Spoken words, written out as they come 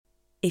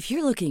If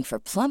you're looking for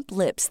plump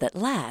lips that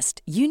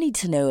last, you need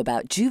to know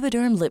about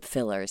Juvederm lip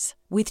fillers.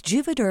 With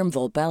Juvederm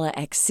Volbella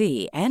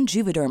XC and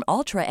Juvederm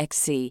Ultra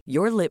XC,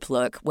 your lip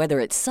look, whether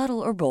it's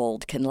subtle or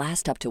bold, can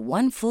last up to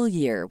 1 full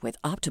year with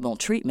optimal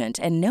treatment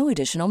and no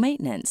additional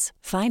maintenance.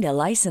 Find a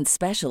licensed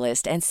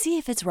specialist and see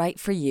if it's right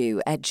for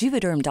you at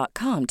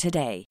Juvederm.com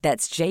today.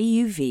 That's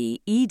JUVEDERM.com.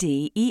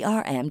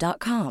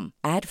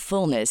 Add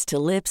fullness to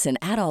lips in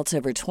adults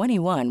over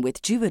 21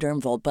 with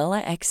Juvederm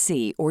Volbella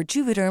XC or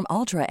Juvederm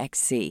Ultra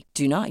XC.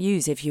 Do not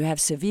use if you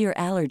have severe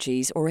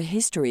allergies or a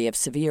history of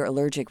severe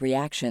allergic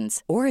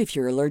reactions, or if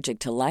you're allergic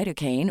to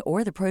lidocaine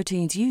or the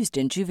proteins used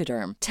in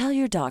Juvederm. Tell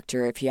your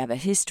doctor if you have a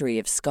history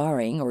of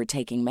scarring or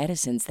taking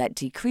medicines that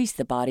decrease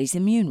the body's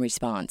immune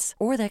response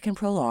or that can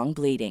prolong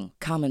bleeding.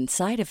 Common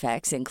side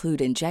effects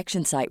include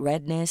injection site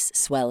redness,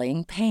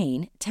 swelling,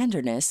 pain,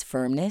 tenderness,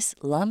 firmness,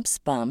 lumps,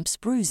 bumps,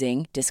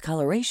 bruising,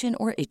 discoloration,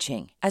 or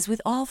itching. As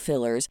with all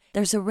fillers,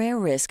 there's a rare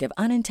risk of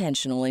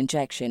unintentional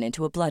injection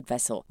into a blood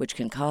vessel, which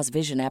can cause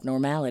vision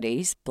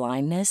abnormalities,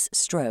 blindness,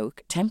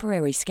 stroke,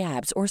 temporary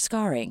scabs, or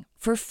scarring.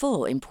 For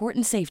full,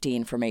 important safety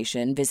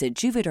information, visit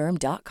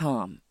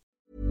Juvederm.com.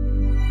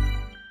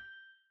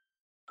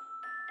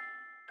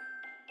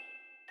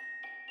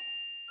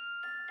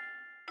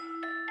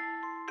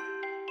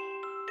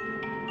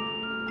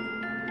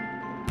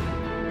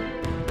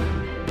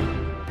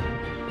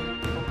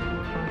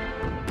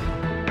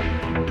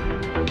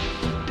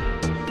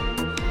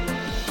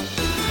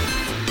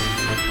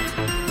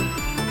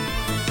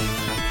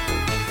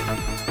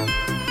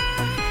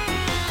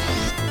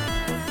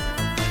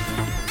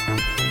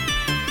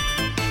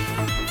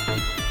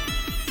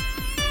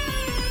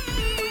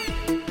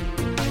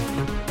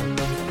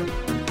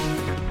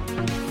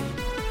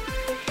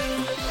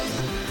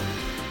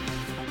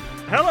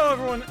 Hello,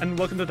 everyone, and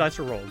welcome to Dice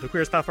or Roll, the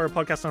queerest Pathfinder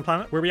podcast on the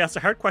planet, where we ask the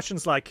hard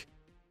questions like,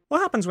 what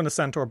happens when a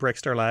centaur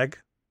breaks their leg?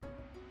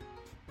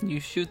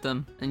 You shoot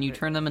them, and you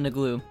turn them into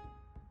glue.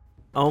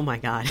 Oh my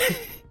god.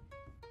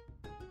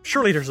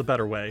 Surely there's a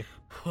better way.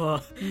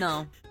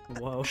 No.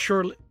 Whoa.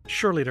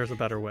 Surely there's a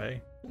better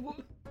way.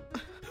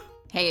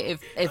 Hey,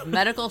 if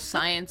medical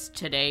science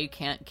today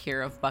can't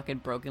cure a fucking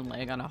broken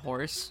leg on a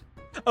horse,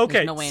 Okay,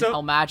 there's no way in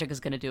hell magic is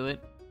gonna do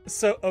it.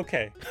 So,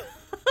 okay.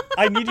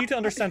 I need you to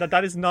understand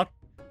that is not...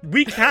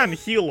 We can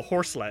heal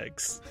horse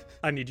legs.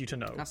 I need you to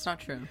know. That's not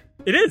true.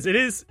 It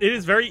is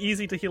very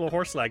easy to heal a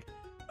horse leg.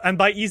 And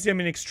by easy, I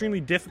mean extremely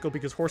difficult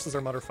because horses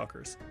are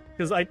motherfuckers.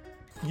 Because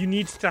you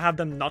need to have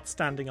them not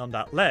standing on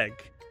that leg.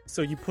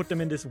 So you put them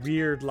in this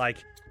weird, like,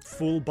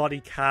 full body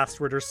cast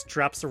where there's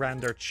straps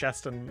around their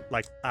chest and,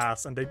 like,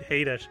 ass, and they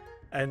hate it.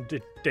 And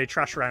they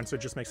trash around, so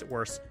it just makes it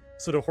worse.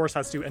 So the horse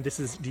has to, and this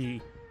is the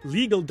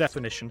legal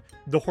definition,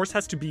 the horse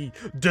has to be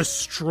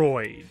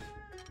destroyed.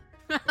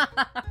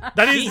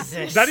 That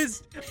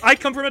is I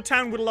come from a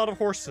town with a lot of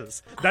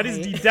horses. That is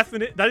the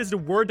definite, that is the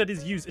word that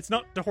is used. It's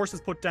not the horse is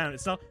put down.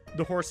 It's not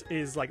the horse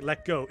is like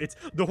let go. It's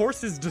the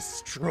horse is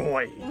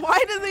destroyed. Why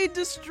do they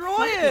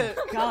destroy it?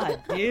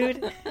 God,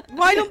 dude.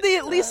 Why don't they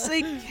at least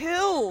say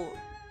kill?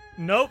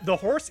 No, the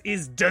horse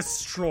is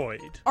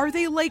destroyed. Are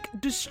they like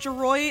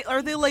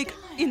Are they like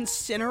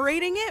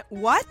incinerating it?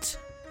 What?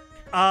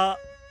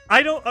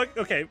 I don't...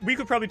 Okay, we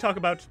could probably talk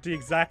about the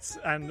exacts,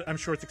 and I'm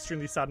sure it's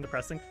extremely sad and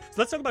depressing. So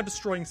let's talk about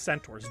destroying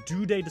centaurs.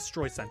 Do they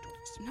destroy centaurs?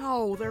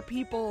 No, they're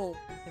people.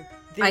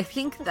 I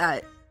think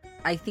that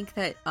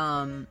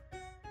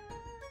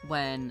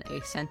when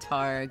a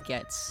centaur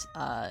gets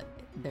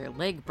their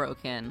leg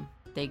broken,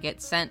 they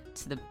get sent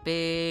to the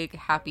big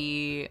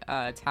happy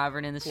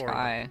tavern in the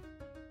sky.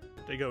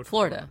 They go to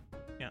Florida.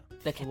 Yeah.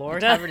 The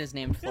Florida? tavern is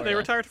named Florida. Yeah, they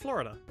retire to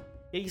Florida.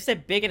 Yeah, you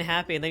said big and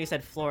happy, and then you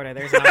said Florida.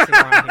 There's an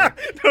oxymoron here.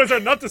 Those are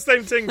not the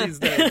same thing these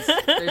days.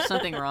 There's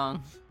something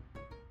wrong.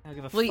 I don't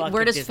give a Wait, fuck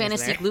where if does Disney's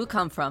fantasy there. glue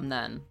come from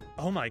then?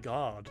 Oh my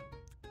god.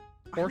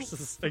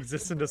 Horses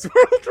exist in this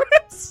world,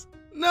 Rich?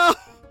 No,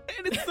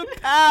 it's the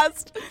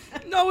past.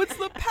 No, it's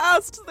the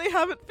past. They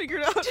haven't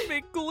figured out how to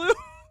make glue.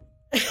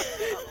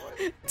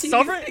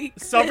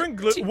 Sovereign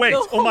glue. Wait,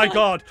 oh my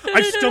god.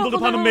 I've stumbled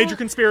upon a major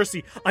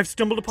conspiracy. Oh,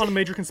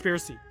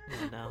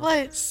 no.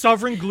 What?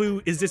 Sovereign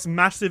glue is this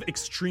massive,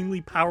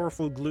 extremely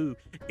powerful glue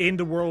in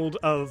the world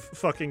of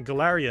fucking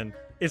Galarian.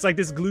 It's like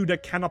this glue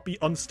that cannot be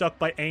unstuck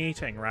by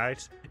anything,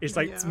 right? It's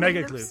like, it's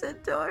mega glue.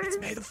 Centaurs. It's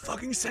made of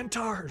fucking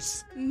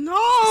centaurs.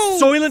 No.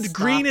 Soylent Stop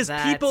Green is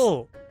that.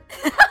 people.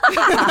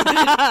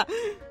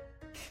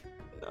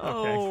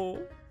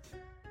 No.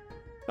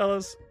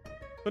 Fellas,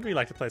 would we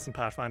like to play some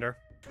Pathfinder?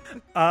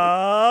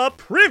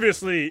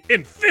 Previously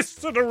in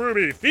Fists of the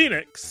Ruby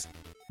Phoenix,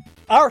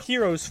 our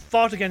heroes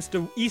fought against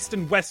the east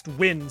and west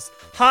winds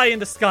high in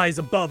the skies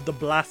above the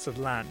blasted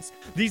lands.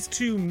 These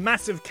two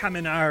massive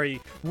Kaminari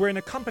were in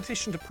a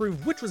competition to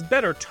prove which was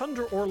better,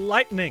 thunder or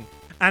lightning.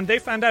 And they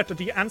found out that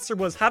the answer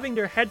was having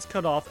their heads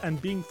cut off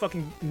and being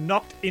fucking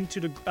knocked into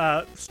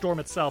the storm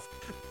itself.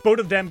 Both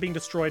of them being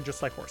destroyed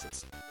just like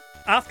horses.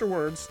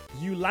 Afterwards,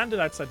 you landed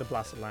outside the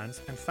blasted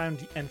lands and found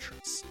the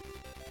entrance.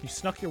 You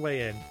snuck your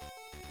way in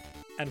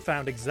and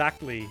found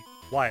exactly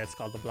why it's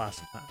called the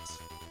blasted lands.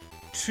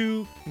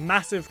 Two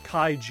massive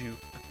kaiju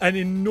an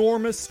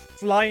enormous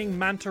flying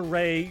manta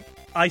ray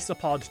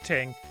isopod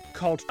thing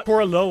called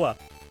Poraloa.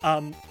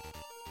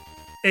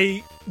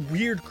 A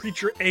weird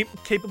creature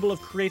capable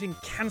of creating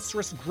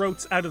cancerous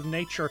growths out of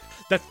nature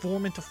that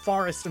form into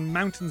forests and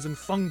mountains and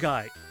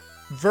fungi.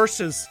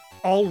 Versus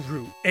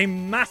Alru, a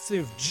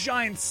massive,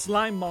 giant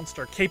slime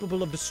monster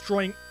capable of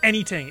destroying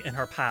anything in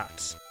her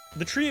path.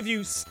 The three of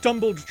you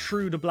stumbled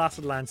through the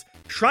Blasted Lands,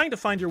 trying to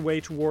find your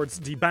way towards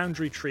the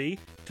Boundary Tree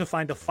to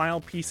find the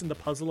final piece in the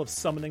puzzle of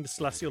summoning the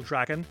Celestial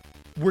Dragon.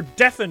 Were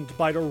deafened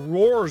by the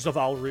roars of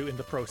Alru in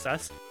the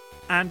process,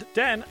 and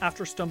then,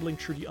 after stumbling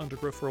through the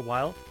undergrowth for a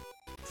while,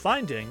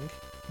 finding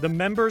the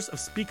members of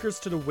Speakers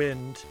to the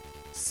Wind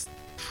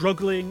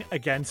struggling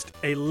against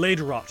a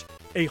Lederot,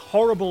 a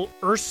horrible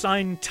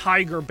ursine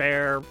tiger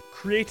bear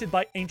created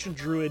by ancient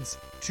druids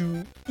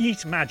to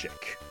eat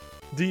magic.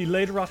 The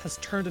Lederot has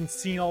turned and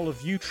seen all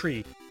of you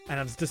three, and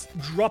has just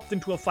dropped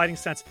into a fighting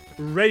stance,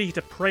 ready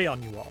to prey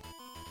on you all.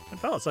 And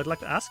fellas, I'd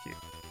like to ask you,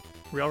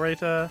 we all ready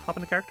to hop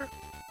into character?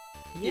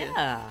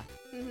 Yeah.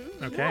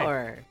 Okay.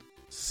 Sure.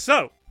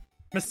 So,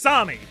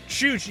 Masami,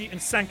 Chuji, and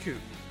Sanku,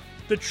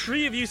 the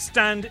three of you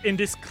stand in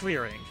this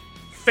clearing,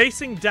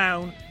 facing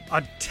down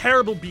a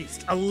terrible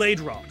beast, a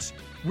Lederot,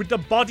 with the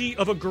body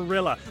of a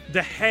gorilla,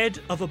 the head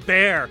of a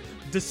bear,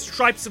 the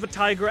stripes of a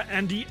tiger,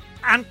 and the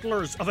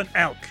antlers of an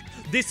elk.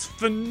 This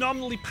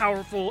phenomenally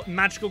powerful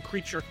magical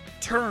creature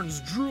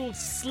turns, drool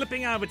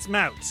slipping out of its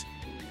mouth.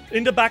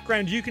 In the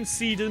background, you can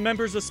see the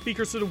members of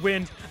Speakers to the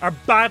Wind are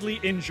badly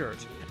injured,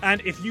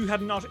 and if you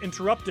had not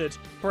interrupted,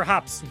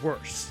 perhaps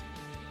worse.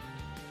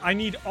 I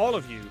need all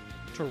of you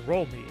to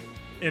roll me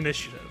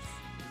initiative.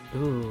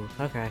 Ooh,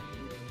 okay.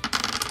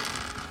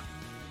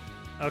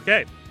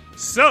 Okay,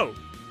 so,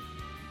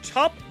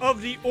 top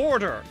of the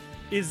order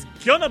is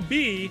gonna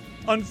be,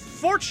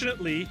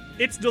 unfortunately,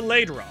 it's the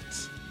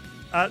Lederot.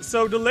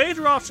 So the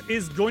Lederot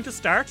is going to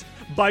start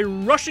by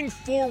rushing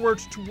forward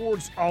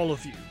towards all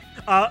of you.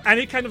 And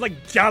it kind of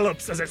like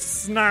gallops as it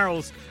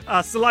snarls,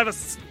 saliva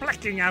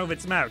splecking out of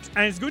its mouth.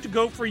 And it's going to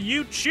go for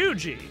you,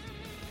 Chuji.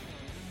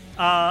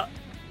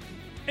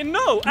 And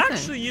no,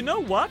 actually, you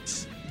know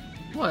what?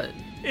 What?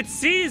 It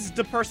sees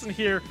the person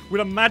here with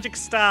a magic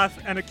staff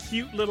and a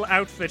cute little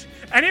outfit,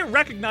 and it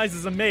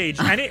recognizes a mage,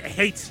 and it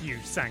hates you,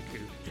 Sanku.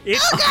 It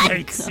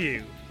hates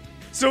you.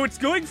 So it's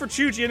going for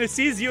Chuji, and it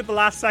sees you at the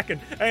last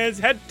second, and its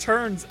head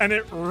turns, and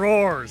it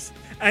roars,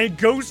 and it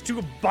goes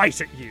to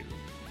bite at you.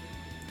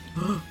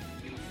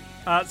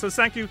 So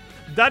Sanku,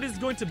 that is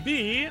going to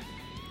be...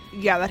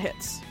 Yeah, that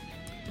hits.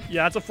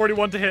 Yeah, that's a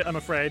 41 to hit, I'm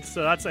afraid,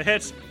 so that's a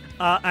hit.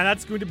 And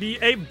that's going to be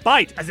a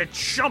bite as it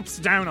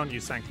chomps down on you,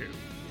 Sanku.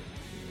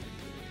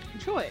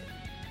 Enjoy.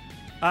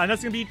 And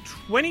that's going to be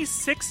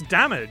 26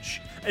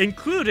 damage,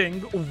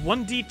 including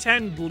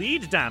 1d10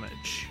 bleed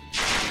damage.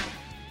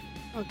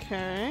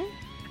 Okay.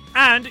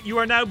 And you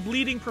are now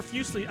bleeding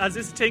profusely as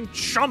this thing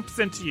chomps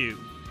into you.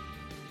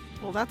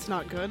 Well, that's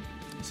not good.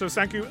 So,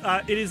 Sanku,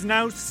 it is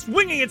now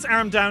swinging its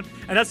arm down,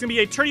 and that's going to be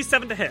a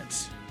 37 to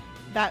hit.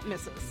 That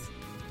misses.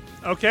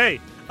 Okay.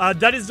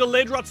 That is the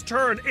Lederot's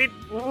turn. It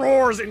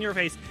roars in your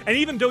face. And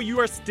even though you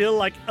are still,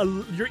 like,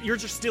 you're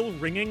just still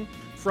ringing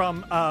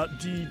from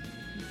the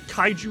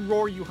kaiju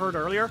roar you heard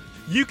earlier,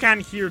 you can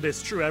hear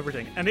this through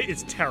everything, and it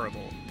is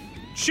terrible.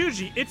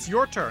 Chuji, it's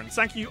your turn.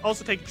 Sanku, you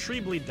also take 3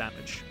 bleed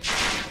damage.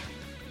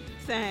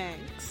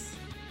 Thanks.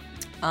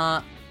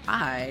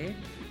 I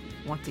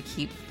want to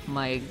keep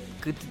my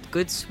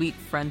good sweet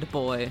friend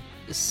boy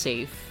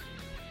safe.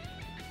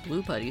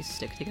 Blue buddies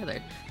stick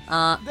together.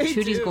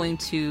 Chuji's do. going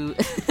to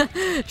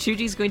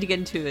Chuji's going to get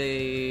into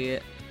a...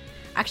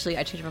 Actually,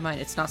 I changed my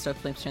mind. It's not Stoke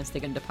Flame's chance. They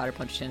get into Powder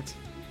Punch chance.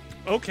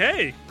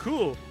 Okay,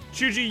 cool.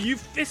 Chuji, you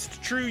fist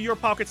through your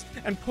pockets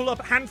and pull up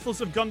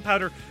handfuls of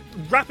gunpowder,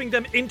 wrapping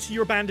them into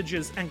your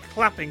bandages and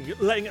clapping,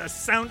 letting a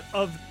sound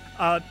of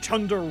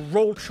thunder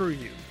roll through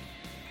you.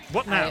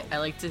 What now? I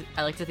like to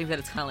think that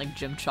it's kind of like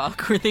gym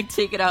chalk, where they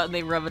take it out and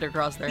they rub it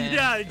across their hand.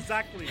 Yeah,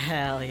 exactly.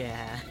 Hell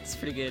yeah. It's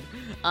pretty good.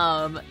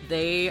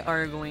 They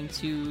are going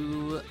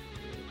to...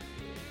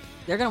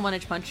 They're going to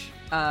one-inch punch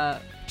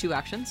 2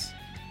 actions.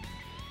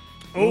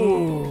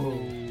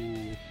 Oh.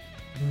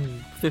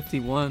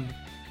 51.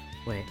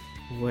 Wait.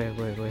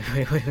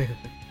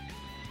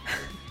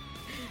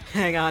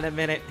 Hang on a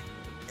minute.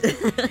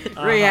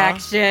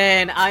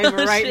 Reaction. I'm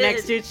Oh, right shit.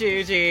 next to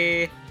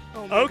Chuji.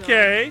 Oh my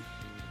Okay.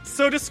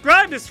 So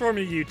describe this for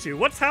me, you two.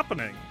 What's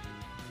happening?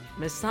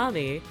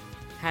 Masami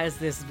has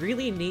this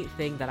really neat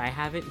thing that I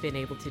haven't been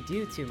able to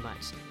do too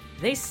much.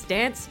 They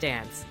stance.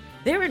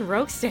 They're in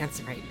rogue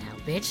stance right now,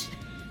 bitch.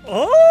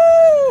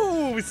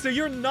 Oh, so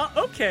you're not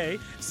okay.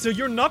 So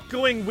you're not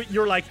going with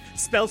your like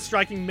spell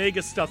striking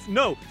mega stuff.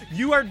 No,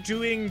 you are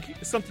doing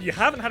something you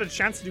haven't had a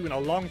chance to do in a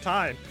long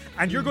time,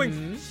 and you're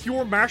going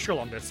pure martial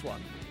on this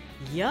one.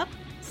 Yup.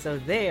 So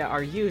they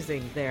are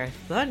using their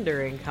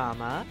thundering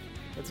comma.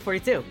 That's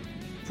 42.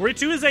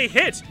 42 is a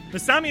hit.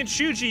 Masami and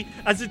Chuji,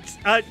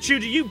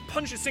 Chuji, you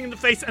punch this thing in the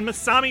face, and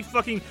Masami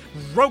fucking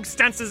rogue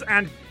stances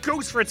and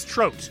goes for its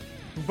throat.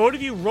 Both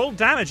of you roll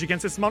damage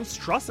against this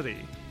monstrosity.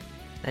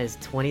 That is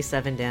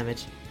 27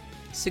 damage.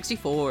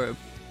 64.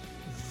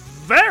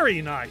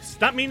 Very nice.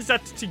 That means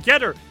that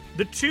together,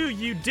 the two of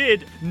you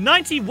did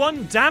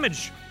 91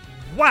 damage.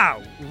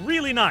 Wow,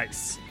 really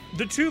nice.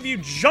 The two of you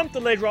jump the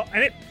Laidrot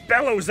and it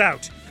bellows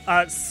out,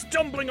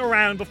 stumbling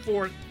around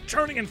before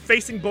turning and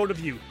facing both of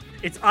you,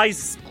 its eyes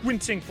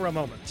squinting for a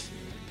moment.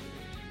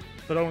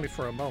 But only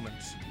for a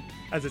moment,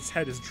 as its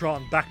head is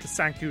drawn back to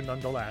Sanku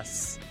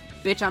nonetheless.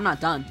 Bitch, I'm not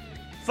done.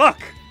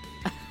 Fuck!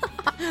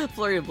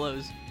 Flurry of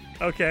blows.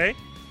 Okay,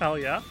 hell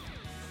yeah.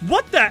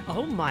 What the?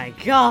 Oh my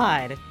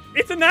god.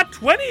 It's a nat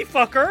 20,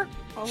 fucker!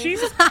 Oh.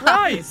 Jesus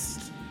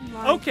Christ!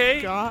 My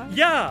Okay, God.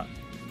 yeah.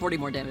 40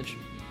 more damage.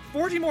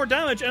 40 more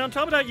damage, and on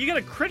top of that, you get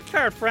a crit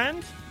card,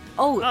 friend.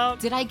 Oh,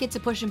 did I get to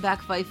push him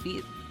back 5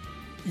 feet?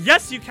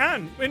 Yes, you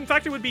can. In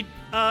fact, it would be,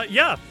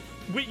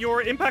 with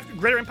your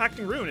greater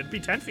impacting rune, it'd be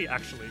 10 feet,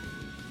 actually.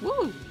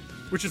 Woo!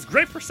 Which is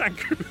great for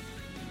Sanku.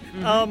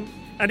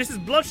 And this is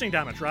bludgeoning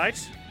damage,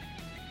 right?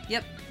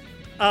 Yep.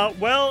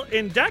 Well,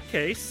 in that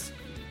case...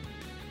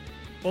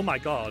 Oh my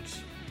god.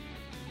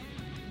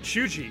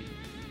 Chuji.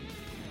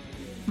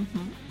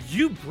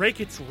 You break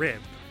its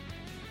rib.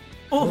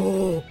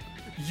 Oh.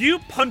 You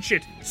punch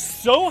it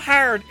so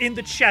hard in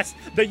the chest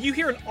that you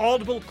hear an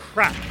audible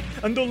crack,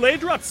 and the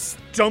Laidrot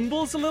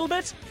stumbles a little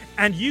bit,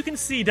 and you can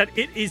see that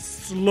it is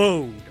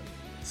slowed.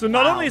 So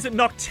not only is it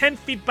knocked 10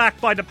 feet back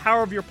by the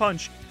power of your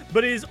punch,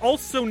 but it is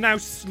also now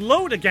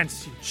slowed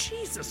against you.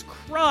 Jesus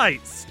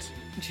Christ!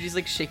 She's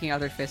like shaking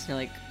out her fist and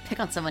you're like, pick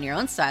on someone your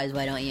own size,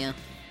 why don't you?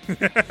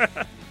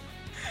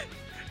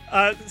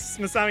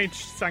 Masami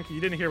Sanki,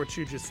 you didn't hear what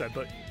Chu just said,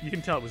 but you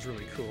can tell it was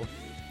really cool.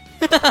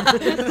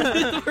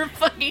 We're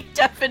fucking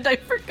deafened, I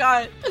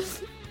forgot.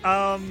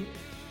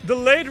 The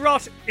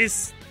Laidrot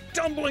is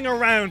stumbling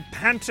around,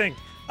 panting.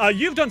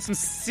 You've done some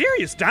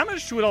serious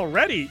damage to it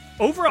already.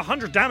 Over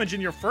 100 damage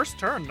in your first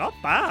turn. Not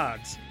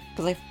bad.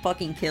 Because I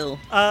fucking kill.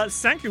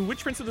 Sanku,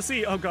 which Prince of the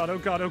Sea? Oh god, oh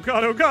god, oh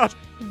god, oh god.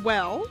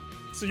 Well,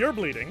 So you're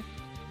bleeding,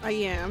 I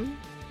am.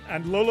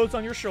 and Lolo's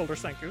on your shoulder,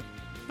 Sanku.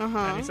 Uh-huh.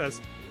 And he says,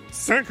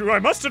 Sanku, I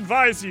must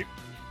advise you.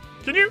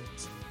 Can you?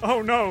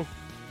 Oh no.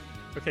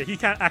 Okay, he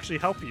can't actually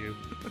help you.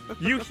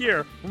 You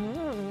hear.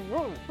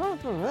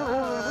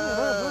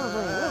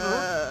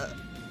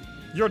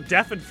 You're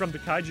deafened from the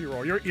kaiju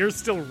roar. Your ears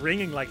still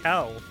ringing like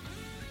hell.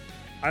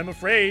 I'm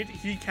afraid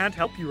he can't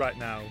help you right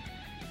now.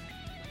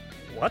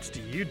 What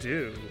do you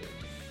do?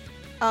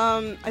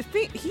 I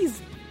think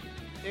he's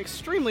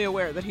extremely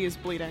aware that he is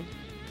bleeding.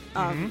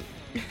 You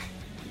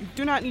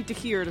do not need to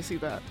hear to see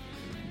that.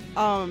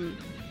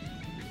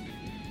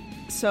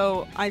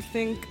 So I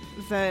think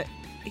that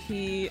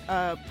he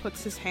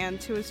puts his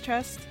hand to his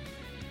chest,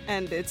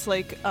 and it's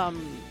like a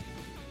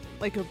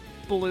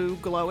blue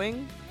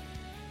glowing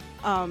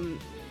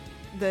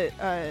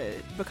that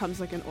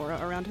becomes like an aura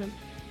around him.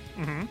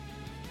 Mm-hmm.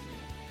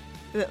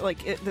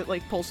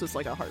 That pulses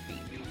like a heartbeat.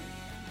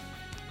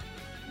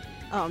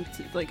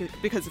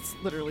 Because it's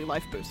literally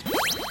life boost.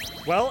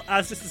 Well,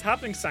 as this is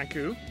happening,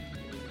 Sanku,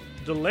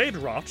 the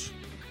Laidrot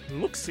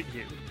looks at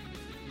you.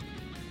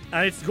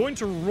 And it's going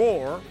to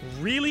roar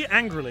really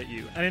angrily at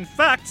you. And in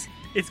fact,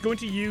 it's going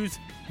to use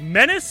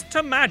Menace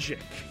to Magic.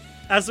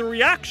 As a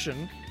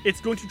reaction, it's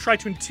going to try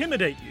to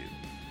intimidate you.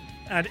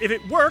 And if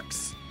it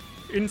works,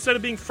 instead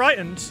of being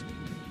frightened,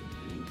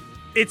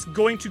 it's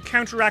going to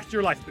counteract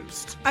your life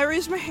boost. I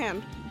raised my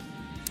hand.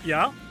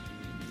 Yeah?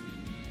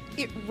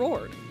 It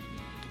roared.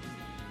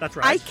 That's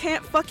right. I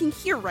can't fucking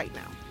hear right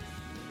now.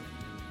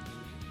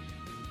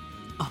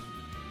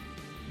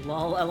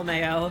 Lol,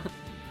 LMAO.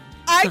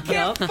 I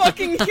can't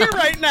fucking hear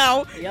right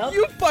now. Yep.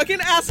 You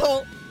fucking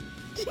asshole.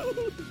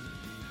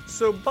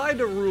 So by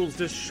the rules,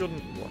 this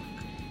shouldn't work.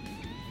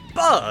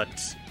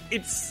 But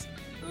it's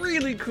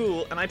really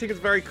cool, and I think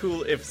it's very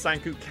cool if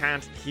Sanku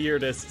can't hear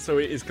this, so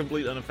it is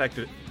completely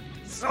unaffected.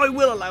 So I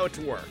will allow it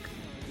to work.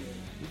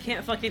 You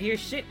can't fucking hear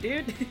shit,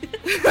 dude.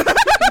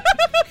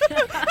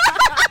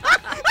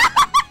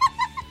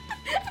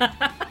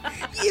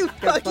 You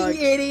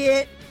fucking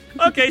idiot.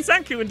 Okay,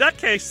 Sanku, in that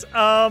case,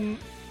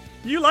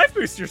 you life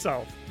boost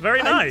yourself.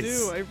 Very nice. I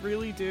do. I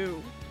really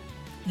do.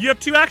 You have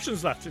 2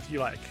 actions left if you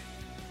like.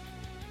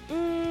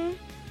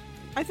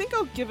 I think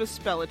I'll give a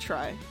spell a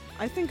try.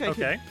 I think I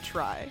Okay. could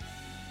try.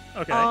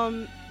 Okay.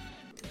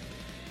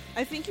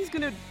 I think he's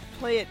gonna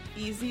play it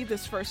easy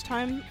this first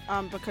time,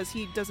 because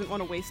he doesn't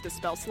want to waste a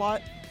spell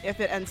slot if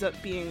it ends up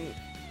being,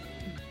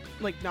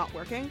 not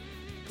working.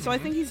 So I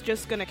think he's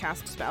just gonna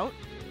cast Spout.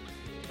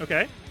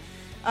 Okay.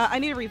 I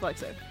need a reflex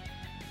save.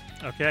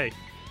 Okay.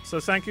 So,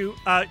 Sanku,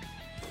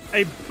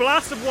 a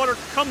blast of water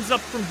comes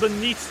up from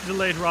beneath the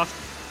Laidrot,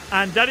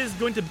 and that is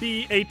going to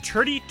be a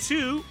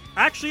 32,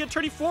 actually a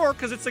 34,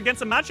 because it's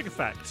against a magic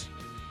effect.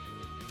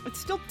 It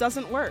still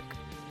doesn't work.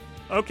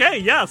 Okay,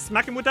 yeah,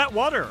 smack him with that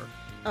water.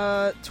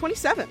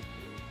 27.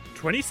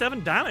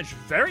 27 damage.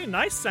 Very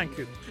nice,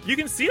 Sanku. You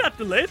can see that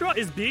the Laidrot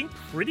is being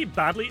pretty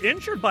badly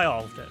injured by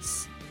all of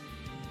this.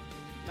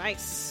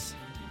 Nice.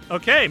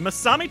 Okay,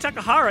 Masami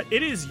Takahara,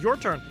 it is your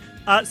turn.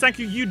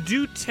 Sanku, you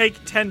do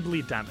take 10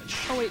 bleed damage.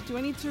 Oh wait, do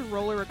I need to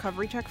roll a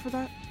recovery check for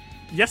that?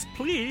 Yes,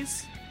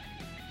 please.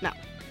 No.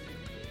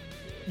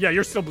 Yeah,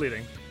 you're still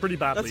bleeding pretty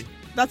badly.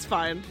 That's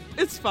fine.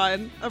 It's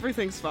fine.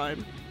 Everything's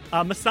fine.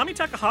 Masami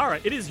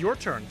Takahara, it is your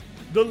turn.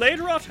 The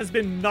Ladrot has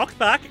been knocked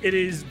back. It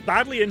is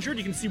badly injured.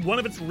 You can see one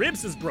of its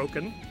ribs is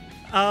broken.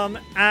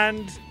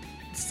 And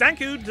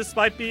Sanku,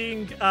 despite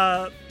being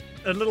a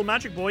little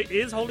magic boy,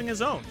 is holding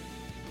his own.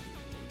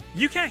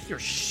 You can't hear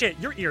shit.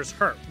 Your ears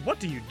hurt. What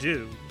do you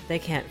do? They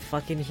can't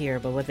fucking hear,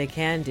 but what they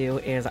can do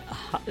is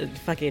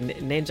fucking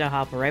ninja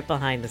hop right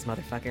behind this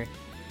motherfucker.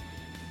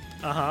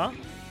 Uh-huh.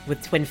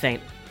 With Twin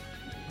Feint.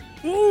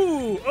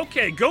 Ooh,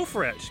 okay, go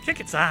for it. Kick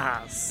its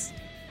ass.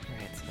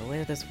 Alright, so the way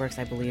that this works,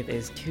 I believe,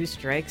 is 2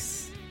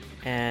 strikes.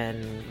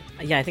 And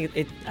yeah, I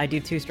think I do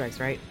 2 strikes,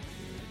 right?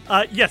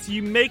 Yes,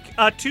 you make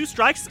 2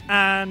 strikes,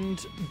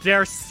 and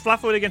they're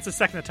flat-footed against a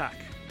second attack.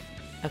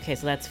 Okay,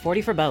 so that's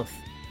 40 for both.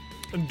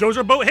 And those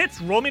are both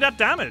hits. Roll me that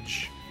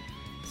damage.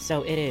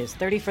 So it is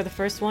 30 for the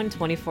first one,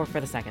 24 for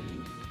the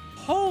second.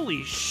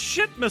 Holy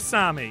shit,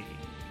 Masami.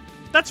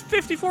 That's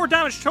 54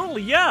 damage total,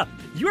 yeah.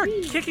 You are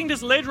kicking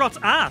this Ladrot's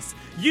ass.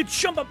 You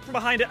jump up from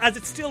behind it as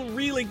it's still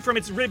reeling from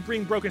its rib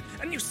being broken,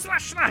 and you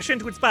slash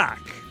into its back.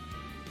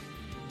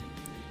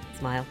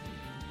 Smile.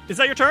 Is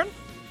that your turn?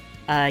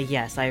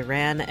 Yes, I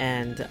ran,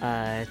 and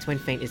Twin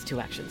Feint is 2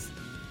 actions.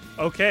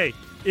 Okay,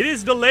 it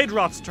is the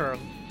Ladrot's turn.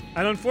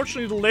 And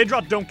unfortunately, the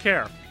Ladrot don't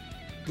care.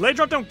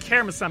 Ladrot don't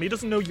care, Masami. He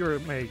doesn't know you're a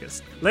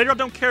Magus. Ladrot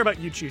don't care about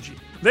you, Chuji.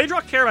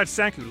 Ladrot care about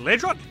Sanku.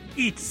 Ladrot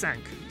eats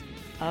Sanku.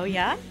 Oh,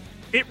 yeah?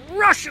 It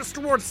rushes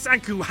towards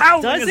Sanku,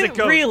 howling Does as it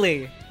goes.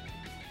 Really?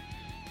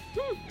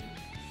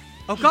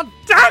 Oh, god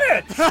damn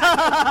it!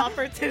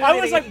 Opportunity. I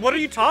was like, what are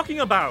you talking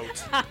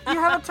about? You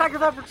have attack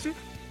of opportunity.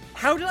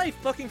 How did I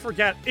fucking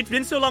forget? It's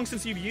been so long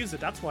since you've used it.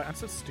 That's why I'm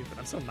so stupid.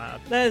 I'm so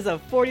mad. That is a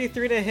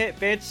 43 to hit,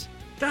 bitch.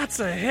 That's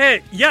a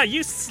hit. Yeah,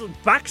 you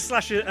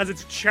backslash it as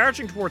it's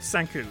charging towards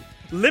Sanku.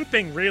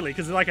 Limping, really,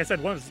 because like I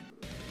said, one of his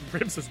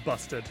ribs is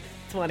busted.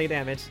 20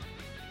 damage.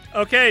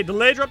 Okay, the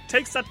Ladrot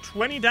takes that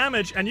 20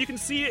 damage, and you can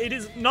see it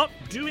is not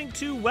doing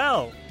too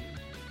well.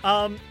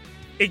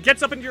 It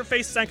gets up into your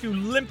face, Sanku,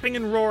 limping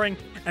and roaring,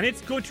 and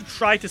it's going to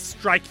try to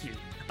strike you.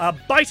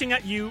 Biting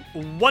at you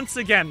once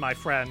again, my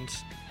friend.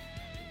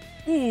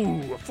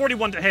 Ooh,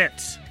 41 to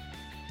hit.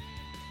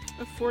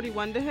 A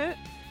 41 to hit?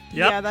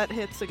 Yep. Yeah, that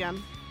hits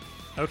again.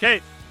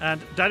 Okay,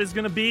 and that is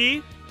going to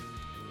be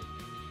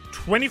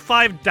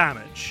 25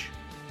 damage.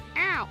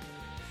 Ow!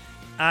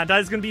 And that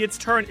is going to be its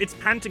turn. It's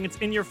panting, it's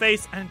in your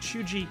face, and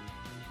Chuji,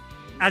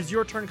 as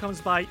your turn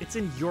comes by, it's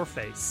in your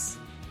face.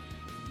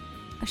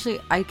 Actually,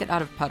 I get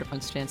out of Powder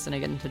Punch stance and I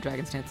get into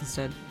Dragon stance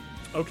instead.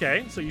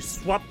 Okay, so you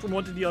swap from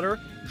one to the other,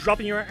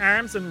 dropping your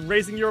arms and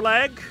raising your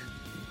leg.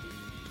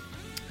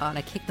 And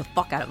I kick the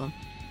fuck out of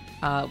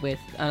him with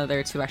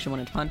another 2-action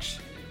 1-inch punch.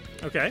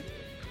 Okay.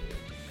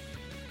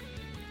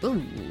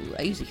 Ooh,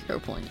 I use a hero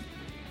point.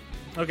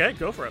 Okay,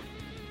 go for it.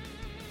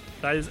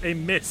 That is a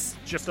miss,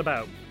 just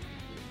about.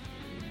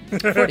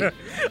 40.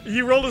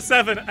 You rolled a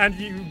 7, and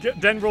you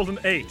then rolled an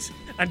 8.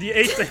 And the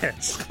 8's a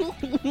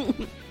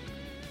hit.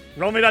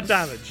 Roll me that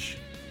damage.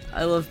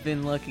 I love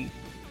being lucky.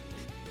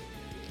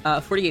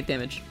 48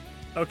 damage.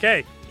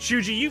 Okay,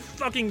 Chuji, you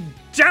fucking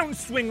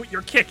downswing with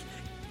your kick,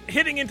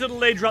 hitting into the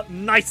Ladrot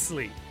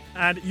nicely.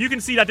 And you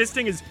can see that this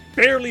thing is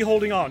barely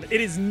holding on.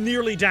 It is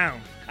nearly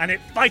down. And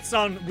it fights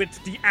on with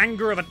the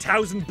anger of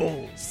 1,000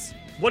 bulls.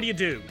 What do you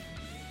do?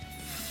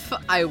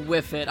 I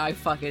whiff it. I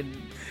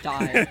fucking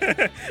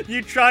die.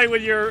 You try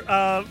with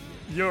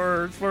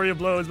your flurry of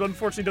blows, but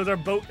unfortunately those are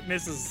both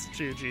misses,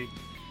 Chuji.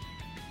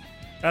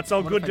 That's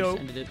all good, though.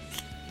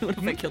 What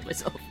if I killed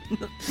myself?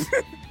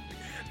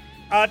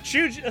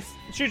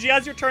 Chuji,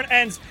 as your turn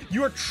ends,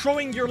 you are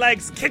throwing your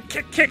legs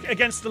kick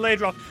against the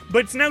Ladrot,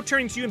 but it's now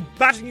turning to you and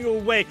batting you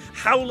away,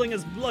 howling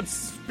as blood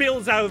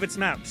spills out of its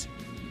mouth.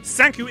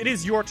 Sanku, it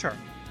is your turn.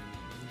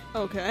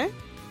 Okay.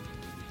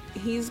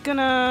 He's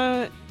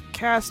gonna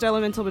cast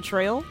Elemental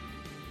Betrayal.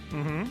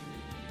 Mm-hmm.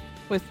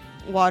 With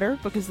water,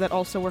 because that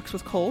also works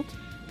with cold.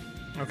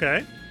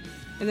 Okay.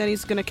 And then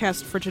he's gonna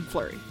cast Frigid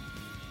Flurry.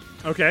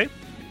 Okay.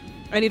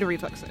 I need a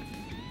reflex save.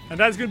 And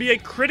that is going to be a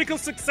critical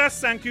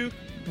success, Sanku,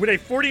 with a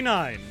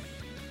 49.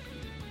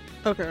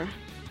 Okay.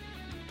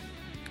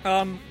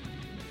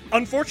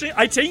 Unfortunately,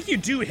 I think you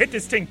do hit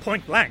this thing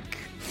point blank.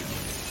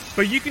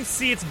 But you can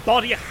see its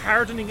body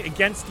hardening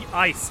against the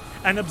ice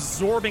and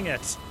absorbing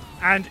it,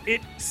 and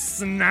it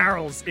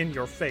snarls in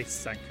your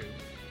face, Sanku.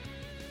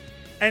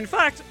 In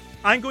fact,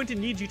 I'm going to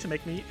need you to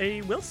make me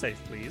a will save,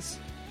 please.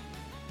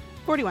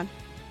 41.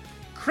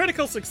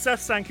 Critical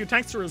success, Sanku,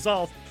 thanks to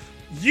Resolve.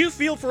 You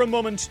feel for a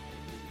moment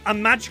a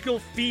magical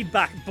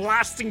feedback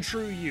blasting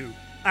through you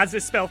as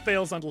this spell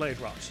fails on the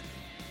Ladrot.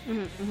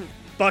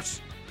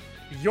 But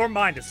your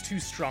mind is too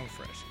strong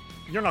for it.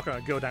 You're not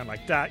going to go down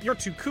like that. You're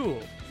too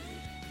cool.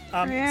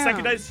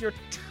 Sanku, that is your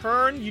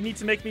turn. You need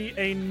to make me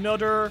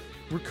another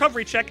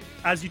recovery check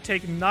as you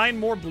take 9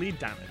 more bleed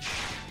damage.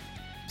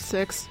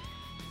 6.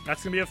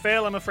 That's going to be a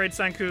fail, I'm afraid,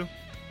 Sanku.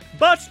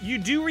 But you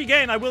do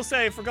regain, I will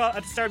say, I forgot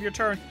at the start of your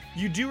turn,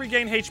 you do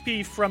regain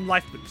HP from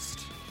Life Boost.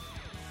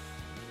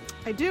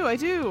 I do. I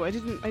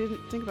didn't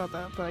think about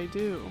that, but I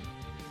do.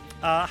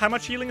 How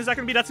much healing is that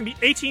going to be? That's going to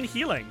be 18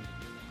 healing.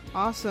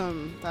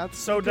 Awesome. That's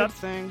So a good that-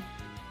 thing.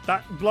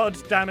 That blood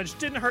damage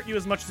didn't hurt you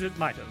as much as it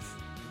might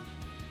have.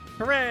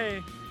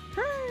 Hooray!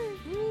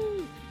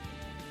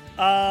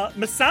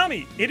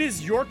 Masami, it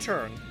is your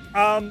turn.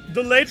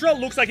 The Ledra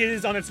looks like it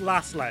is on its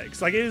last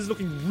legs. Like, it is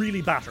looking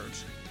really battered.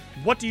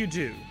 What do you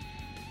do?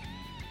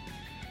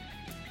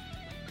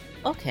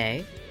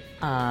 Okay.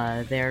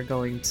 They're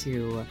going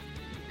to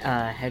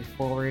head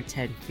forward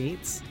 10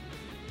 feet,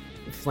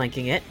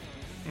 flanking it,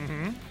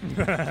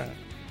 Mm-hmm.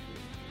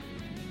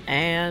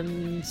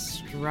 and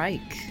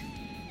strike.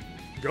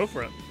 Go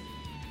for it.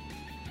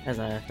 As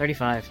a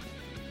 35.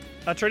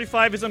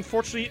 35 is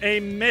unfortunately a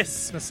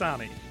miss,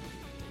 Masami.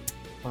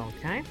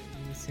 Okay.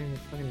 Let's see if we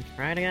fucking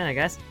try it again, I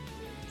guess.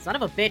 Son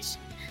of a bitch!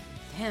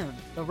 Damn.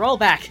 The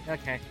rollback!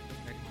 Okay.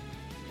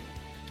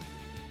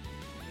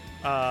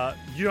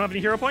 You don't have any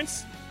hero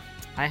points?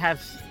 I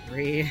have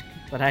 3,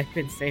 but I've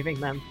been saving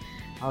them.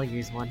 I'll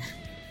use one.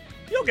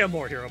 You'll get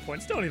more hero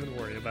points. Don't even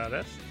worry about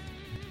it.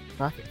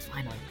 Fuck it,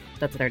 finally.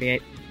 That's a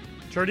 38.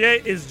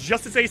 38 is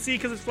just its AC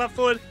because it's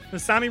flat-footed.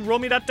 Masami, roll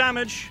me that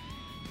damage.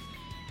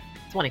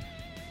 20.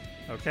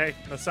 Okay,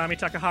 Masami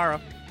Takahara,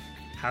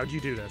 how do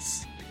you do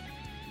this?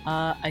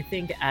 I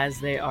think as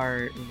they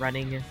are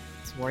running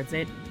towards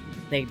it,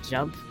 they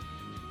jump,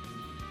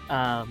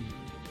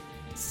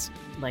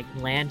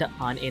 land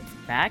on its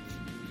back,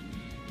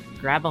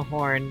 grab a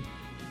horn,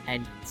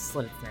 and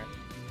slit its throat.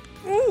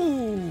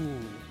 Ooh!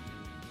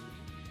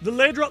 The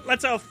Ledra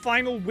lets out a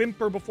final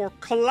whimper before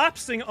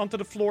collapsing onto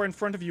the floor in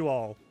front of you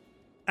all.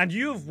 And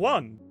you have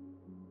won.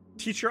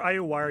 Teacher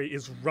Ayowari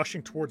is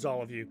rushing towards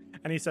all of you,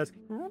 and he says,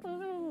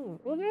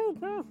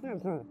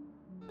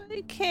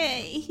 I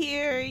can't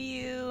hear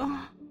you.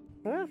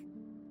 I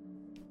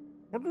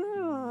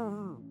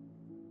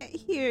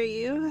hear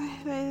you.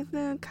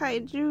 The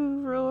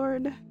kaiju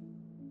roared.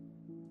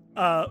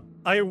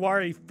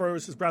 Ayowari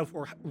furrows his brow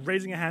before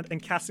raising a hand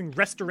and casting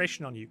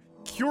Restoration on you,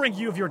 curing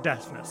you of your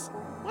deafness.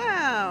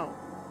 Wow.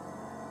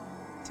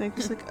 So I'm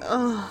just like,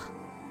 ugh.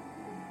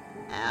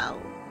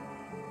 Ow.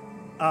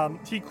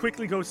 He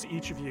quickly goes to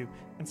each of you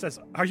and says,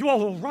 are you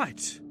all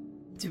alright?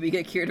 Do we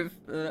get cured of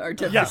our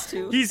deaths Yeah,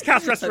 too? he's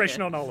cast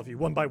Restoration Okay. on all of you,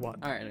 one by one.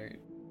 Alright.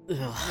 Ugh.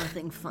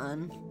 Nothing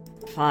fun.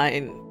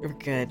 Fine, we're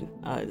good.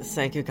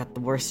 Sanku got the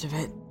worst of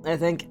it, I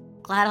think.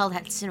 Glad all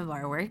that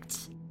cinnabar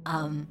worked.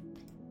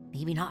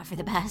 Maybe not for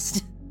the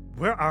best.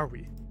 Where are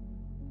we?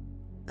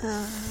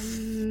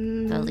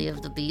 Belly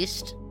of the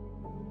beast.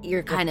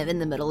 You're kind of in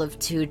the middle of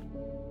two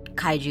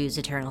kaiju's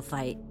eternal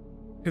fight.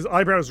 His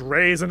eyebrows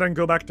raise and then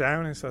go back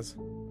down. He says,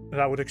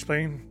 that would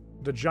explain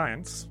the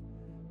giants.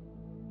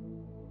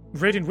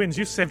 Radiant Winds,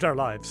 you saved our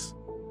lives.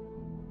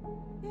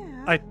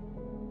 Yeah.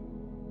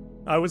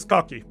 I was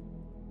cocky.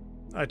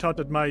 I thought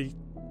that my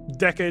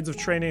decades of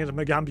training at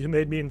Magambu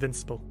made me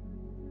invincible.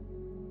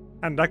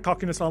 And that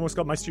cockiness almost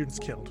got my students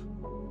killed.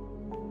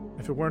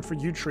 If it weren't for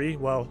you, Tree,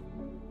 well,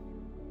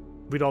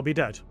 we'd all be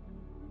dead.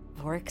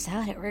 Works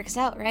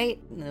out, right?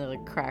 And they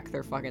crack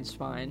their fucking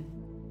spine.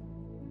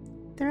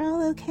 They're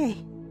all okay.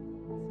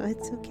 So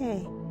it's okay.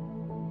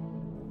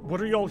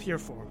 What are you all here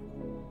for?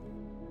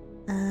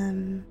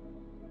 Um,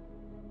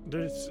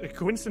 There's a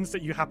coincidence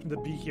that you happen to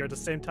be here at the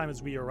same time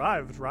as we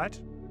arrived, right?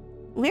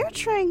 we're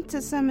trying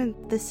to summon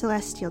the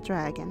celestial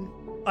dragon.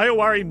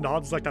 Ayowari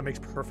nods like that makes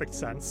perfect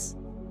sense.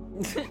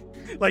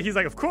 Like, he's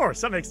like, of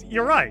course,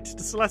 you're right,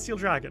 the Celestial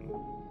Dragon.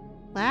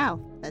 Wow.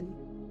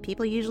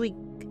 People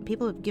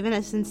have given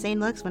us insane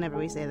looks whenever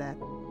we say that.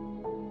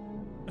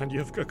 And you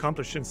have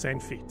accomplished insane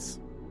feats.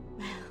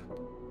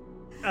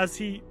 As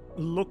he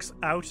looks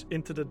out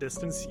into the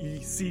distance,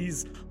 he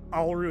sees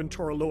Alru and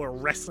Toraloa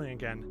wrestling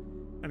again.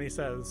 And he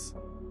says,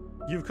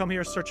 you've come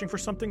here searching for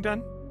something,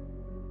 then?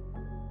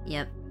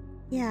 Yep.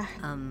 Yeah.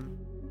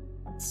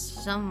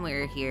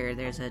 Somewhere here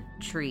there's a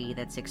tree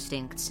that's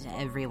extinct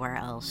everywhere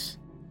else.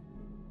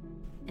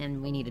 And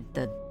we needed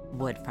the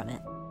wood from it.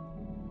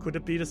 Could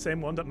it be the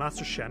same one that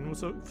Master Shen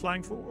was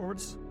flying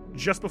towards?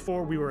 Just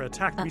before we were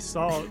attacked, we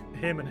saw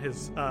him and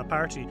his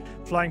party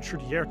flying through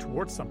the air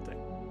towards something.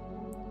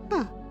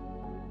 Huh.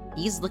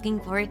 He's looking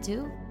for it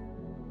too?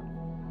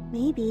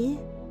 Maybe.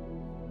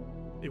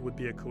 It would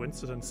be a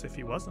coincidence if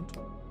he wasn't.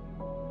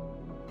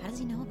 How does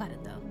he know about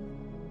it though?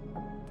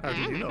 How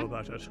do you know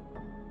about it?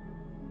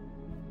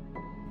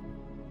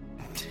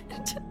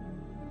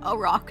 A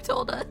rock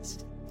told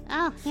us.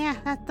 Oh, yeah,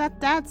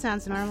 that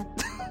sounds normal.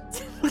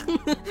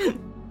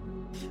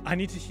 I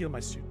need to heal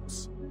my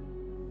students.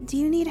 Do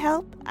you need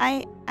help?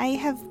 I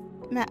have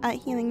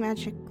healing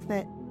magic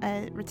that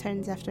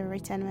returns after every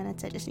 10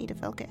 minutes. I just need to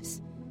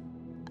focus.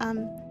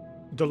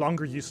 The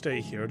longer you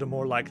stay here, the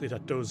more likely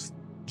that those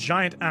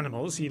giant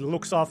animals, he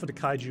looks off at the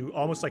kaiju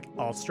almost like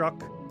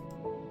awestruck,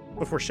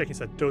 before shaking his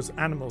head, those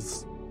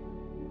animals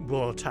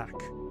will attack.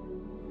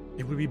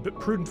 It would be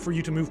prudent for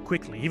you to move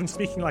quickly. Even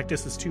speaking like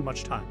this is too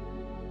much time.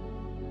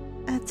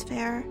 That's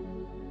fair.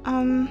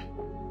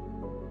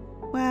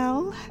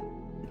 Well,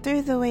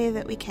 through the way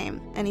that we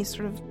came. And he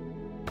sort of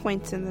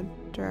points in the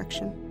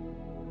direction.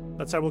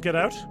 That's how we'll get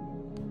out?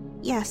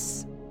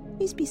 Yes.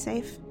 Please be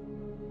safe.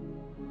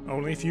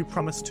 Only if you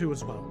promise to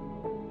as well.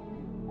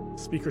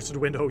 Speakers to the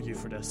Wind owe you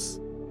for this.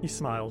 He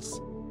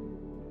smiles.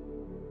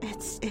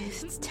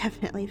 It's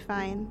definitely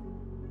fine.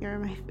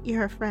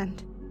 You're a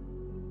friend.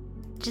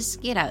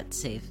 Just get out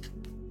safe.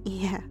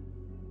 Yeah.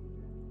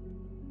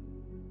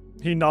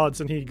 He nods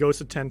and he goes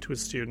to tend to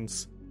his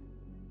students.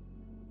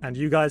 And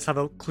you guys have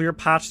a clear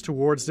path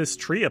towards this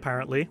tree,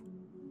 apparently.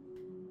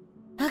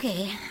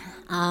 Okay.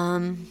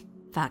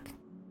 Fuck.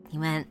 He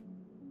went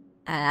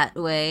that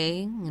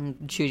way. And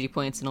Chuji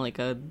points in like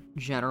a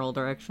general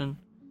direction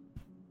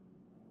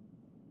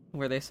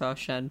where they saw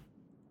Shen.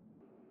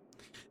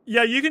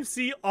 Yeah, you can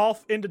see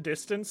off in the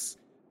distance.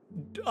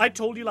 I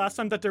told you last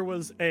time that there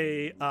was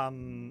a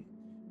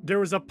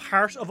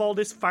part of all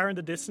this fire in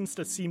the distance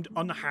that seemed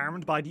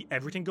unharmed by the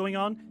everything going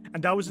on,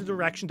 and that was the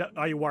direction that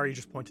Ayawari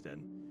just pointed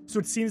in. So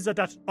it seems that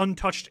that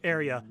untouched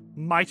area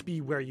might be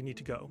where you need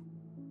to go.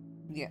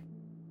 Yeah.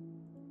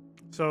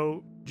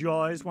 So, do you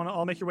guys want to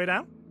all make your way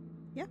down?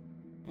 Yeah.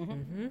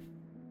 Mm-hmm.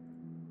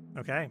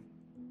 Okay.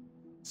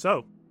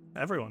 So,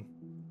 everyone,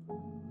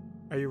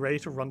 are you ready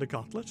to run the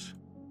gauntlet?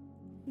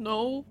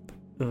 No.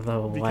 The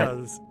what?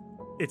 Because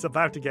it's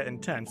about to get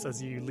intense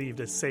as you leave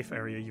this safe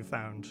area you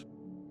found.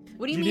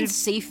 What do you You mean need-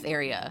 safe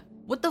area?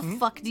 What the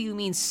fuck do you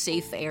mean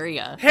safe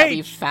area Hey! that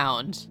you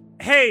found?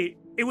 Hey,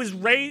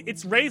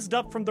 it's raised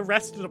up from the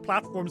rest of the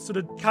platform so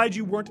the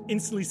kaiju weren't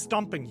instantly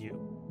stomping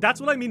you. That's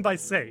what I mean by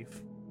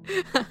safe.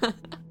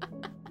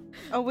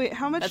 Oh wait,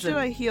 how much That's did a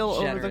I heal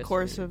over the generous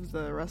course rate. of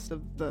the rest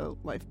of the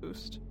life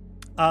boost?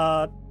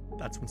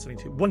 That's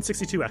 172.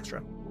 162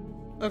 extra.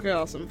 Okay,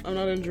 awesome. I'm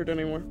not injured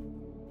anymore.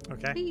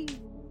 Okay.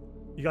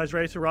 You guys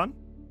ready to run?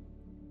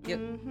 Yep.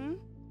 Mm-hmm.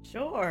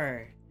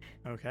 Sure.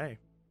 Okay.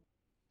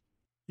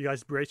 You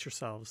guys brace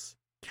yourselves,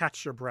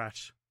 catch your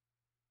breath,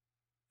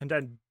 and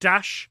then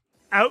dash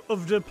out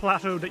of the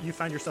plateau that you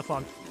found yourself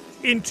on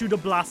into the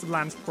blasted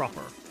lands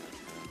proper.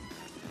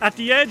 At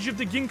the edge of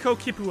the Ginkgo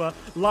Kipua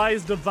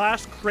lies the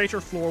vast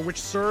crater floor which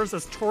serves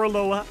as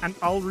Toraloa and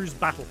Alru's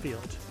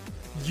battlefield.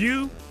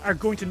 You are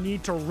going to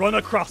need to run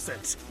across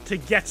it to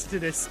get to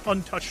this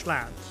untouched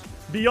land.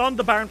 Beyond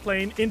the barren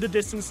plain, in the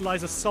distance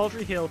lies a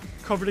solitary hill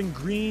covered in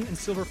green and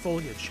silver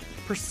foliage,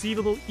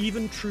 perceivable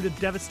even through the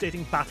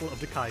devastating battle of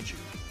the kaiju.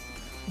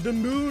 The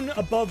moon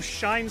above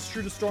shines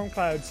through the storm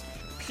clouds,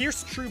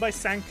 pierced through by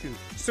Sanku,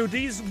 so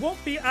these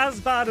won't be as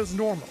bad as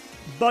normal.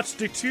 But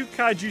the two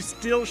kaiju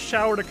still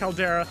shower the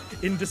caldera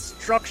in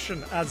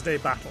destruction as they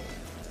battle.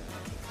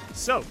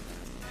 So,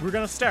 we're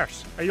gonna start.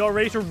 Are you all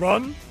ready to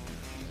run?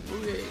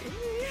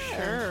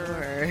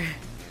 Sure.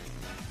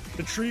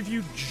 The three of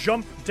you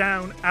jump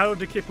down out of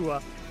the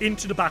Kipua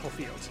into the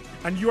battlefield,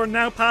 and you are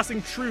now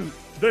passing through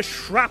the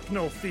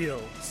shrapnel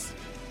fields.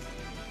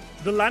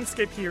 The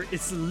landscape here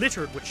is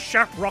littered with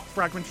sharp rock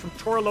fragments from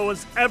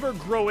Toraloa's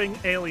ever-growing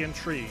alien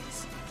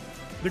trees.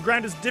 The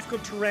ground is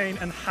difficult terrain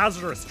and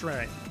hazardous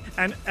terrain,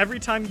 and every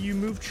time you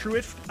move through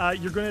it,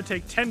 you're going to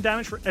take 10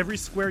 damage for every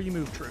square you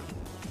move through.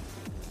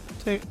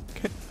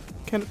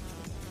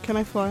 Can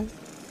I fly?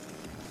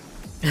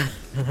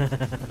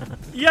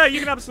 Yeah, you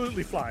can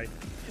absolutely fly.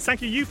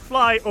 Sanku, you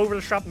fly over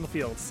the shrapnel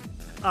fields.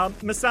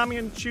 Masami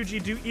and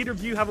Chuji, do either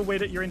of you have a way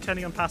that you're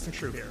intending on passing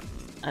through here?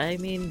 I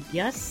mean,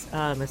 yes,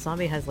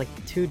 Masami has like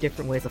 2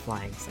 different ways of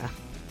flying, so.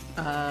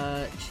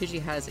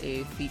 Chuji has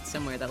a feat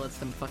somewhere that lets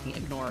them fucking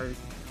ignore bad,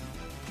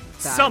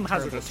 Some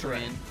terrible hazardous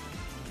terrain.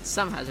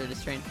 Some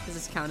hazardous terrain. Does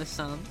this count as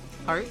some?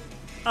 Art?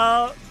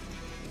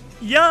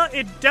 Yeah,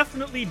 it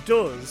definitely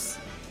does.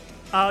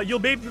 You'll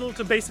be able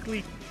to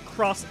basically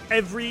cross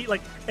every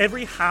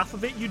half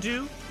of it you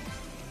do.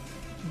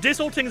 This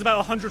whole thing is about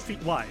 100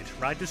 feet wide,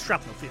 right? This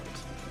shrapnel field.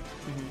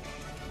 Mm-hmm.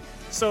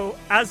 So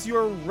as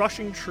you're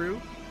rushing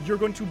through, you're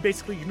going to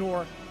basically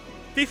ignore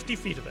 50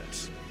 feet of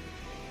it.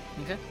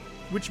 Okay.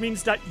 Which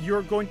means that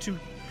you're going to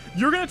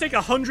take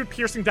 100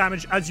 piercing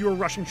damage as you're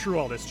rushing through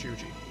all this,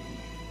 Chuji.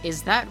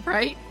 Is that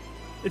right?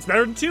 It's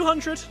better than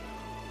 200.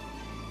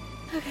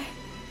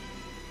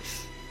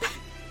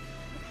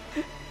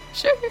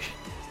 Sure.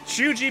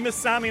 Chuji,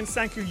 Masami, and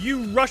Sanku,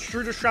 you rush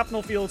through the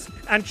shrapnel fields,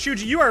 and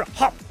Chuji, you are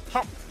hop,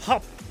 hop,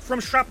 hop from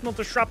shrapnel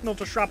to shrapnel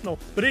to shrapnel,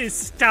 but it is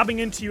stabbing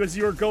into you as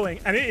you're going,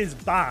 and it is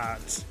bad.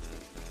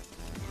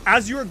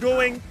 As you're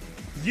going,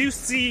 you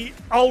see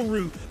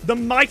Alru, the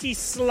mighty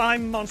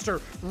slime monster,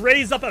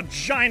 raise up a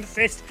giant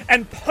fist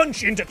and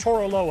punch into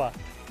Toraloa.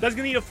 That's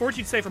going to need a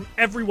fortitude save from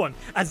everyone,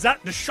 as the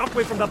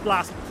shockwave from that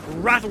blast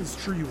rattles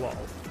through you all.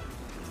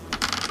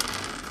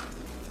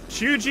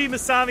 Chuji,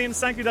 Masami, and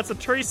Sanku, that's a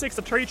 36,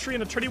 a 33,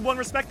 and a 31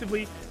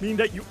 respectively, meaning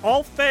that you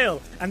all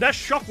fail, and that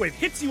shockwave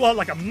hits you all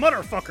like a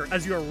motherfucker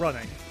as you're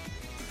running.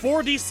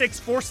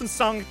 4d6 force and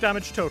sonic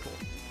damage total.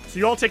 So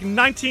you all take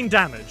 19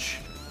 damage.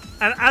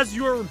 And as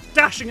you're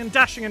dashing and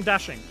dashing and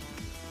dashing,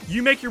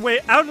 you make your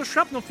way out of the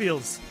shrapnel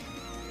fields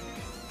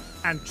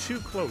and too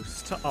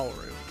close to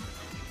Alru.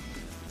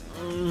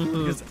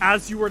 Because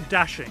as you are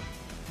dashing,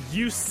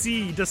 you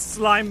see the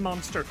slime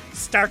monster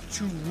start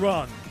to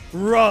run,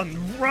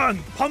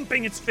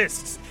 pumping its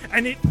fists,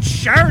 and it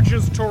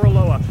charges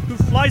Toraloa, who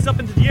flies up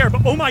into the air,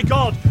 but oh my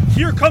god,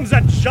 here comes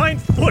that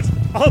giant foot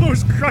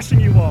almost crushing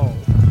you all.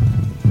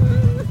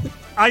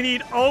 I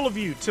need all of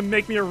you to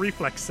make me a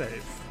reflex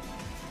save.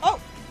 Oh!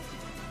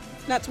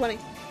 Not 20.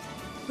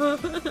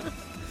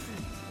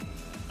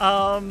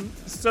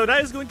 So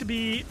that is going to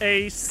be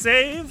a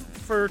save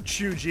for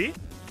Chuji.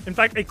 In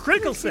fact, a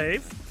critical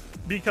save,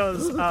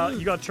 because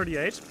you got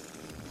 38.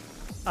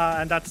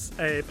 And that's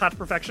a path to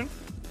perfection.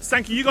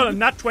 Sanky, you got a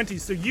nat 20,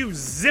 so you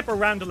zip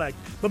around the leg.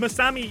 But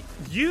Masami,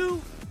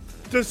 you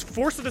just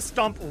force of the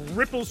stomp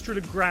ripples through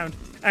the ground,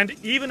 and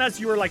even as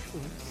you are like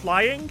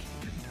flying,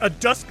 a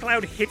dust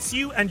cloud hits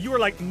you, and you are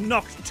like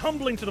knocked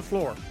tumbling to the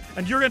floor.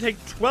 And you're going to take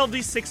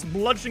 12d6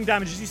 bludgeoning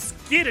damage as you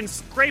skid and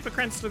scrape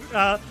against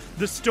the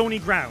stony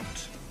ground.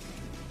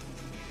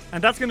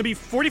 And that's going to be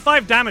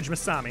 45 damage,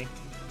 Masami.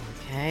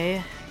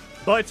 Okay.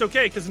 But it's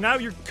okay, because now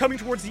you're coming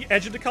towards the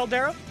edge of the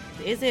caldera.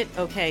 Is it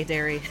okay,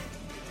 Derry?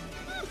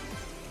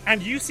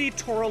 And you see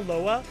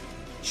Toraloa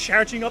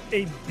charging up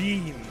a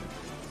beam.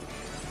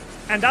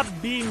 And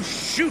that beam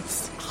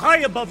shoots high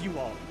above you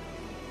all.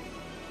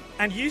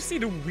 And you see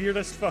the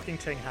weirdest fucking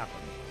thing happen.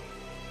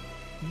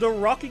 The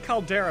rocky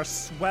caldera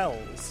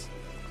swells.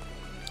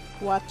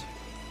 What?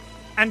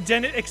 And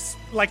then it,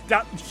 like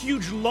that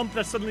huge lump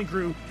that suddenly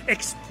grew,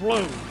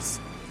 explodes.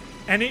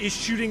 And it is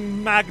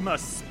shooting magma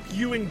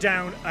spewing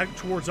down out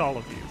towards all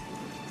of you.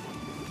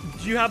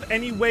 Do you have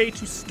any way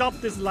to stop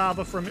this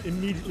lava from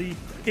immediately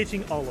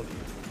hitting all of you?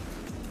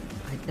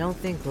 I don't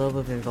think Globe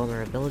of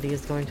Invulnerability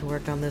is going to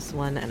work on this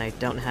one, and I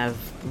don't have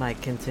my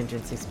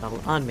contingency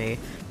spell on me.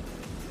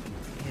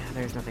 Yeah,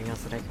 there's nothing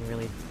else that I can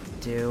really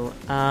do.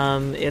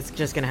 It's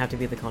just gonna have to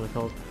be the Cone of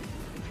Cold.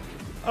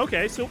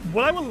 Okay, so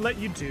what I will let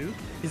you do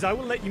is I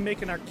will let you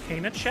make an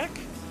Arcana check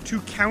to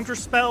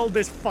counterspell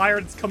this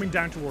fire that's coming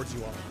down towards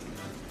you all.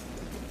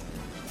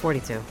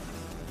 42.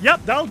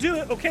 Yep, that'll do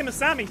it. Okay,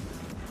 Masami,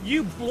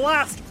 you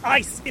blast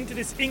ice into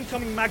this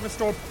incoming magma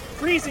storm,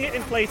 freezing it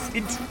in place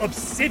into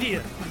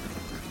obsidian.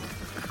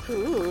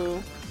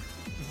 Ooh.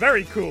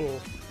 Very cool.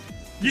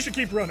 You should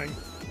keep running.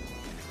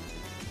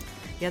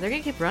 Yeah, they're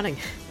gonna keep running.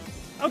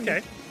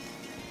 Okay.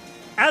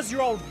 As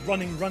you're all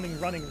running,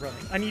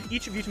 I need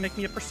each of you to make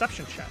me a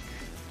perception check.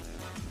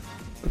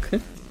 Okay.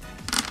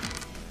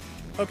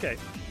 Okay.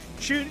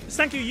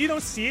 Sanku, you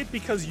don't see it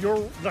because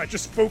you're like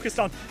just focused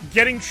on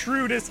getting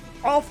through this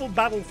awful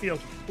battlefield.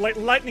 Like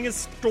lightning is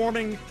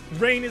storming,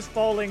 rain is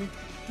falling.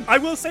 I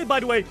will say, by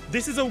the way,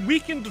 this is a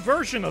weakened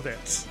version of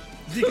it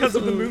because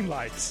of the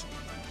moonlight.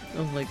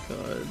 Oh my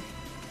god.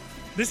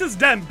 This is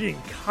them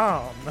being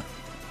calm.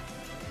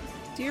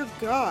 Dear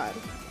God.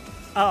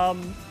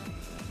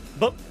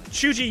 But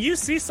Chuji, you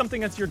see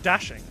something as you're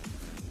dashing.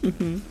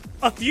 Mm-hmm.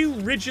 A few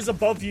ridges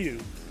above you,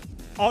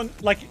 on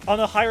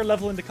a higher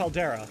level in the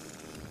caldera.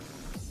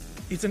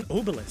 It's an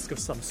obelisk of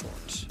some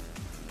sort.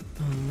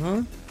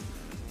 Uh-huh.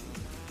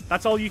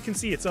 That's all you can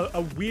see. It's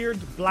a weird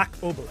black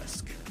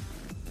obelisk.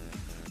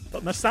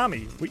 But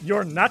Masami, with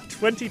your nat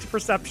 20 to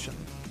perception,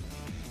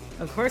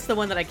 Of course, the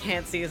one that I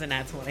can't see is a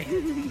nat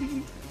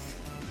 20.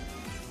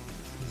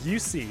 you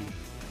see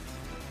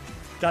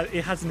that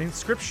it has an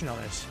inscription on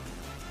it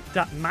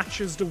that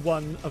matches the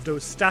one of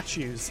those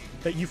statues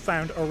that you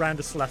found around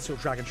the Celestial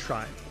Dragon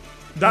Shrine.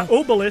 That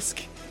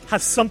obelisk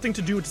has something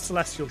to do with the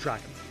Celestial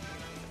Dragon.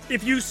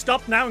 If you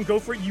stop now and go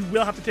for it, you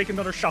will have to take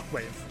another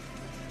shockwave.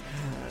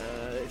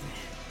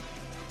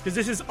 Because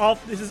this is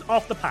off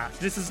the path.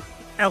 This is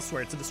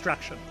elsewhere. It's a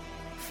distraction.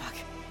 Fuck.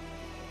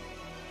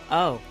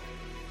 Oh.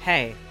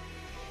 Hey.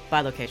 By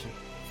location.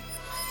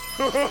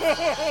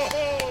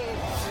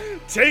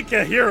 Take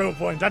a hero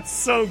point. That's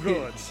so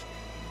good.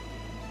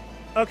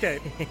 Okay.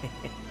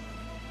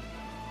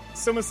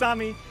 So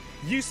Masami,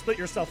 you split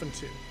yourself in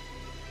two.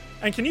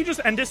 And can you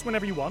just end this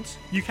whenever you want?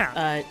 You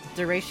can.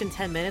 Duration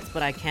 10 minutes,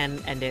 but I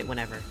can end it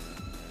whenever.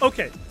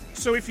 Okay.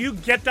 So if you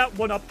get that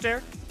one up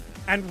there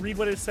and read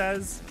what it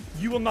says,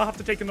 you will not have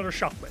to take another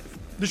shockwave.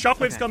 The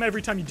shockwaves come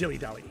every time you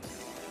dilly-dally.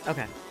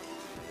 Okay.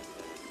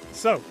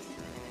 So,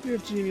 You're a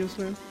genius,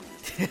 man.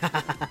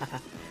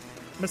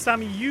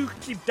 Masami, you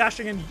keep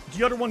dashing and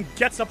the other one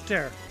gets up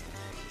there.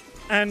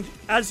 And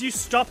as you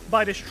stop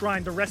by the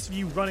shrine, the rest of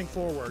you running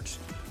forward,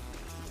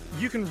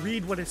 you can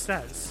read what it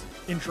says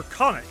in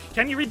Draconic.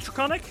 Can you read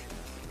Draconic?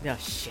 Oh,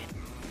 shit.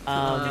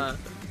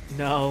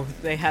 No,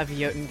 they have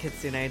Jotun,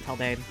 Kitsune, and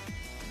Taldane.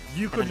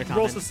 You could Undercommon.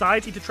 roll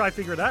Society to try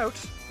figure it out.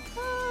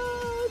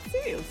 Let's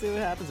see. Let's see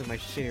what happens with my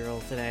shitty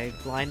roll today.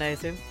 Blind, I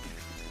assume?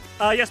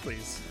 Yes,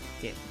 please.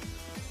 Yeah.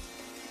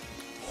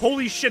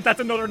 Holy shit,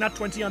 that's another nat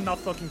 20. I'm not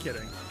fucking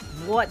kidding.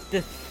 What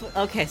the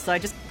okay, so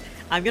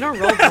I'm gonna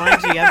roll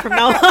blind GM from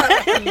now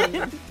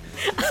on.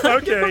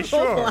 Okay,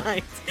 sure.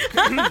 Blind.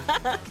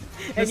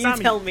 And you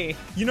Masami, tell me.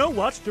 You know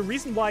what? The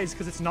reason why is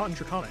because it's not in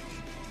Draconic.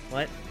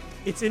 What?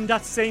 It's in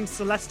that same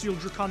Celestial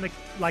Draconic,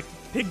 like,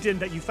 Pigden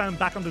that you found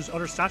back on those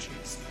other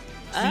statues.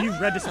 So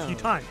you've read this a few Oh.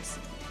 times.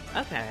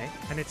 Okay.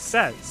 And it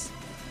says,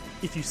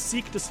 if you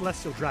seek the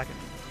Celestial Dragon,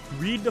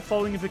 read the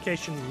following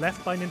invocation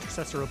left by an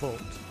intercessor of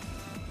old.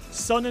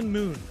 Sun and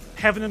moon,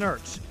 heaven and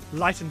earth,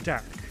 light and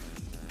dark,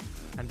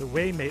 and the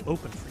way may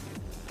open for you.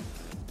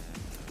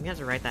 I'm gonna have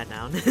to write that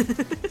down.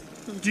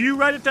 Do you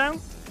write it down?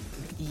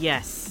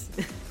 Yes.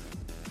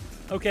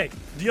 Okay.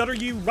 The other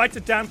you writes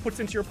it down, puts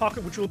it into your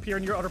pocket, which will appear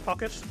in your other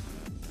pocket.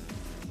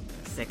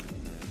 Sick.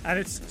 And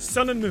it's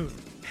sun and moon,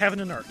 heaven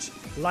and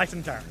earth, light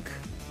and dark.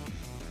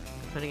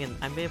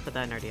 I'm gonna put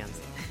that in our DMs.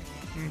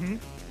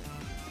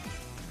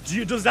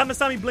 Does that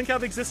Masami blink out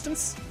of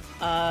existence?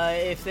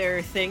 If there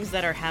are things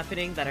that are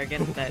happening that are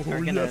gonna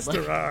Yes, like,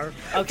 there are.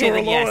 Okay,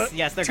 then Toraloa-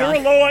 yes, they're gone.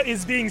 Toraloa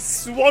is being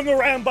swung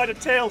around by the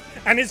tail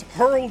and is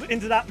hurled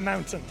into that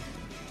mountain.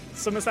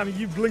 So, Masami,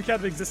 you blink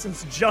out of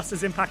existence just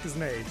as impact is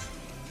made.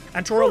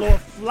 And Toraloa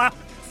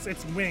flaps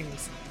its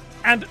wings.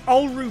 And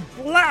Ulru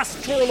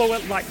blasts Toraloa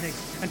at lightning.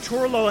 And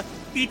Toraloa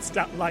eats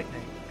that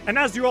lightning. And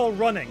as you're all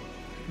running,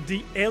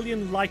 the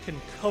alien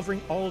lichen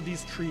covering all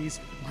these trees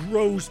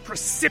grows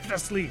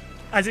precipitously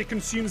as it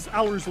consumes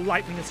Ulru's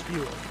lightning as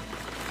fuel.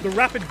 The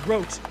rapid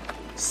growth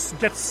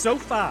gets so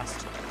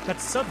fast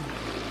that suddenly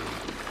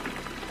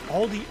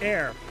all the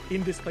air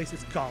in this place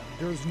is gone.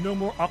 There is no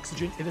more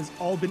oxygen. It has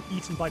all been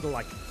eaten by the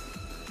lichen.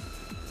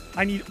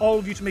 I need all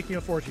of you to make me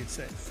a fortitude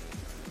save.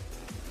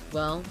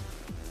 Well,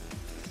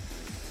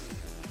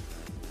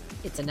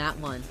 it's a nat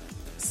 1.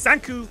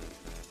 Sanku,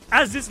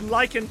 as this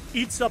lichen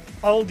eats up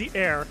all the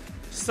air,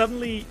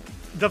 suddenly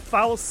the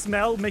foul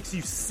smell makes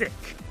you sick,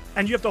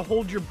 and you have to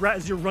hold your breath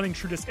as you're running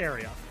through this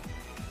area.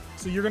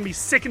 So you're going to be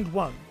sickened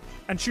 1.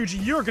 And Chuji,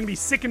 you're going to be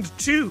sickened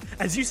 2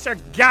 as you start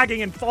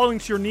gagging and falling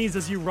to your knees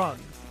as you run.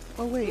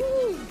 Oh, wait.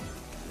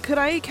 Could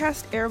I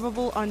cast Air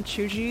Bubble on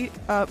Chuji,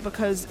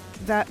 because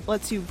that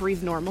lets you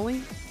breathe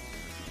normally?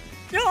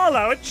 Yeah, I'll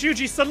allow it.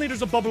 Chuji, suddenly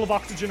there's a bubble of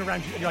oxygen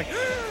around you, and you're like,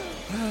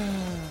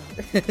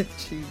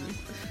 Jesus.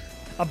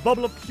 a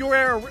bubble of pure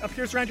air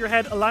appears around your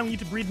head, allowing you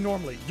to breathe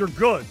normally. You're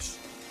good.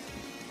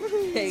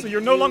 So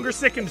you're no longer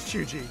sickened,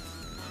 Chuji.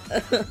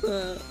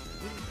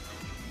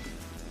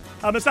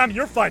 Masami,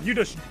 you're fine. You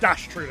just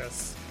dash through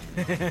this.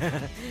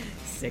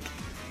 Sick.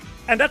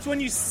 And that's when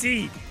you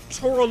see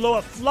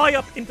Toraloa fly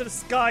up into the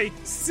sky,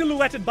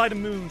 silhouetted by the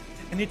moon,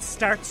 and it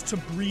starts to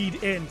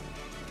breathe in.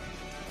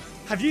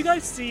 Have you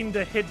guys seen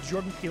the hit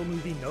Jordan Peele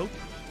movie Nope?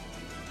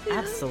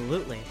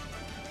 Absolutely.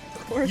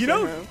 Of course You I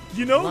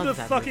know Love the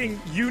that fucking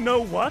movie. you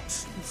know what?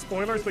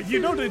 Spoilers, but you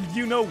know the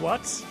you know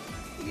what?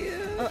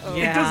 Uh-oh.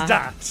 It does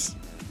that.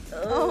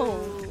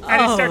 Oh.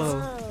 And it starts,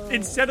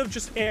 instead of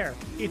just air,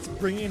 it's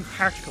bringing in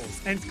particles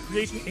and it's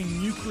creating a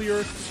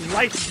nuclear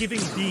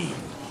life-giving beam.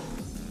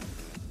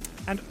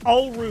 And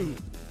Ulru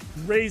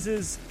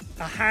raises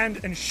a hand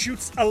and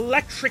shoots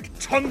electric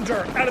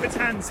thunder out of its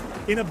hands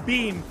in a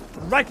beam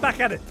right back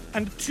at it.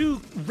 And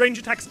 2 range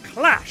attacks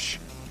clash.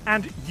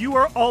 And you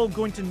are all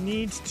going to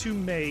need to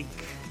make...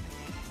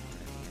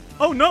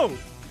 Oh no!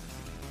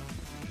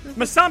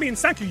 Masami and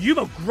Sanku, you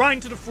both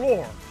grind to the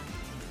floor.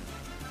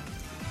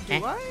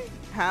 Do I?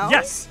 How?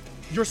 Yes,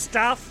 your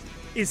staff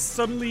is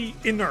suddenly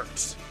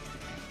inert.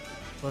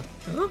 What?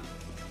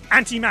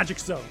 Anti-magic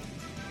zone.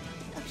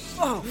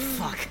 Oh,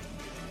 fuck.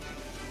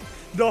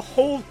 The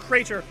whole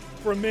crater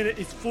for a minute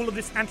is full of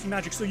this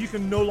anti-magic, so you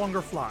can no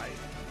longer fly.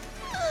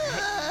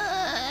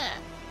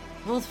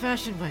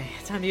 Old-fashioned way.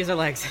 Time to use our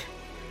legs.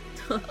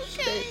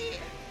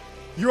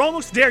 You're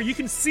almost there. You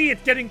can see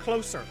it getting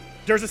closer.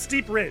 There's a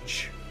steep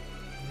ridge.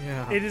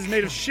 Yeah. It is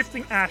made of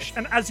shifting ash,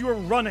 and as you are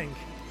running,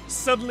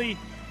 suddenly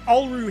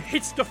Ulru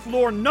hits the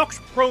floor, knocked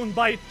prone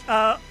by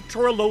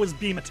Toraloa's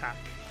beam attack.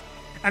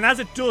 And as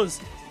it does,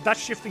 that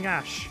shifting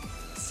ash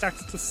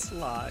starts to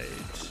slide.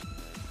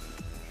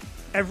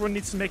 Everyone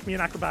needs to make me an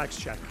acrobatics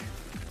check.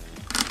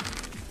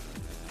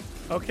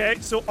 Okay,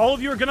 so all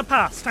of you are gonna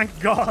pass, thank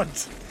God.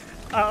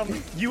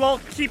 You all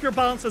keep your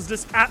balance as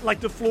this,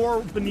 the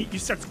floor beneath you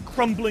starts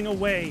crumbling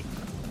away,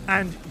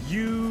 and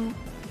you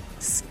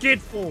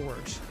skid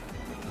forward.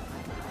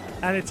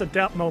 And it's at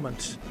that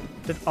moment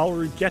that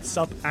Ulru gets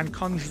up and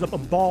conjures up a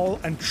ball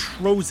and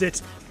throws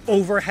it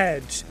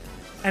overhead,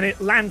 and it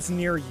lands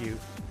near you.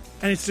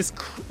 And it's just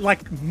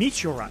like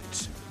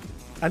meteorite.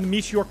 And the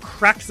meteor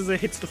cracks as it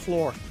hits the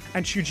floor.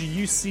 And Chuji,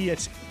 you see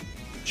it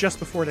just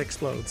before it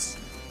explodes.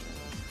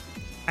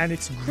 And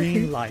it's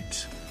green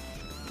light,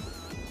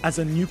 as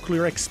a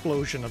nuclear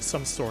explosion of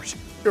some sort,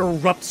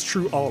 erupts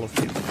through all of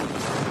you.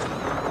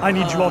 I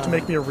need you all to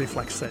make me a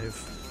reflex save.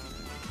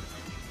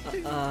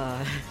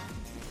 I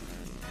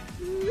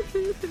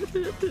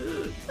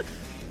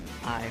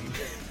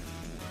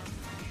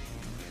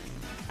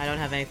don't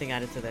have anything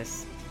added to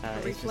this.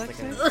 It's just like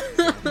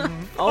Reflex a...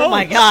 Oh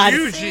my god!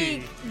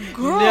 Yuji!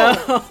 Girl, No!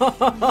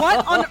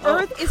 what on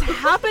earth is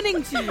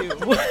happening to you?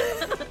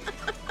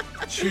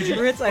 Chuji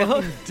Ritz, I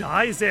hope...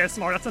 dies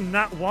ASMR. That's a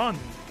nat 1.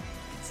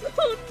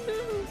 Oh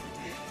no.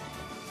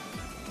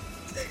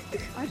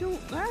 I don't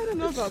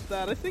know about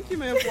that. I think you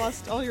may have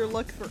lost all your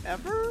luck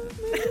forever.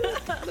 Maybe?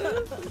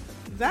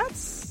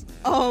 That's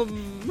a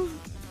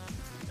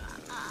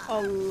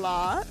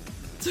lot.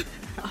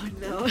 Oh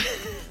no.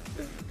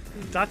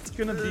 That's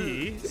gonna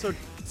be... So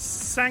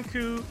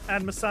Sanku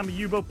and Masami,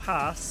 you both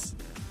pass.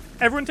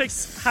 Everyone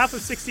takes half of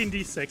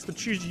 16d6, but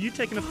Chuji, you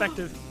take an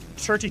effective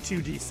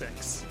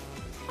 32d6.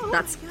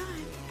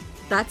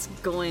 That's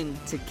going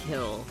to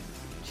kill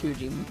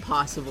Chuji,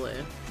 possibly.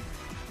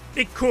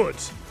 It could.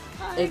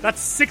 That's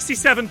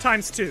 67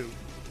 times 2.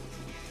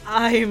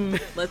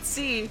 Let's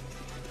see.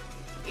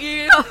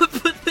 Yeah,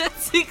 but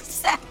that's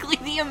exactly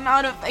the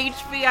amount of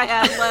HP I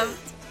have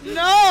left.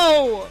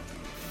 No!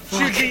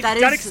 Chuji, that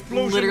that is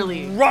explosion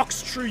literally-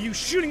 rocks through you,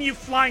 shooting you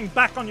flying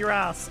back on your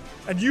ass,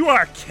 and you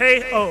are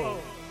KO.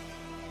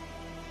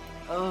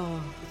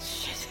 Oh,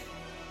 shit.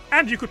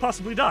 And you could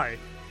possibly die.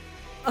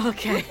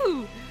 Okay.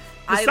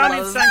 I Masami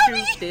and love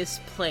Sanku. this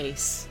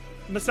place.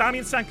 Masami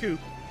and Sanku,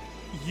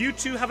 you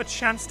two have a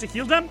chance to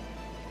heal them,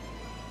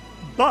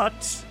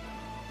 but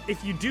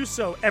if you do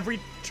so, every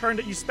turn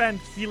that you spend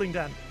healing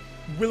them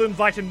will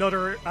invite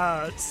another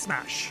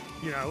smash,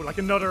 like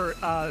another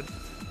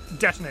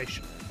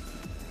detonation.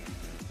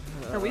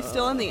 Are we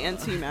still in the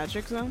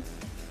anti-magic zone?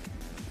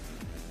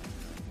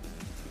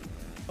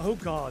 Oh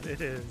god,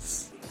 it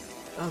is.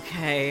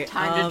 Okay.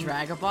 Time to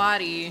drag a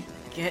body.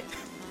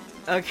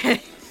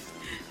 Okay.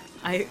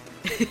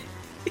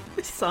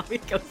 Sami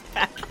goes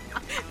back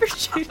for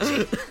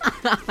Chuji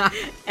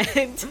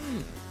and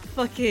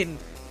fucking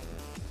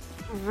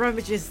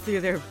rummages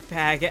through their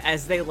bag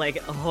as they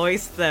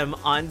hoist them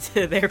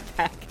onto their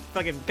back,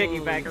 fucking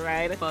piggyback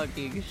ride.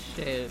 Fucking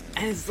shit.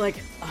 And it's like,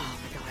 oh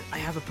my god, I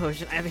have a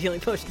potion, I have a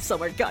healing potion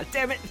somewhere, god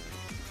damn it!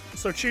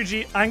 So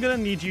Chuji, I'm gonna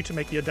need you to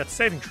make me a death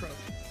saving throw.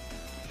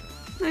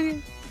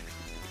 Okay.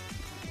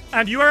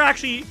 And you are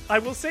actually, I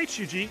will say,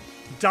 Chuji,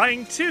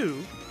 dying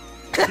too,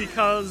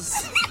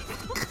 because...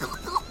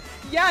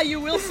 Yeah, you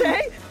will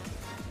say?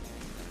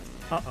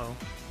 Uh-oh.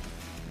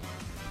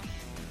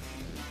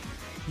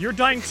 You're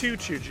dying too,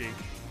 Chuji.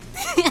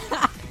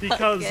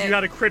 Because you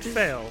had a crit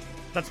fail.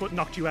 That's what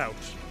knocked you out.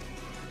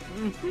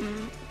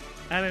 Mm-hmm.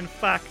 And in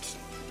fact,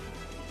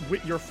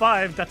 with your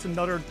 5, that's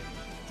another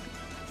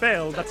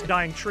fail. That's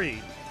dying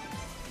tree.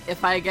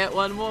 If I get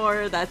one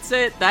more, that's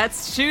it.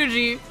 That's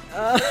Chuji.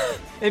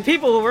 And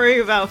people will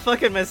worry about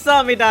fucking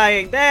Masami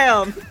dying,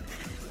 damn!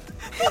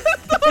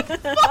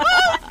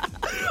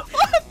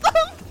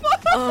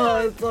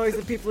 Oh, it's always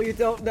the people you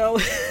don't know.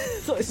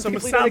 It's always So the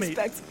people you don't Masami,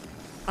 expect.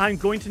 I'm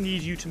going to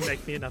need you to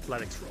make me an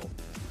athletics roll.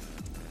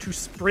 To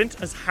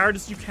sprint as hard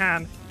as you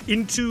can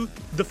into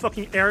the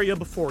fucking area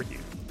before you.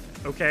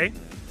 Okay?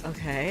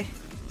 Okay.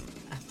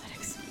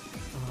 Athletics.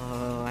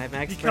 Oh, I'm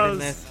expert Because- in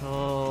this.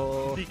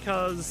 Oh.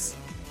 Because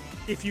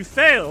if you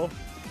fail,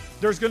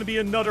 there's going to be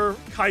another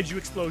kaiju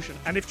explosion.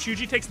 And if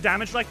Chuji takes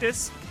damage like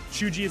this,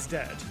 Chuji is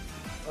dead.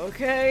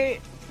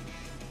 Okay.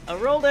 I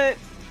rolled it.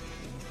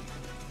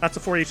 That's a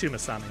 42,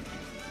 Masami.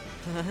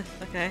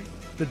 Okay.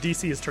 The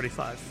DC is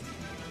 35.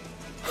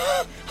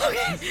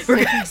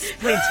 We're gonna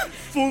Sprint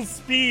full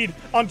speed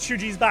on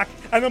Chuji's back,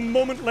 and a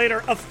moment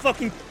later, a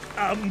fucking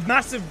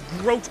massive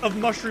growth of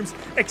mushrooms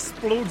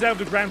explodes out of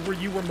the ground where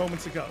you were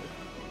moments ago.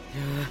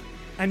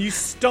 And you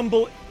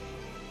stumble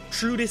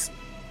through this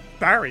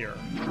barrier,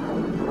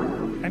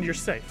 and you're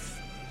safe.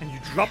 And you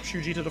drop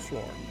Chuji to the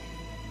floor.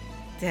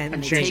 Damn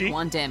And it. Chuji? Take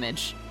 1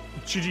 damage.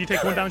 Chuji, you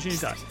take 1 damage and you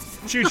die.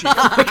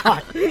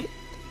 Chuji.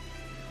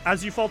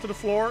 As you fall to the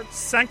floor,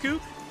 Sanku,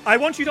 I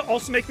want you to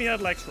also make me an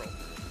athletics roll.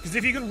 Because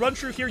if you can run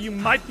through here, you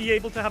might be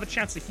able to have a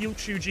chance to heal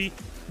Chuji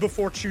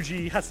before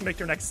Chuji has to make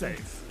their next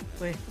save.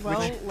 Wait,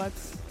 Well,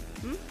 let's...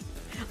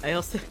 I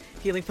also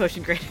healing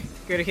potion,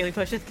 greater healing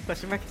potion?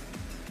 Question mark.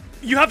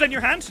 You have that in your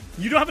hand.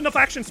 You don't have enough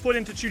actions to put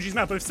into Chuji's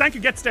mouth, but if Sanku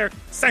gets there,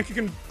 Sanku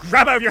can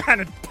grab out of your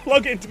hand and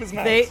plug it into his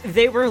mouth.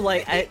 They were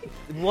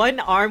one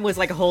arm was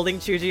holding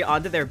Chuji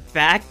onto their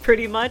back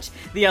pretty much.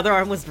 The other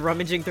arm was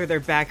rummaging through their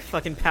back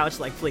fucking pouch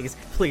please,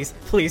 please,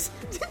 please.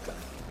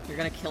 You're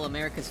gonna kill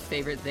America's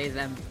favorite they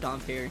them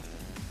Dompier.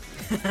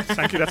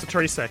 Sanku, that's a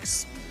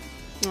 36.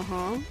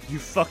 Uh-huh. You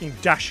fucking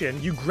dash in,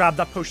 you grab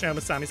that potion out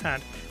of Masami's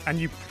hand, and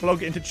you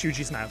plug it into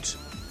Chuji's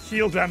mouth.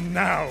 Heal them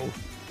now.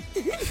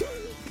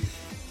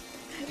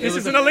 This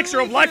is an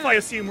elixir of life, I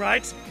assume,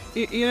 right?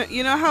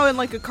 You know how in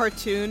a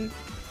cartoon,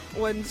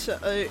 when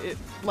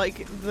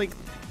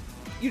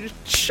you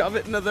just shove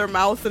it into their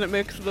mouth and it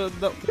makes the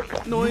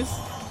noise?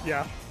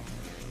 Yeah.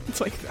 It's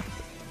like that.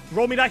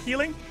 Roll me that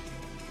healing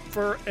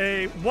for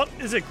a, what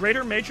is it,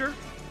 greater, major?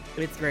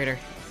 It's greater.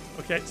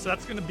 Okay, so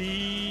that's going to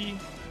be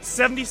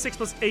 76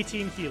 plus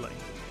 18 healing.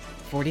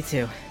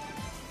 42.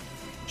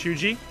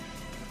 Chuji,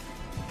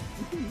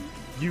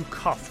 you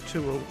cough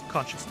to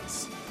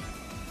consciousness.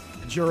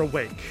 And you're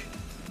awake.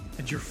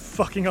 And you're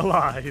fucking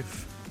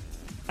alive.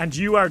 And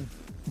you are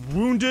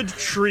wounded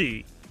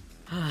tree.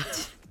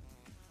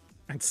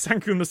 And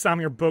Sanku and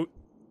Masami are both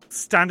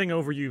standing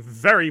over you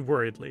very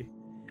worriedly.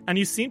 And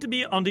you seem to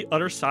be on the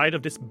other side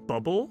of this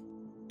bubble.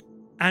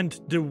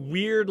 And the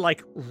weird,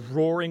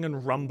 roaring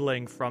and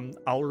rumbling from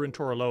Aulur and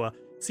Toraloa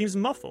seems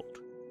muffled.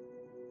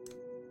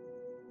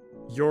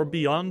 You're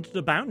beyond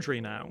the boundary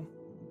now.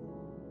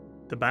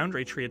 The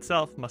boundary tree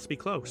itself must be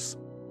close.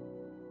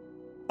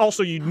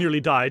 Also, you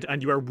nearly died,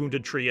 and you are a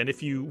wounded tree, and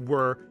if you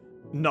were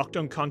knocked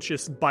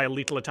unconscious by a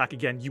lethal attack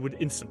again, you would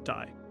instant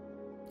die.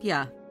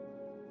 Yeah.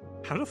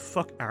 How the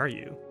fuck are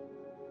you?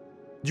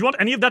 Do you want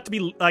any of that to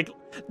be like?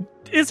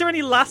 Is there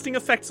any lasting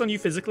effects on you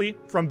physically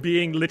from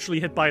being literally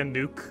hit by a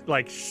nuke,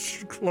 like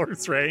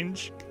close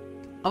range?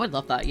 I would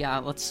love that. Yeah,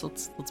 let's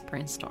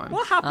brainstorm.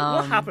 What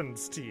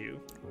happens to you?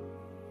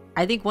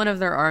 I think one of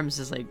their arms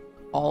is like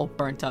all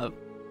burnt up,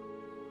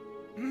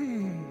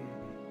 and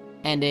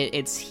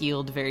it's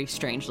healed very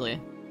strangely.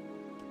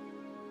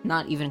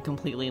 Not even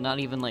completely, not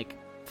even like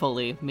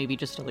fully. Maybe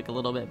just like a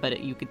little bit, but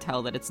you could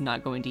tell that it's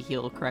not going to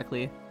heal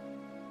correctly.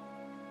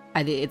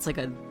 I think it's like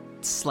a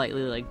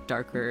slightly like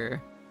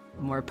darker,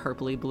 more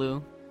purpley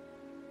blue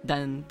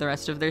than the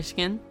rest of their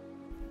skin,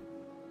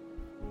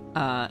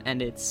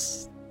 and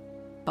it's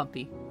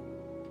bumpy.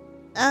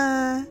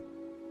 Are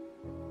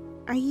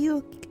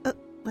you?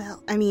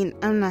 Well, I mean,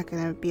 I'm not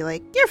gonna be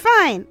like, you're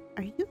fine.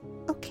 Are you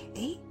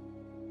okay?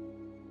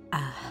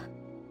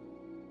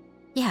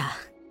 Yeah.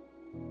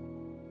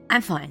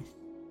 I'm fine.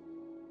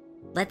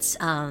 Let's,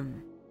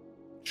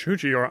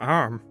 Chuji, your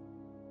arm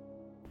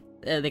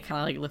They kind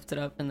of like lift it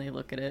up and they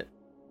look at it.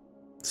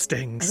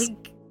 stings.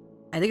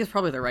 I think it's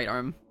probably the right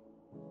arm.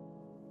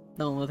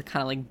 The one with the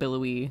kind of like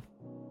billowy.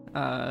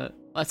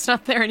 It's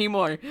not there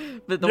anymore.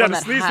 But the one the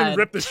that sleeve's had been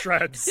ripped to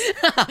shreds.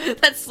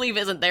 that sleeve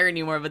isn't there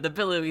anymore. But the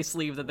billowy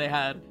sleeve that they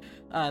had,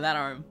 that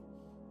arm.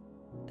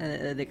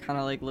 And they kind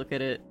of like look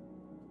at it.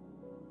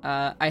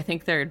 I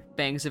think their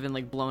bangs have been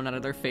like blown out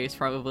of their face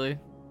probably,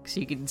 so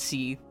you can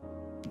see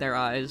their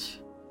eyes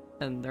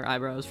and their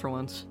eyebrows for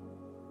once.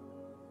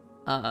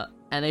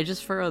 And they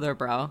just furrow their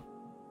brow.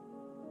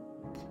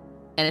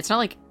 And it's not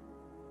like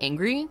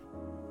angry,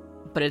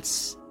 but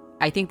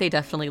I think they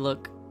definitely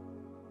look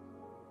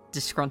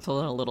disgruntled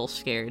and a little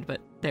scared, but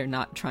they're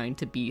not trying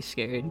to be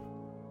scared.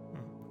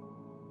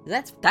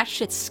 That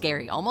shit's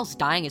scary. Almost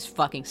dying is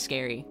fucking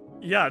scary.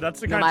 Yeah,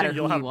 that's the No kind of matter thing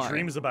you'll who have you are.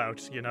 dreams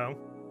about, you know?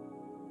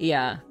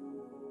 Yeah.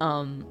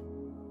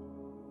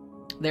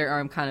 Their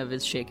arm kind of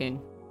is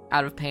shaking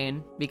out of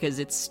pain because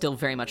it's still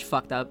very much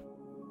fucked up.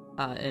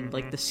 And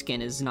like the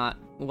skin is not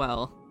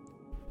well.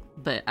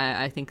 But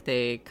I think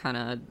they kind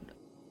of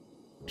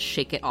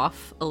shake it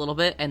off a little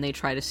bit and they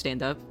try to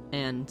stand up,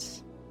 and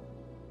it's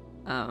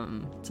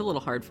a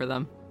little hard for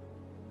them.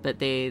 But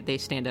they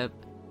stand up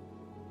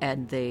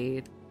and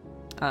they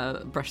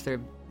brush their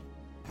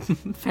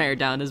hair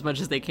down as much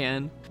as they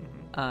can.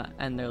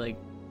 And they're like,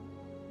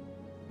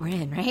 we're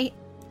in, right?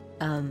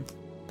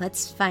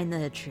 Let's find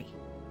the tree.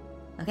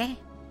 Okay?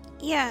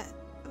 Yeah.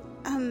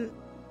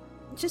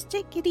 Just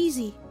take it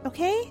easy,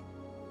 okay?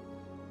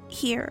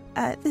 Here,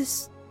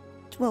 this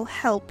will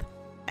help.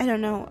 I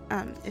don't know,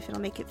 if it'll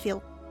make it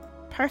feel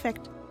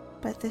perfect,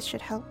 but this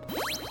should help.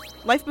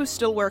 Life boost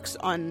still works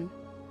on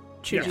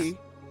Chuji, Yes.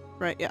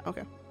 right? Yeah,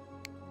 okay.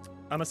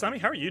 Masami,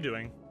 how are you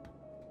doing?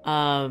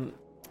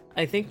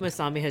 I think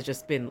Masami has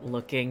just been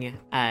looking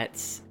at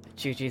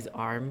Chuji's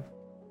arm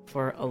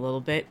for a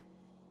little bit,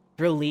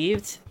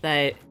 relieved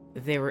that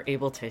they were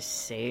able to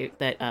save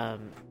that.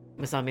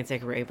 Masami and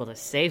Seika were able to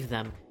save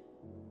them,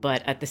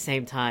 but at the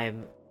same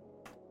time,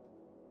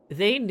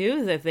 they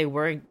knew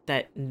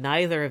that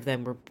neither of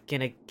them were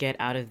gonna get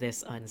out of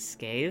this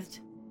unscathed.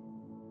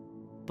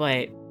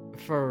 But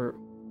for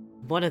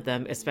one of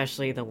them,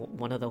 especially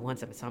one of the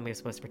ones that Masami was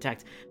supposed to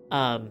protect,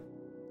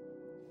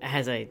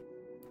 has a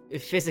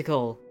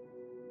physical,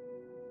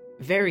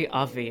 very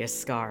obvious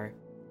scar.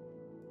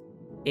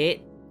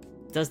 It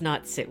does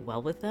not sit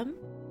well with them,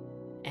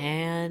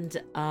 and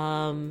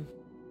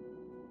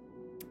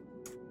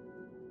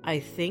I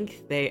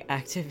think they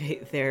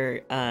activate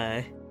their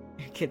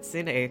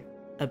Kitsune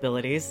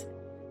abilities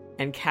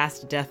and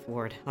cast Death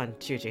Ward on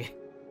Chuji.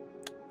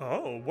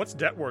 Oh, what's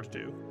Death Ward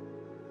do?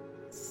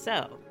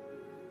 So,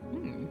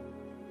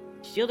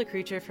 shield a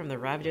creature from the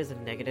ravages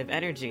of negative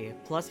energy.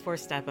 +4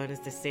 stat bonus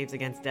to saves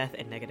against death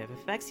and negative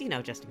effects,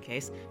 just in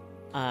case.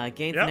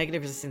 Gains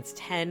negative resistance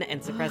 10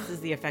 and suppresses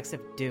the effects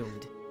of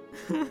Doomed.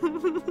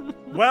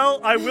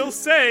 Well, I will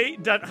say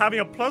that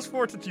having a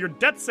 +4 to your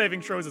death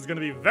saving throws is going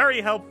to be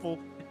very helpful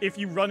if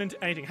you run into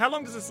anything. How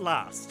long does this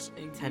last?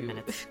 10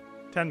 minutes.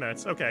 10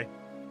 minutes, okay.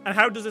 And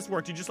how does this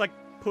work? Do you just, like,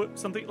 put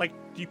something, like,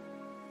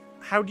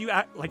 how do you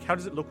act, like, how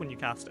does it look when you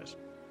cast it?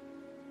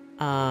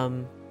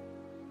 I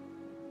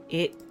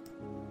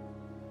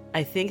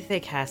think they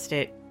cast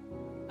it,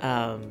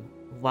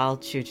 while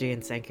Chuji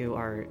and Senku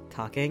are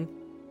talking,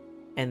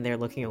 and they're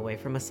looking away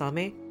from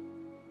Masami.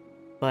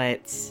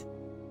 But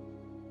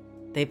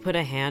they put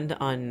a hand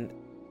on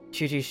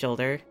Chuji's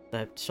shoulder,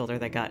 the shoulder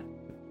that got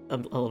a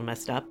little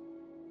messed up,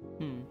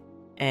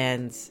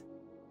 and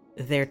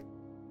their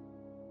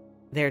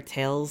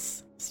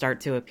tails start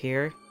to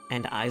appear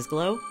and eyes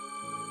glow,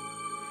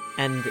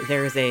 and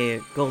there's a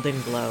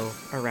golden glow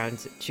around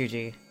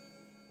Chuji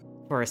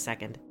for a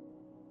second.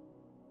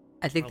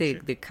 I think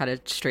they cut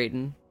it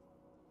straighten,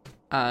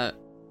 and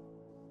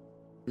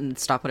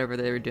stop whatever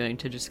they were doing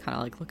to just kind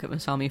of like look at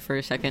Masami for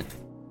a second.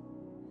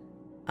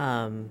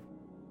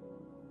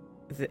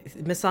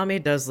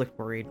 Masami does look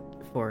worried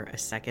for a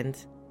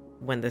second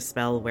when the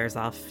spell wears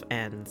off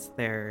and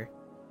their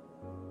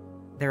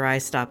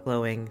eyes stop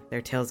glowing,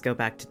 their tails go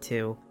back to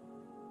 2.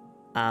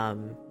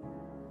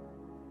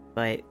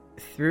 But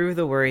through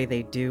the worry,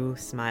 they do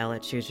smile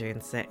at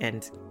Chuji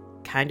and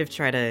kind of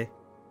try to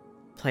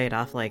play it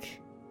off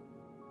like,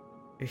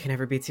 you can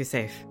never be too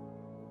safe.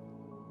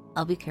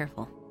 I'll be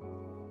careful.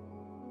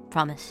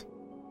 Promise.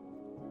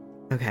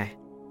 Okay.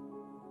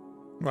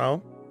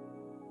 Well,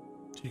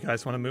 do you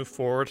guys want to move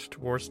forward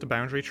towards the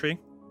boundary tree?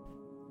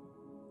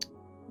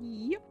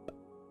 Yep.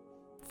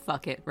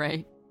 Fuck it,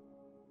 right?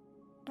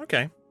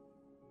 Okay.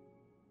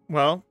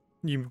 Well,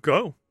 you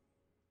go.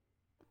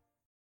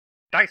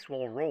 Dice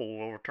will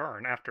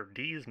return after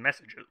these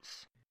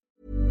messages.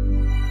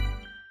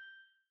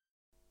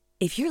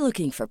 If you're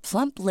looking for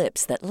plump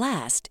lips that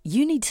last,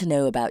 you need to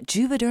know about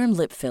Juvederm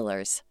lip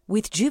fillers.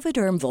 With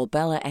Juvederm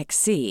Volbella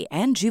XC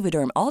and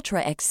Juvederm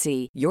Ultra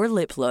XC, your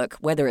lip look,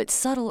 whether it's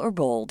subtle or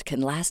bold, can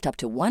last up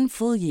to 1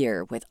 full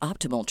year with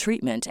optimal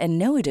treatment and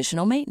no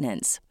additional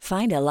maintenance.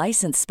 Find a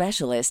licensed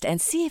specialist and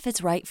see if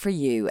it's right for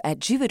you at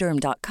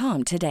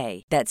Juvederm.com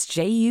today. That's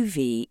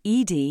JUVEDERM.com.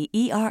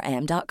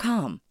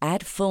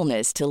 Add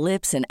fullness to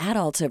lips in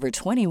adults over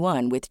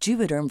 21 with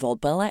Juvederm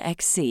Volbella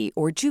XC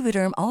or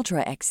Juvederm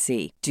Ultra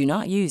XC. Do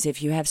not use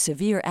if you have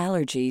severe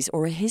allergies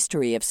or a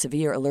history of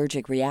severe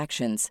allergic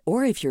reactions,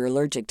 or if you're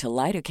allergic to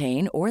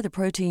lidocaine or the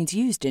proteins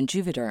used in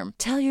Juvederm.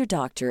 Tell your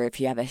doctor if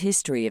you have a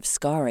history of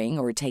scarring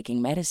or taking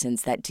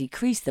medicines that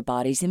decrease the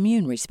body's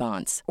immune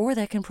response or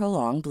that can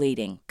prolong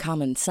bleeding.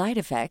 Common side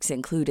effects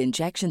include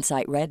injection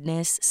site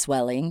redness,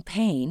 swelling,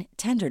 pain,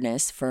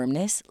 tenderness,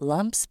 firmness,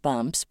 lumps,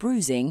 bumps,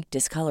 bruising,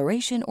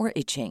 discoloration, or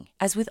itching.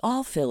 As with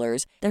all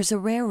fillers, there's a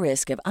rare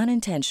risk of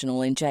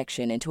unintentional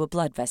injection into a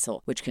blood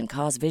vessel, which can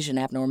cause vision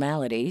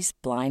abnormalities,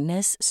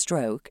 blindness,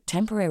 stroke,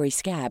 temporary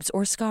scabs,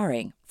 or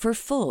scarring. For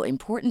full,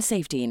 important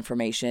safety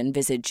information,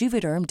 visit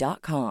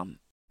Juvederm.com.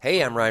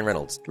 Hey, I'm Ryan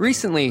Reynolds.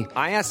 Recently,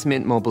 I asked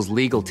Mint Mobile's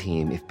legal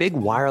team if big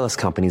wireless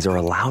companies are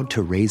allowed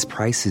to raise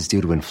prices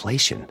due to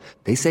inflation.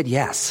 They said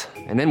yes.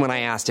 And then when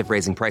I asked if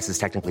raising prices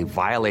technically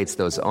violates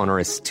those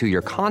onerous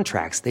 2-year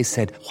contracts, they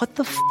said, "What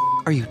the f***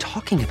 are you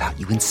talking about,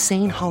 you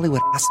insane Hollywood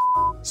ass?"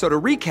 So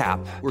to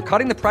recap, we're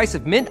cutting the price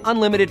of Mint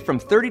Unlimited from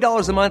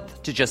 $30 a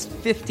month to just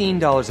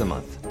 $15 a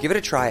month. Give it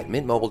a try at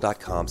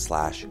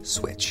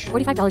mintmobile.com/switch.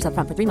 $45 up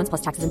front for 3 months plus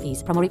taxes and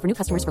fees. Promo rate for new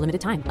customers for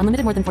limited time.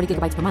 Unlimited more than 40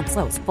 gigabytes per month.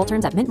 Slows full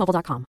terms at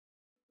mintmobile.com.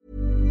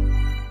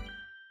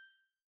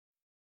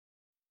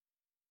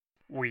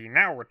 We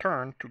now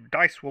return to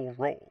Dice Will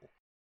Roll.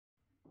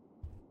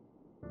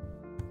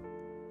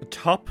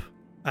 Atop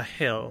a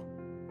hill,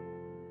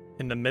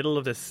 in the middle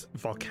of this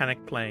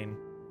volcanic plain,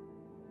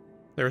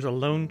 there's a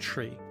lone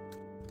tree.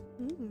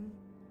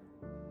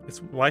 Its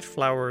white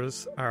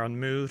flowers are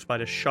unmoved by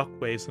the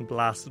shockwaves and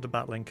blasts of the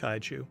battling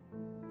kaiju.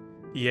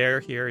 The air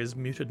here is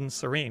muted and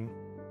serene.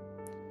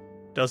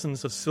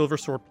 Dozens of silver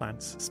sword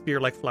plants,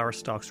 spear-like flower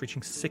stalks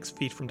reaching 6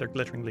 feet from their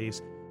glittering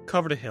leaves,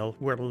 cover the hill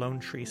where the lone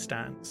tree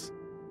stands.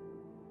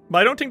 But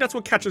I don't think that's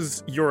what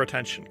catches your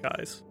attention,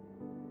 guys.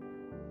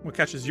 What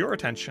catches your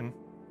attention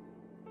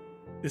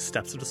is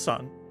Steps of the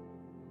Sun.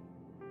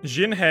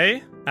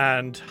 Jinhei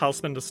and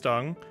Halsman the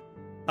Stung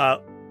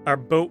are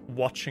both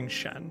watching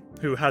Shen,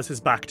 who has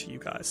his back to you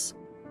guys.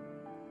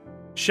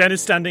 Shen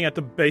is standing at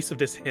the base of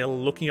this hill,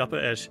 looking up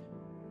at it,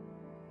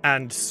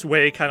 and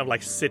Sway kind of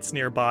like sits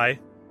nearby.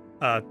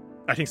 I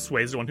think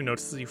Sway's the one who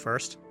notices you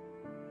first.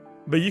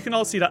 But you can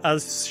all see that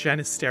as Shen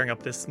is staring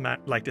up this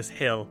this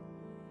hill,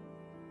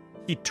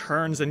 he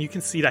turns and you can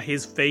see that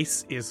his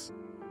face is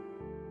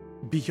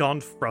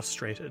beyond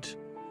frustrated.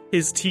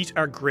 His teeth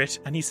are grit,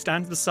 and he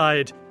stands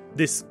beside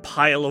this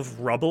pile of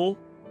rubble,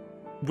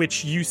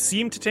 which you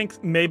seem to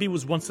think maybe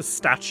was once a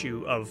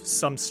statue of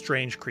some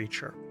strange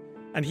creature.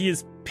 And he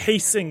is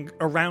pacing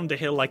around the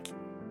hill like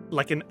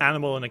an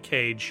animal in a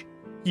cage.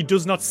 He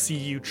does not see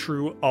you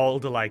through all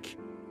the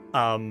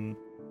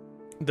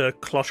the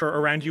clutter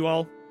around you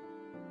all.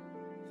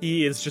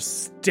 He is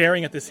just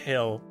staring at this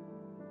hill,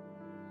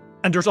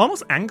 and there's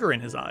almost anger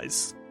in his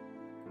eyes.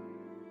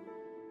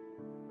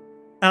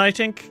 And I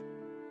think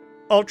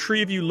all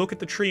 3 of you look at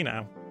the tree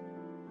now.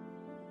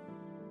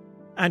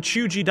 And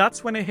Chuji,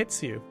 that's when it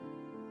hits you.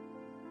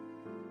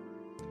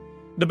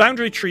 The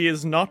boundary tree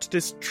is not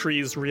this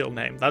tree's real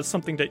name. That's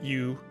something that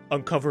you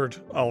uncovered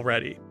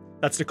already.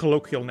 That's the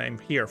colloquial name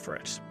here for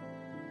it.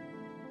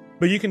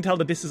 But you can tell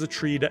that this is a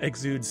tree that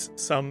exudes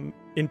some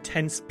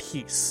intense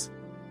peace,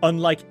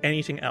 unlike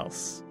anything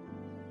else.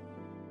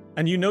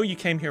 And you know you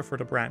came here for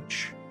the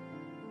branch.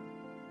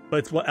 But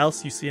it's what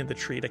else you see in the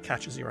tree that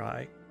catches your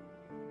eye.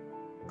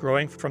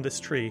 Growing from this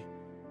tree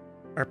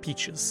are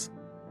peaches.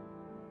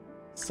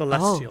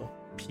 Celestial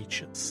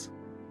peaches.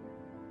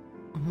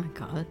 Oh my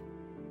god.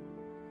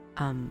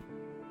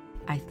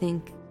 I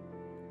think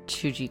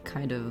Chuji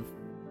kind of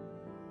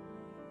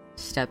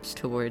steps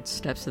towards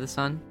Steps of the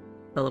Sun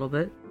a little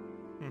bit.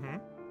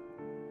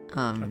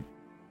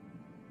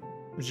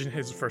 Jinhei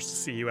is the first to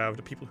see you out of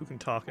the people who can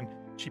talk, and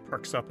she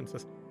perks up and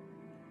says,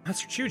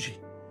 "Master Chuji."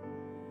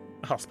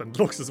 The husband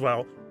looks as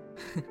well.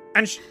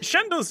 And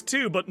Shen does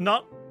too, but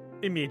not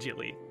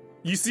immediately.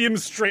 You see him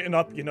straighten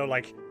up,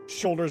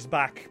 shoulders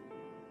back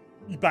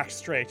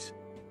straight.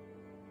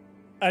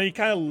 And he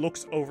kind of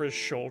looks over his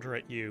shoulder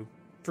at you,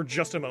 for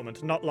just a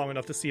moment, not long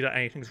enough to see that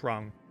anything's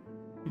wrong,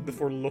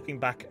 before looking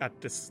back at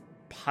this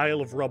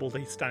pile of rubble that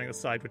he's standing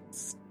aside with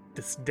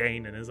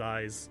disdain in his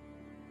eyes.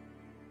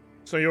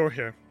 So you're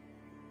here.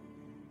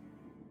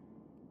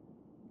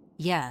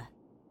 Yeah.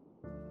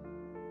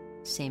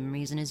 Same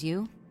reason as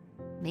you?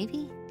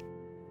 Maybe?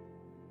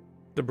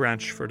 The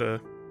branch for the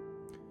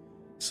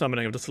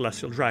summoning of the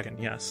Celestial Dragon,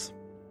 yes.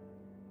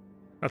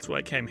 That's what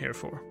I came here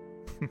for.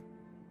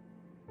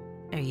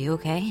 Are you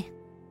okay?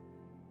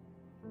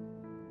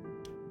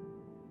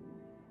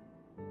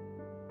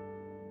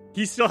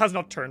 He still has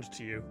not turned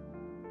to you.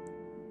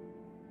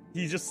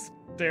 He just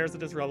stares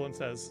at his rubble and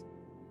says,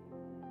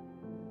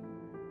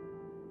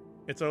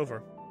 "It's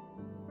over.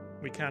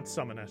 We can't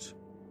summon it.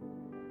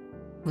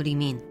 What do you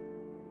mean?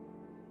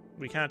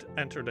 We can't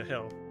enter the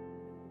hill."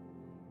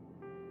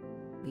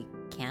 We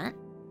can't?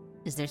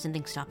 Is there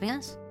something stopping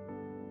us?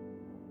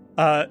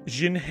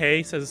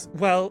 Jinhei says,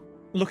 "Well,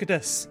 look at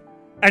this."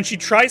 And she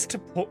tries to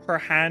put her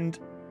hand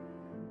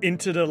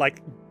into the,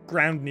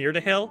 ground near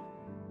the hill.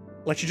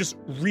 She just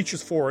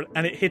reaches forward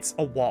and it hits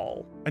a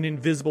wall, an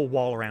invisible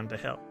wall around the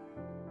hill.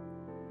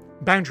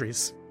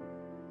 Boundaries.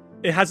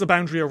 It has a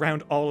boundary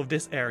around all of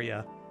this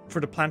area for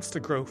the plants to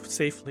grow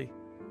safely.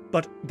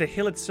 But the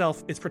hill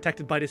itself is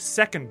protected by this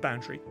second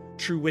boundary,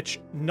 through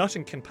which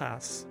nothing can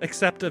pass,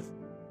 except if,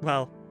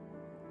 well...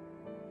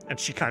 And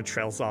she kind of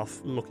trails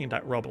off, looking at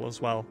that rubble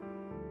as well.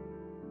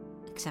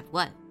 Except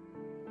what?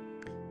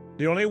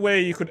 The only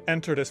way you could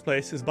enter this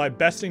place is by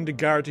besting the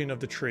guardian of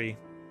the tree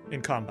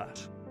in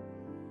combat.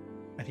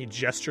 And he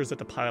gestures at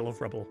the pile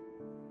of rubble.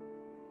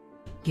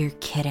 You're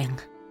kidding.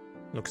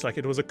 Looks like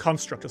it was a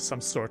construct of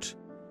some sort.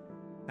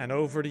 And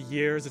over the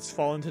years, it's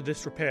fallen to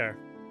disrepair.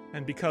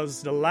 And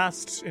because the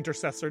last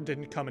intercessor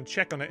didn't come and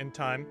check on it in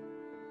time,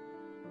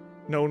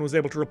 no one was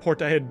able to report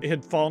that it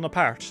had fallen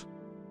apart.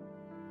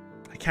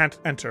 I can't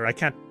enter. I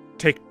can't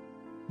take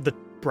the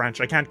branch.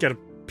 I can't get a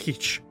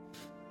peach.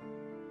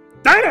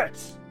 Damn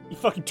it! He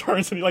fucking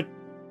turns and he,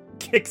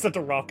 kicks at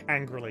the rock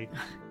angrily.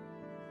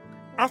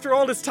 After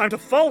all this time to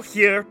fall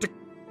here,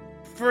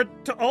 for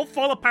it to all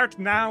fall apart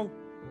now,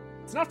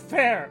 it's not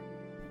fair.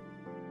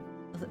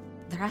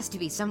 There has to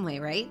be some way,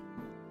 right?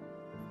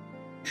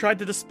 Tried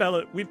to dispel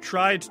it. We've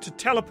tried to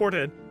teleport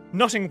it.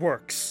 Nothing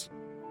works.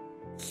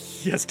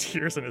 He has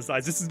tears in his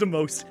eyes. This is the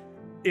most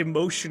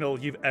emotional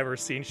you've ever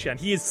seen Shen.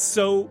 He is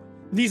so...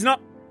 He's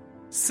not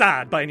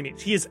sad by any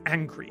means. He is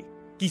angry.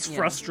 He's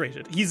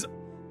frustrated. He's...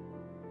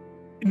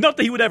 Not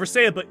that he would ever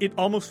say it, but it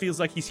almost feels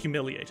like he's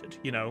humiliated,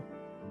 you know?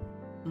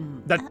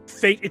 That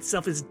fate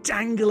itself is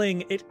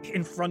dangling it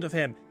in front of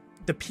him.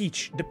 The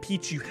peach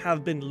you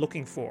have been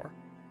looking for.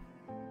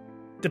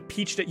 The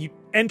peach that you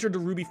entered the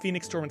Ruby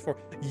Phoenix tournament for.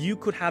 You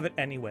could have it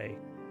anyway,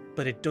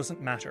 but it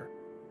doesn't matter.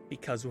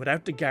 Because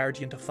without the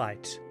Guardian to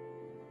fight,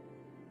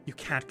 you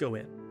can't go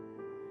in.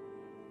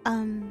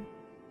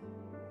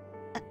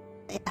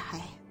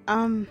 Hi.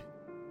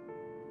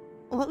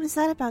 What was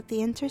that about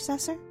the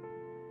Intercessor?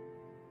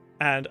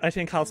 And I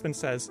think Halsman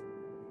says,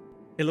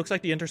 it looks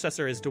like the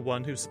Intercessor is the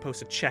one who's supposed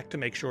to check to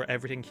make sure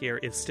everything here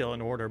is still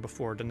in order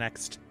before the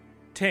next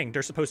thing.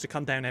 They're supposed to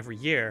come down every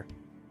year.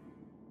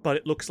 But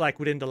it looks like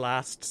within the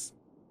last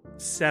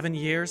 7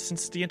 years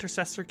since the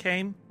Intercessor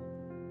came,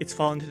 it's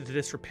fallen into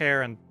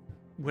disrepair, and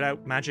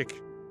without magic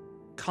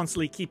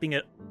constantly keeping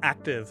it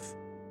active,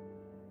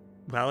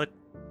 well, it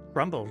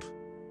crumbled.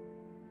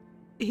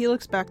 He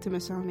looks back to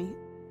Masami.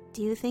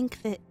 Do you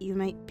think that you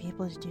might be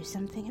able to do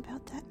something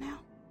about that now?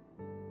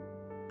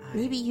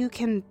 Maybe you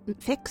can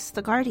fix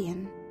the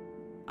Guardian.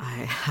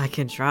 I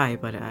can try,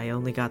 but I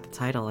only got the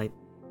title. I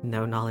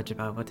no knowledge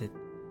about what to...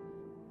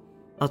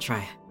 I'll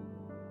try.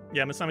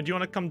 Yeah, Masami, do you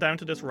want to come down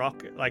to this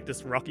rock,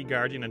 this rocky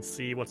guardian, and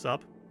see what's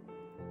up?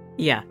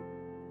 Yeah.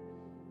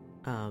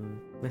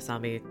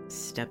 Masami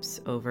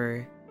steps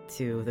over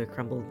to the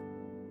crumbled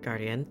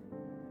guardian.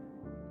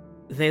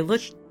 They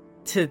look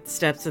to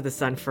steps to the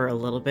sun for a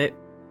little bit,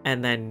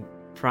 and then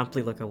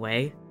promptly look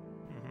away.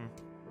 Mm-hmm.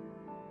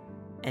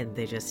 And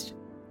they just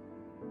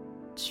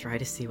try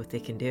to see what they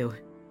can do.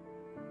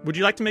 Would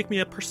you like to make me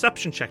a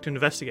perception check to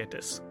investigate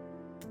this?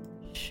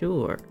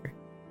 Sure.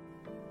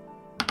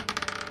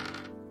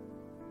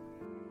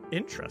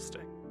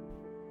 Interesting.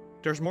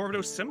 There's more of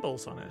those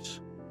symbols on it,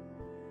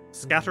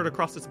 scattered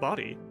across its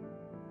body.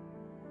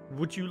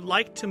 Would you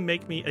like to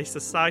make me a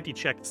society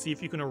check to see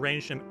if you can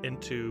arrange them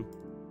into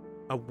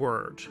a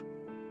word?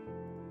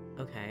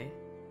 Okay.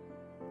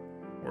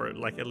 Or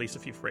at least a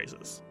few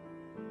phrases.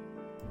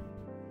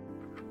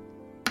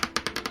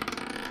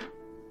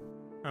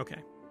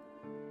 Okay.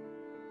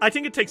 I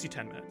think it takes you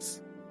 10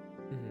 minutes.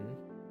 Mm-hmm.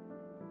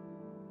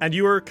 And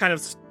you were kind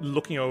of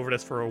looking over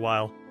this for a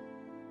while.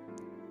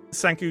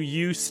 Sanku,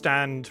 you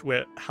stand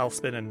with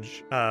Halspin and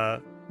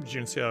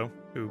Junseo,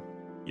 who,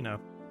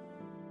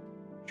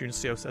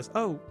 Junseo says,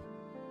 "Oh,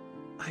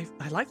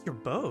 I like your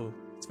bow.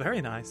 It's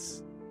very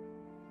nice."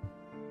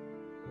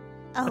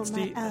 Oh,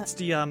 that's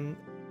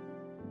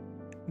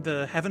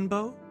the heaven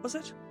bow, was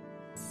it?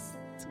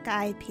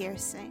 Sky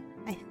piercing,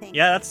 I think.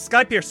 Yeah, that's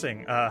sky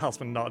piercing.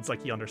 Halspin nods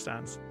like he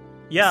understands.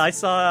 Yeah, I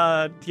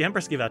saw the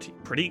Empress give out to you.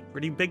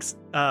 Pretty big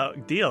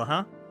deal,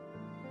 huh?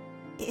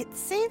 It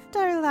saved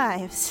our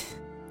lives.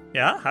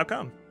 Yeah? How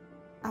come?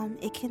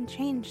 It can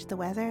change the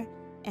weather,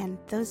 and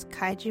those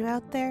kaiju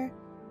out there,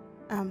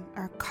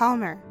 are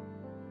calmer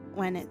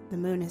when the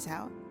moon is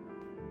out.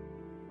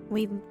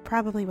 We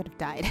probably would have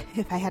died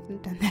if I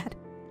hadn't done that.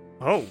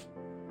 Oh,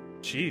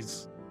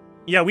 jeez.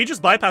 Yeah, we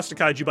just bypassed a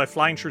kaiju by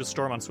flying through the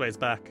storm on Sway's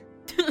back.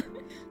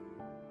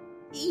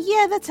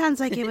 Yeah, that sounds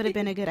like it would have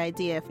been a good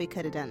idea if we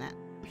could have done that.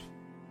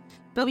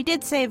 But we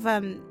did save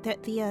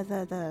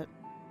the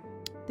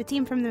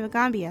team from the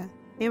Gambia.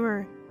 They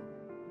were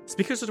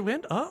Speakers of the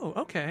Wind? Oh,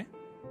 okay.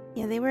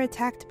 Yeah, they were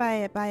attacked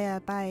by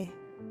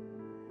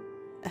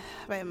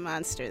a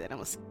monster that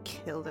almost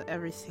killed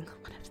every single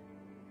one of them.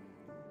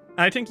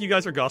 I think you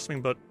guys are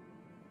gossiping, but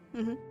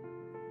Mm-hmm.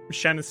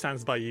 Shen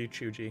stands by you,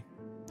 Chuji.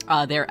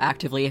 They're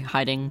actively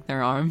hiding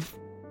their arm.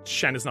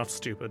 Shen is not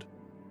stupid.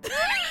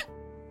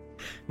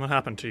 What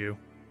happened to you?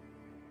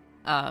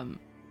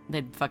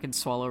 They'd fucking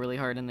swallow really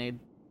hard and they'd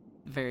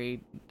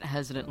very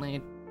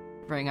hesitantly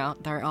bring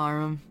out their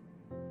arm.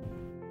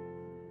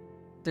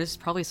 There's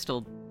probably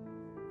still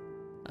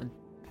a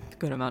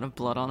good amount of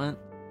blood on it.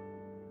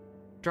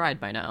 Dried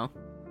by now.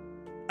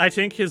 I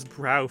think his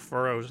brow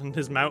furrows and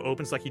his mouth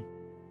opens like he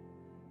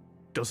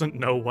doesn't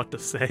know what to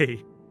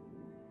say.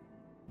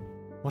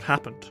 What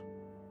happened?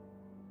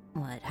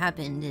 What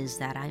happened is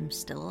that I'm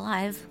still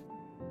alive.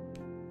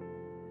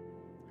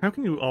 How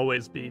can you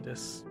always be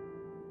this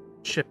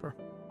chipper?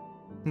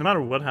 No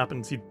matter what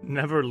happens, you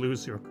never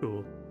lose your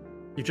cool.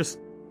 You just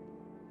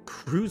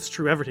cruise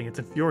through everything. It's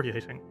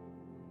infuriating.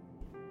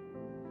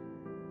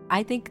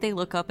 I think they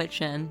look up at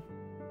Shen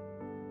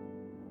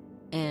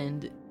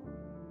and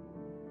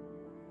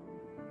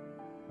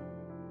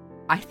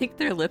I think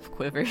their lip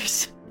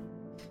quivers.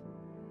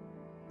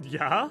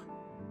 Yeah?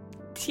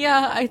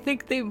 Yeah, I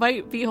think they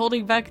might be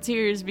holding back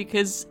tears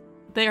because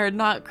they are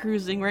not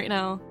cruising right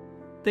now.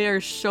 They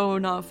are so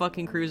not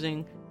fucking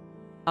cruising.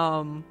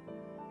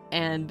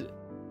 And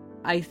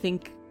I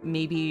think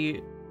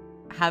maybe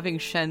having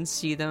Shen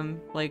see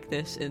them like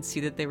this and see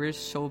that they were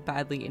so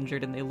badly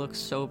injured and they look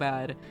so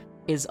bad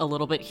is a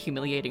little bit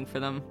humiliating for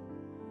them.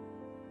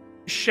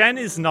 Shen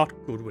is not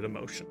good with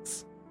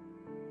emotions.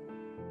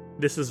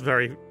 This has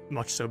very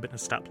much so been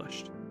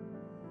established.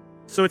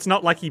 So it's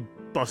not like he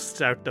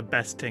busts out the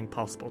best thing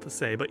possible to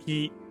say, but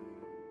he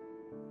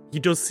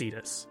does see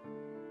this.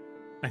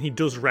 And he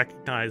does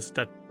recognize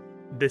that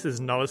this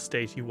is not a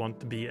state you want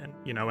to be in,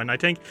 you know, and I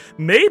think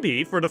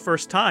maybe for the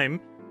first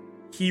time,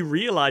 he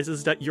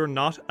realizes that you're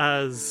not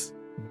as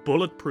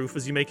bulletproof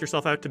as you make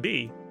yourself out to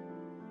be.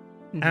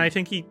 Mm-hmm. And I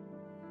think he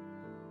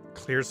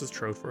clears his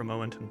throat for a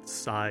moment and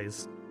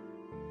sighs.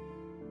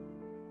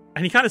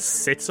 And he kind of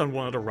sits on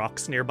one of the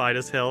rocks nearby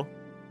this hill.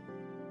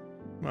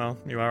 Well,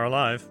 you are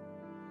alive.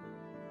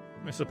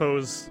 I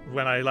suppose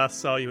when I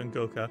last saw you in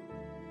Goka,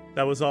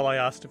 that was all I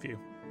asked of you.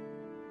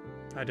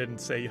 I didn't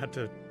say you had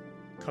to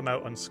come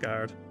out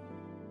unscarred.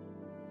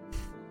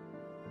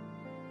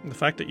 And the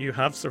fact that you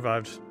have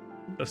survived,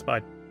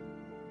 despite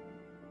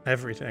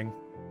everything,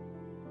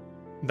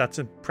 that's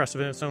impressive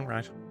in its own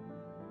right.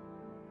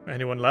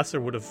 Anyone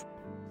lesser would have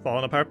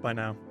fallen apart by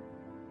now.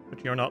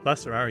 But you're not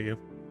lesser, are you?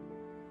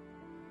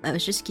 I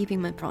was just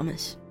keeping my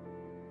promise.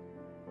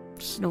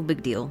 It's no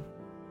big deal.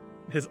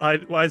 His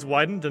eyes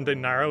widened and they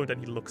narrow, and then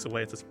he looks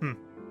away and says,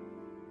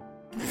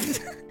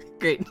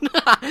 Great.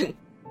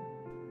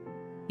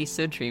 He's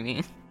so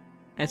dreamy.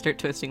 I start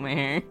twisting my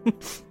hair.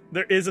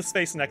 There is a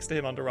space next to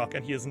him on the rock,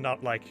 and he is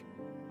not like...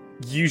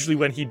 Usually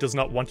when he does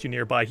not want you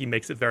nearby, he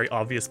makes it very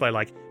obvious by,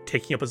 like,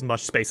 taking up as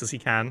much space as he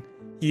can.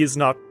 He is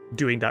not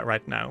doing that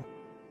right now.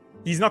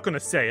 He's not going to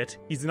say it.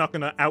 He's not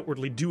going to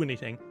outwardly do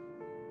anything.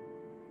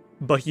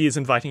 But he is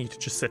inviting you to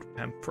just sit with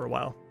him for a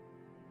while.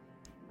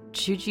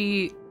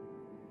 Chuji...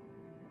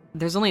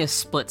 There's only a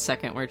split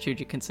second where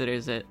Chuji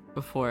considers it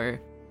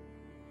before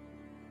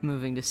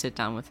moving to sit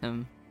down with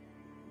him.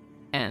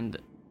 And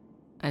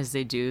as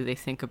they do, they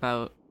think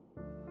about...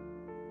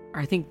 Or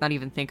I think not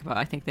even think about,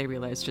 I think they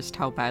realize just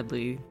how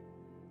badly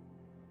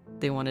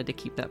they wanted to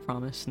keep that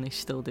promise, and they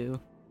still do.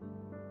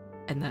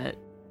 And that,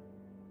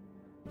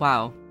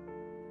 wow,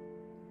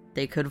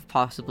 they could have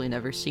possibly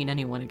never seen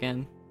anyone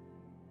again.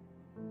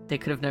 They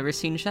could have never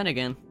seen Shen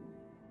again.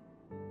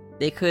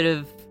 They could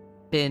have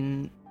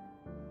been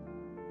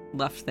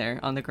left there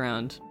on the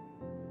ground.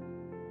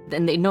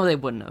 And they know they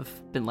wouldn't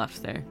have been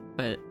left there,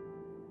 but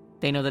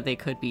they know that they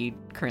could be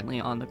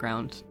currently on the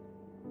ground,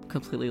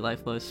 completely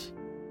lifeless.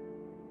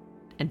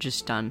 And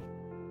just done.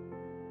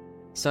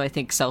 So I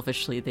think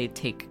selfishly they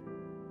take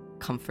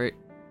comfort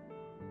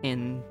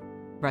in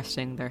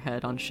resting their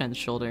head on Shen's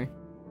shoulder.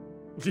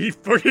 He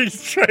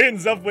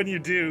straightens up when you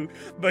do,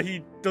 but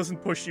he doesn't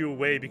push you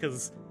away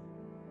because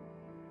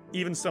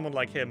even someone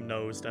like him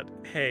knows that,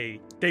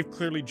 hey, they've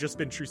clearly just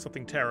been through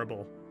something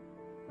terrible.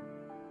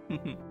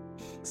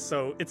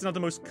 So it's not the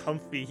most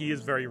comfy. He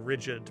is very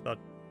rigid, but...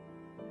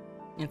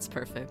 It's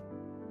perfect.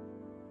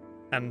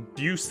 And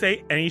do you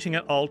say anything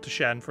at all to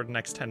Shen for the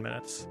next 10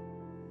 minutes?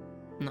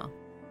 No.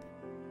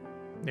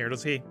 Neither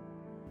does he.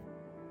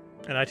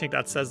 And I think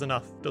that says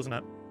enough, doesn't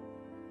it?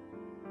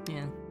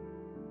 Yeah.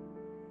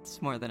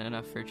 It's more than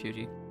enough for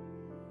Chuji.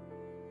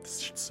 This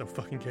shit's so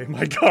fucking gay,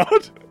 my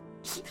god.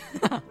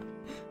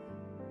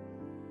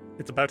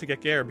 It's about to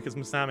get gayer because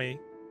Masami,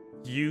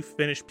 you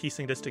finish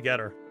piecing this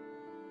together.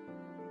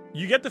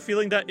 You get the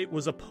feeling that it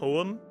was a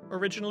poem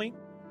originally,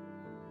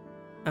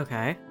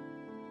 Okay.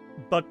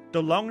 but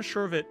the long and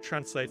short of it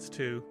translates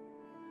to,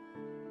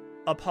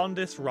 upon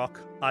this rock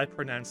I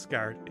pronounce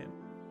guardian,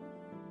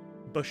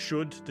 but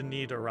should the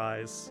need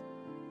arise,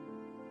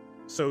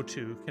 so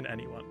too can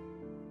anyone.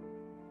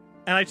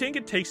 And I think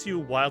it takes you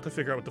a while to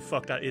figure out what the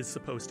fuck that is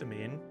supposed to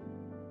mean.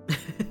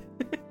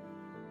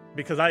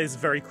 Because that is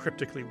very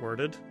cryptically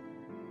worded.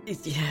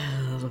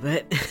 Yeah, a little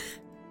bit.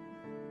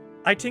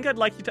 I think I'd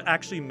like you to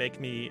actually make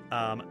me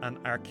an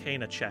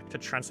Arcana check to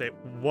translate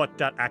what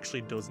that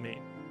actually does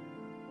mean.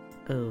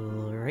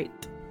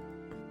 Alright.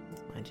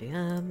 My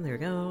GM, there we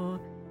go.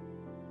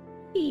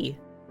 E.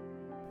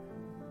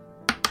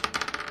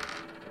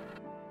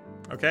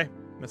 Okay,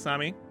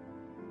 Masami,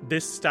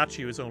 this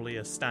statue is only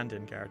a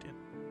stand-in guardian.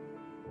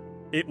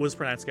 It was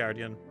pronounced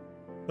guardian,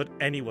 but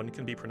anyone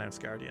can be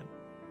pronounced guardian.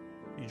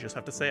 You just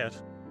have to say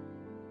it.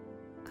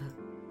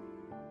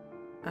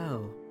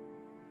 Oh.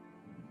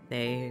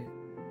 They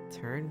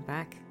turn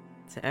back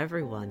to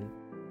everyone.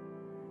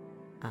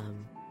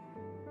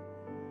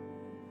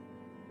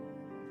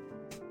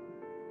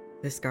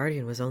 This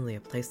guardian was only a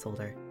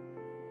placeholder.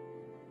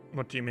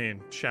 What do you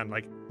mean? Shen,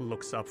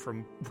 looks up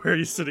from where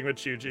he's sitting with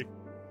Chuji.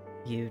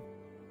 You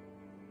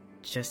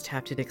just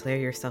have to declare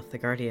yourself the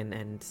guardian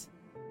and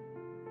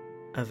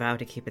a vow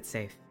to keep it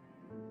safe.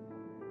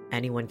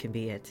 Anyone can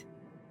be it.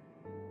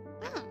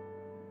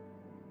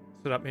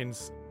 So that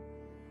means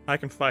I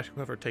can fight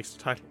whoever takes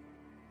the title.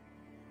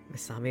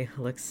 Masami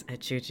looks at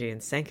Chuji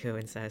and Senku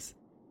and says,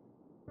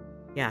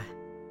 yeah.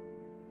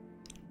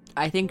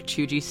 I think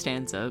Chuji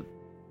stands up,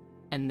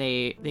 and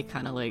they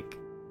kind of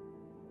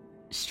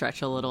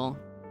stretch a little,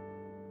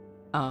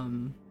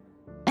 and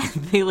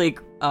they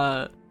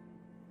kind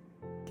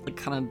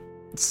of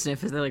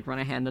sniff as they run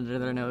a hand under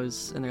their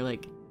nose, and they're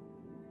like,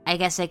 I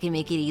guess I can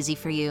make it easy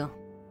for you.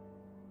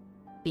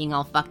 Being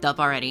all fucked up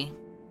already.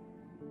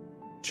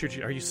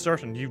 Chuji, are you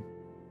certain? You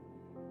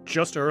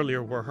just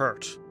earlier were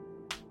hurt.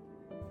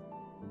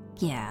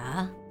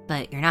 Yeah,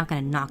 but you're not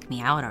gonna knock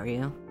me out, are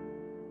you?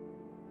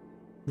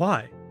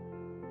 Why?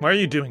 Why are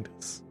you doing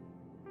this?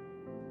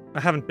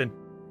 I haven't been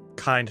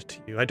kind to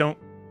you. I don't...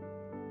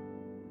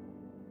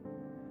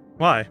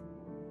 Why?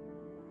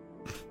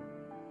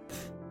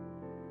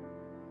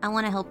 I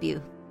want to help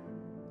you.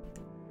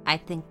 I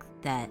think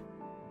that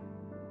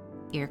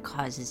your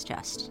cause is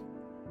just.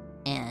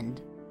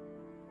 And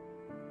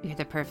you're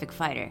the perfect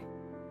fighter.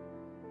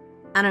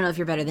 I don't know if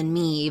you're better than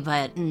me,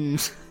 but...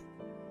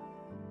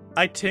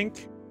 I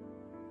think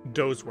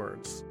those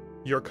words,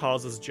 your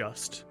cause is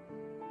just,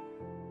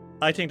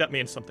 I think that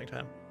means something to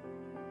him.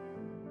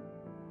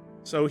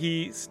 So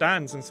he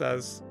stands and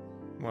says,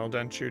 well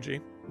then,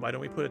 Chuji, why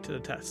don't we put it to the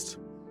test?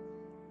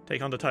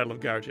 Take on the title of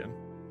Guardian,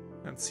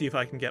 and see if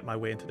I can get my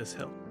way into this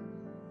hill.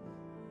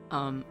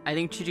 I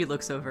think Chuji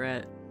looks over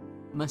at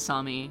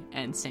Masami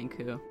and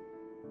Senku,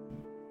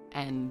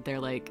 and they're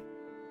like,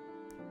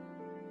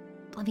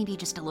 let me be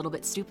just a little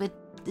bit stupid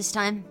this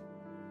time.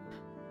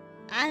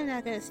 I'm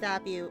not gonna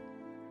stop you.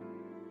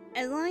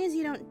 As long as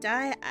you don't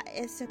die,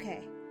 it's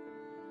okay.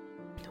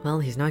 Well,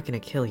 he's not gonna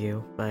kill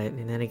you, but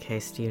in any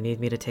case, do you need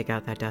me to take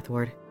out that death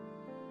ward?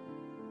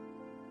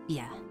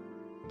 Yeah.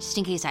 Just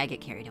in case I get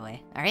carried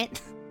away,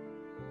 alright?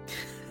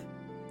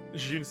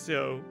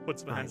 Junseo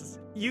puts my hands.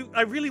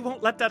 I really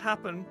won't let that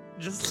happen.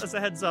 Just as a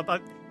heads up,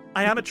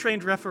 I am a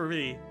trained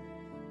referee.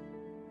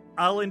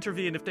 I'll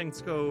intervene if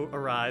things go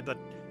awry, but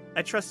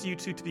I trust you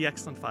two to be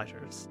excellent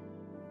fighters.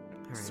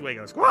 Right. Sway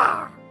goes,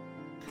 Wah!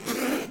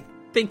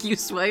 Thank you,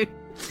 Sway.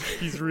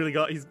 He's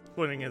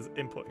putting his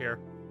input here.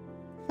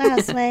 Wow,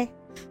 Sway.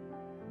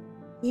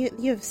 You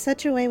have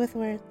such a way with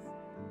words.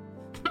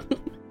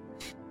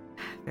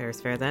 Fair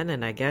is fair then,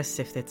 and I guess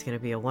if it's gonna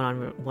be a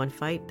one-on-one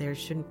fight, there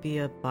shouldn't be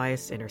a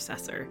biased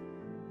intercessor.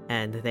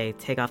 And they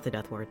take off the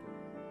death ward.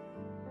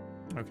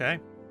 Okay.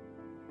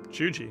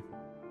 Chuji,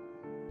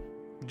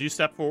 do you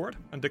step forward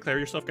and declare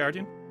yourself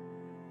Guardian?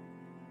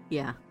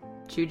 Yeah.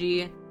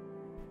 Chuji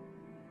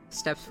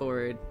steps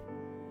forward,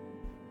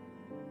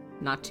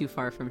 not too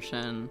far from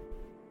Shen,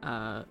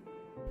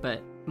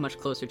 but much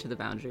closer to the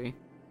boundary,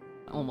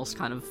 almost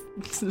kind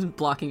of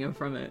blocking him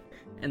from it.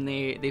 And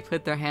they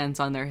put their hands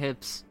on their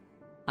hips,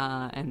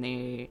 and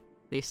they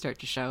start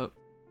to shout,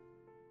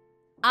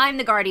 I'm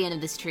the guardian of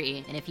this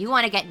tree, and if you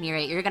want to get near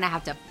it, you're gonna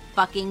have to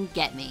fucking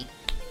get me.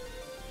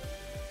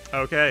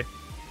 Okay.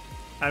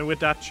 And with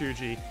that,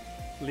 Chuji,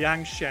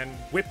 Liang Shen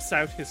whips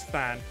out his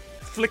fan,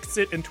 flicks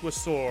it into a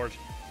sword,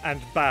 and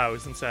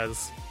bows and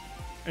says,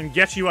 and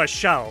get you I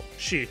shall,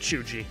 she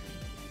Chuji.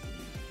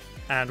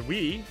 And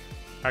we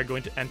are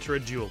going to enter a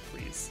duel,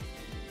 please.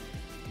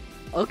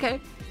 okay.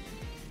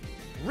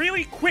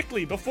 Really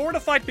quickly, before the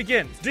fight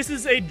begins, this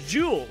is a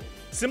duel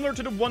similar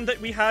to the one that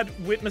we had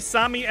with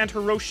Masami and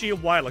Hiroshi a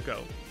while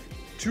ago.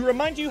 To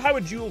remind you how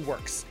a duel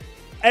works,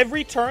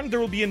 every turn there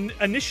will be an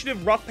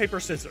initiative rock, paper,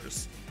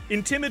 scissors.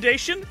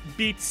 Intimidation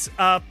beats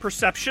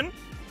perception.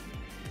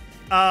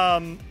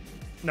 No.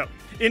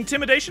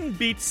 Intimidation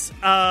beats...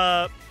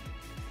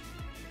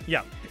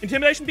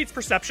 Intimidation beats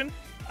perception.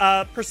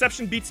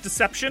 Perception beats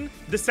deception.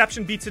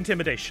 Deception beats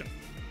intimidation.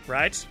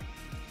 Right?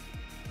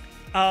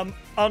 On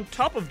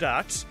top of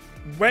that,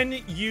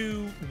 when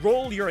you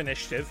roll your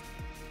initiative,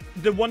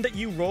 the one that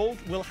you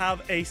rolled will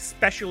have a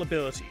special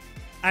ability.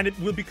 And it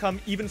will become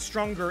even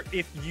stronger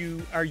if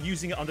you are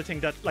using it on the thing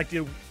that, like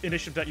the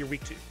initiative that you're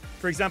weak to.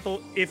 For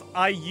example, if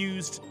I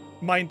used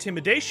my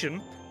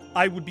intimidation,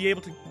 I would be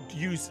able to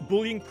use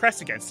bullying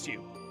press against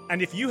you.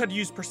 And if you had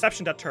used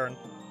perception that turn,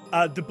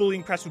 the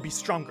bullying press would be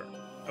stronger.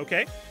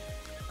 Okay?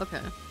 Okay.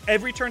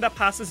 Every turn that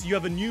passes, you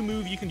have a new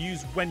move you can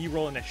use when you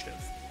roll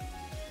initiative.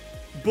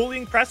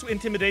 Bullying press with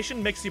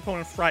intimidation makes the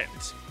opponent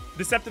frightened.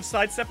 Deceptive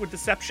sidestep with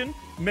deception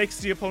makes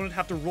the opponent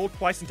have to roll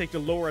twice and take the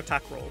lower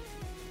attack roll.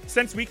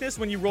 Sense weakness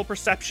when you roll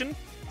perception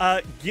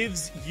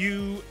gives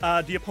you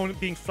the opponent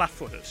being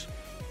flat-footed.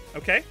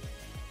 Okay?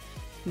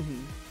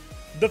 Mm-hmm.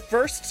 The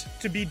first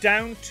to be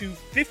down to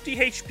 50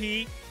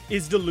 HP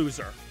is the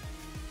loser.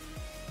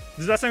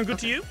 Does that sound good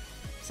to you?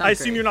 I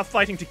assume you're not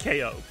fighting to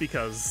KO,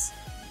 because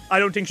I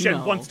don't think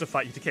Shen wants to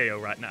fight you to KO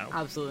right now.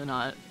 Absolutely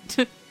not.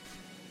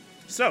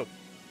 So,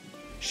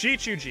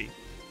 Shichuji,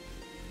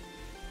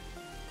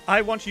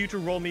 I want you to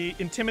roll me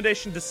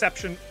Intimidation,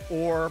 Deception,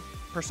 or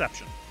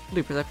Perception. I'll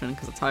do Perception,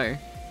 because it's higher.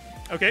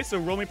 Okay, so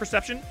roll me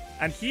Perception,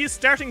 and he is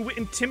starting with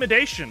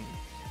Intimidation,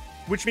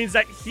 which means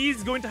that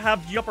he's going to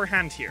have the upper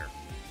hand here.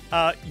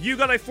 You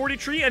got a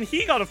 43, and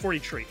he got a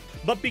 43.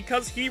 But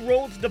because he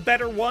rolled the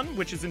better one,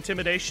 which is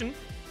Intimidation,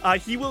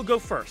 he will go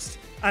first.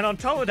 And on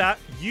top of that,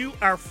 you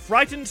are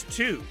frightened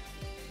too.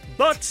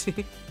 But,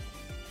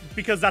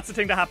 because that's the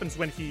thing that happens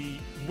when he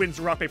wins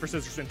rock, paper,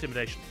 scissors,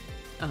 Intimidation.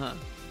 Uh-huh.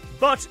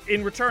 But,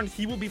 in return,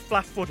 he will be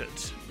flat-footed.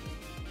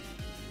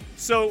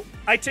 So,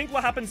 I think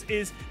what happens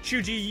is,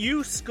 Chuji,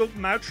 you scope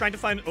him out trying to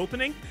find an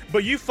opening,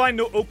 but you find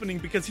no opening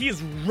because he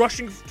is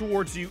rushing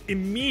towards you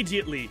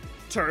immediately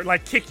to,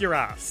 like, kick your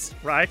ass,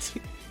 right?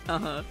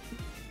 Uh-huh.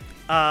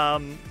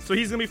 So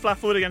he's going to be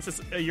flat-footed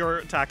against your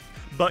attack,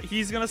 but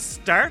he's going to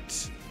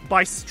start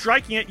by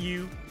striking at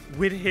you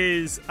with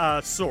his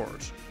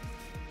sword.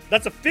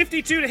 That's a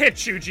 52 to hit,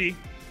 Chuji.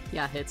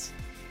 Yeah, hits.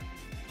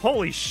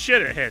 Holy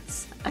shit, it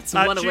hits. That's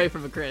one away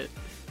from a crit.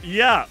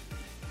 Yeah.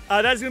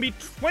 That is going to be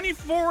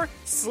 24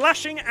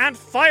 slashing and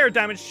fire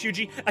damage,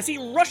 Chuji, as he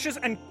rushes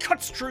and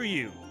cuts through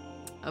you.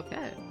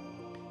 Okay.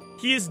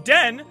 He is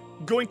then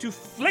going to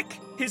flick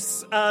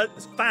his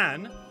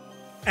fan,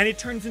 and it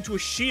turns into a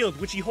shield,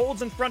 which he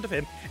holds in front of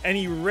him, and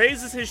he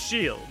raises his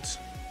shield.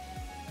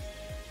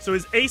 So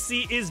his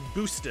AC is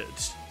boosted.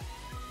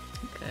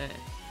 Okay.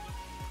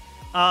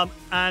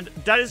 And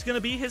that is going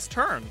to be his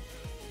turn.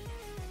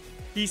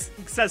 He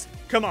says,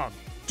 come on,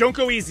 don't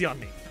go easy on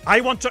me. I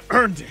want to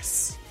earn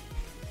this.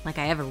 Like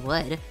I ever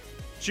would.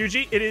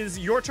 Shuji, it is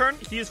your turn.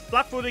 He is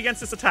flat-footed against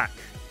this attack.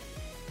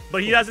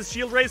 But he has his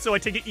shield raised, so I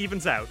think it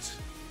evens out.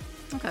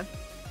 Okay.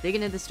 They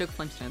get into the Stoke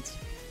Flinch stance.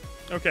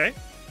 Okay.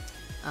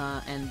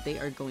 And they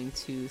are going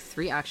to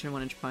 3 action,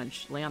 1-inch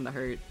punch, lay on the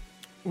hurt.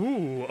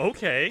 Ooh,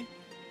 okay.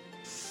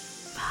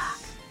 Fuck.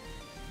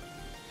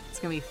 It's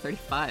gonna be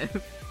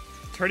 35.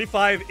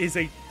 35 is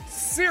a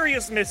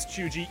serious miss,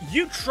 Chuji.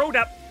 You throw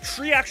that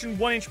 3-action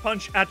 1-inch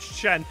punch at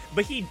Shen,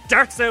 but he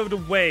darts out of the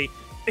way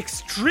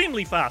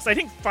extremely fast. I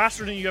think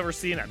faster than you've ever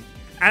seen him.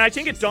 And I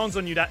think it dawns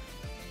on you that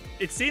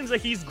it seems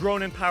like he's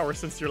grown in power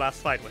since your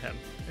last fight with him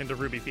in the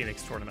Ruby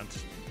Phoenix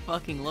tournament.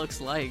 Fucking looks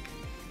like.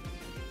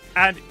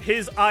 And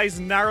his eyes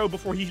narrow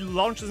before he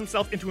launches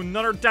himself into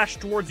another dash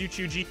towards you,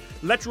 Chuji.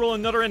 Let's roll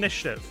another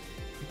initiative.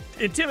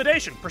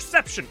 Intimidation,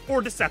 perception,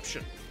 or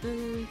deception.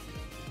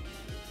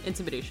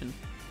 Intimidation.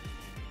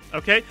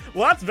 Okay,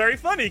 well that's very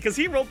funny, because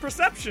he rolled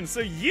perception, so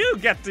you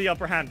get the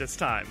upper hand this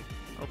time.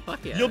 Oh,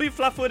 fuck yeah. You'll be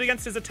flat-footed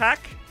against his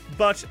attack,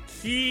 but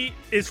he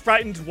is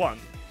frightened 1.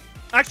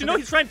 Actually, no,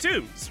 he's frightened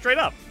 2, straight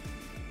up.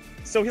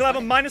 So he'll have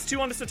a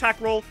 -2 on this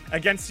attack roll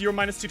against your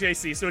 -2 to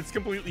AC, so it's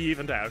completely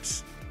evened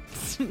out.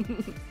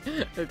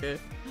 Okay.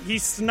 He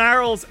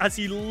snarls as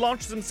he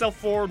launches himself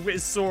forward with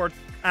his sword,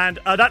 and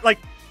that, like,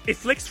 it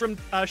flicks from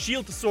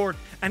shield to sword,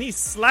 and he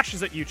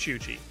slashes at you,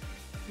 Chuji.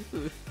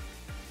 Ooh.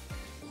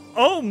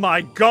 Oh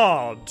my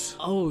god!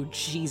 Oh,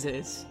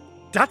 Jesus.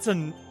 That's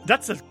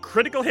a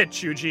critical hit,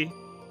 Chuji.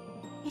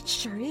 It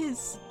sure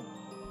is.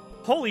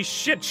 Holy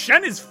shit,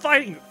 Shen is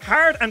fighting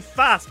hard and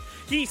fast.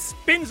 He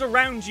spins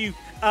around you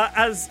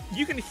as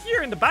you can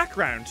hear in the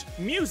background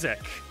music.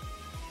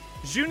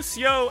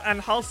 Junxiu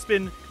and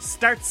Halspin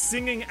start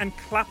singing and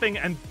clapping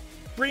and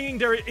bringing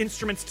their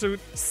instruments to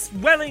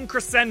swelling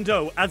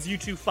crescendo as you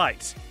two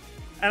fight.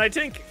 And I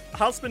think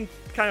Halspin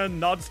kind of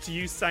nods to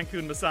you, Sanku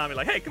and Masami,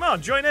 like, hey, come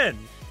on, join in.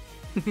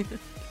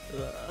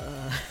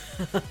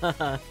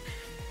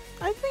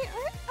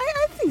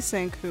 I think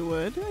Sanku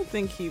would. I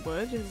think he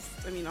would.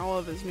 All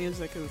of his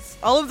music is...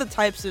 All of the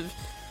types of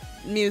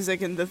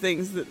music and the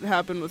things that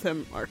happen with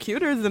him are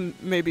cuter than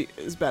maybe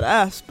is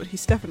badass, but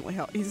he's definitely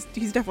he's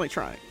definitely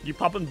trying. You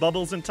popping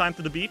bubbles in time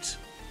for the beat?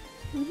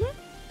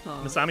 Mm-hmm.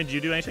 Masami, did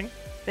you do anything?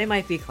 They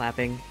might be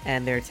clapping,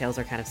 and their tails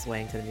are kind of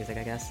swaying to the music,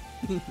 I guess.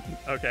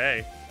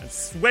 Okay. And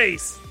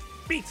sways,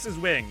 beats his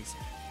wings.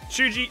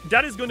 Chuji,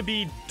 that is going to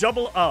be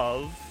double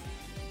of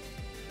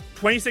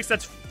 26.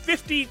 That's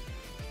 50.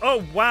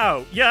 Oh,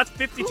 wow. Yeah, that's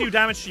 52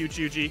 damage to you,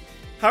 Chuji.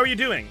 How are you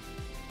doing?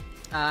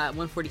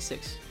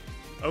 146.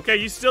 Okay,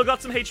 you still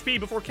got some HP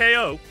before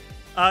KO.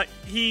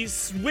 He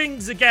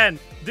swings again,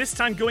 this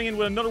time going in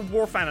with another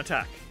Warfan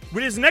attack.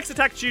 With his next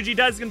attack, Chuji,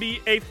 that is going to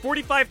be a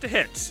 45 to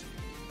hit.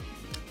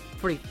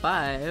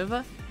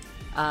 45.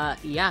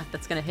 Yeah,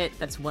 that's gonna hit.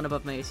 That's one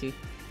above my AC.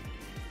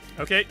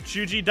 Okay,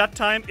 Chuji, that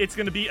time it's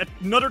going to be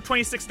another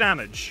 26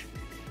 damage.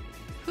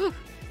 Whew.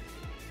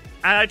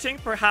 And I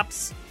think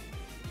perhaps,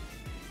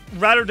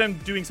 rather than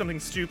doing something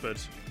stupid,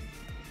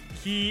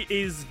 he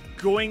is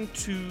going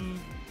to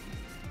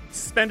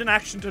spend an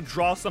action to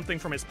draw something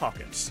from his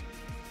pocket.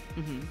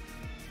 Mm-hmm.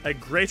 A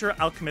Greater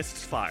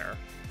Alchemist's Fire.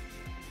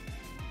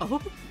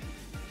 Oh.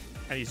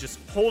 And he's just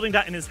holding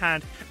that in his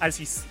hand as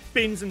he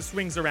spins and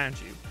swings around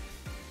you.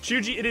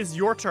 Chuji, it is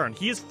your turn.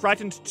 He is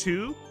frightened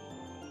too,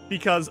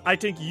 because I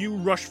think you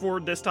rush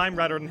forward this time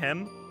rather than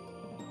him.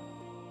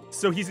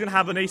 So he's going to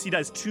have an AC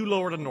that is 2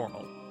 lower than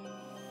normal.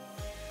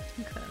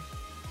 Okay.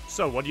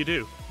 So what do?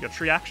 You got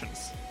 3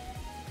 actions.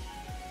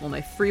 Well,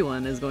 my free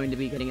one is going to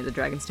be getting into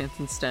Dragon Stance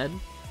instead.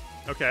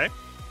 Okay.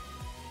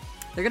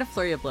 They're going to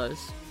Flurry of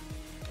Blows.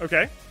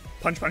 Okay.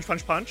 Punch, punch,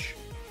 punch, punch.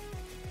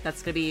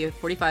 That's going to be a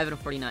 45 and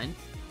a 49.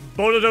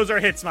 Both of those are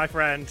hits, my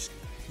friend.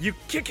 You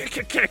kick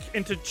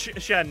into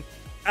Shen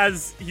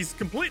as he's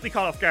completely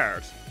caught off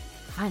guard.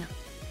 Final.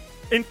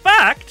 In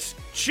fact,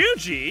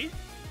 Chuji,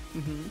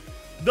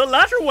 the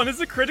latter one is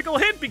a critical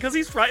hit because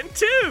he's frightened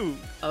too.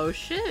 Oh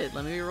shit,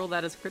 let me roll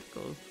that as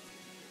critical.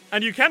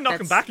 And you can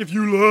knock him back if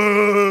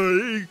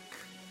you like.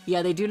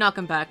 Yeah, they do knock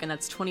him back, and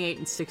that's 28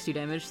 and 60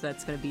 damage, so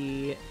that's going to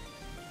be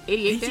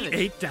 88 damage.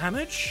 88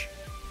 damage?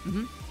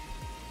 Mm-hmm.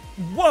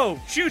 Whoa,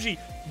 Chuji,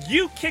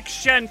 you kick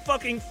Shen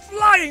fucking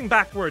flying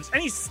backwards,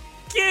 and he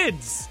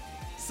skids.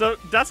 So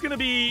that's going to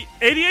be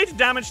 88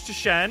 damage to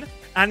Shen,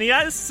 and he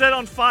is set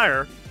on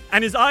fire,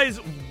 and his eyes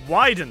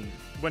widen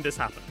when this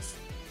happens.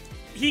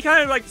 He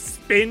kind of like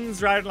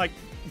spins rather than like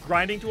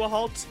grinding to a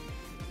halt.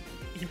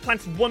 He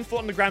plants one foot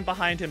on the ground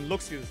behind him,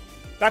 looks at you.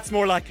 That's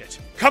more like it.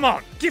 Come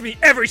on, give me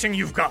everything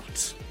you've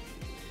got.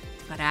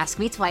 Gotta ask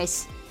me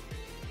twice.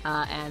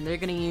 And they're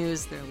going to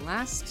use their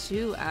last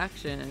 2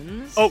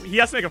 actions. Oh, he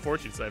has to make a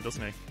fortitude save,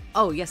 doesn't he?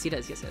 Oh, yes, he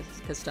does. Yes,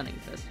 because stunning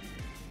does.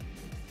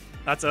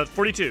 That's a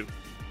 42.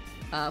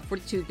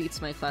 42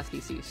 beats my class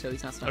DC, so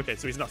he's not stunned. Okay,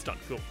 so he's not stunned.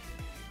 Cool.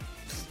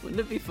 Wouldn't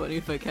it be funny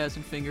if I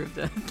casted Finger of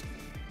Death?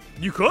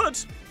 You could.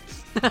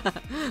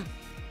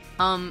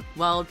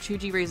 Well,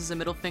 Chuji raises a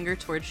middle finger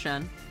towards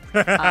Shen,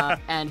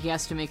 and he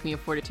has to make me a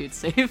fortitude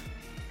save.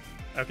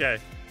 Okay.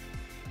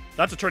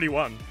 That's a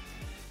 31.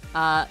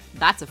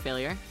 That's a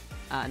failure.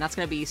 And that's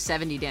going to be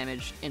 70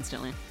 damage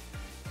instantly.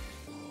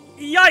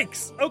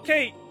 Yikes!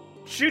 Okay,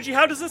 Chuji,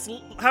 how does this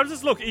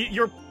look?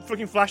 You're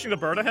fucking flashing the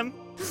bird at him?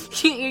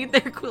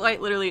 They're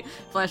quite literally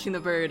flashing the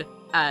bird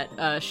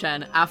at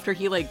Shen after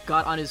he like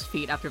got on his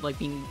feet after like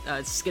being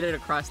skidded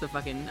across the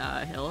fucking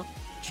hill.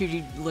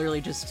 Chuji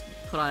literally just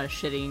put on a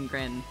shitting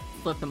grin,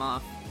 flipped him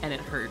off, and it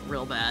hurt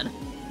real bad.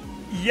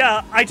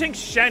 Yeah, I think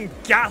Shen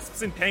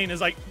gasps in pain as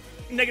like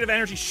negative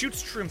energy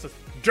shoots through him and says,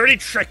 "Dirty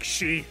trick,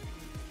 she.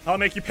 I'll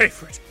make you pay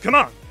for it. Come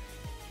on."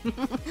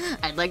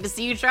 I'd like to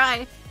see you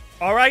try.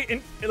 All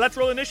right, let's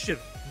roll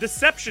initiative.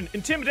 Deception,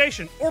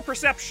 intimidation, or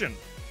perception.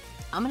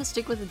 I'm gonna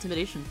stick with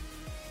intimidation.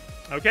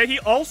 Okay, he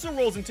also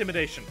rolls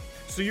intimidation.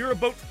 So you're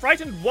about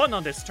frightened 1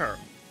 on this turn.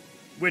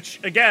 Which,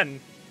 again,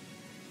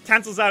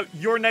 cancels out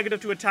your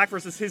negative to attack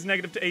versus his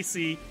negative to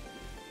AC.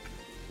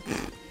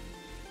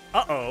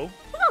 Uh-oh.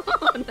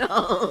 Oh,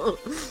 no.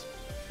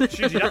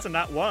 Chuji, that's a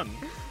nat 1.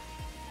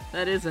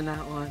 That is a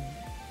nat 1.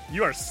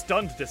 You are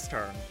stunned this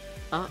turn.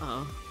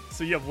 Uh-oh.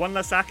 So you have 1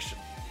 less action.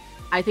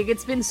 I think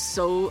it's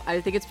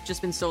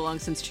just been so long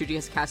since Chuji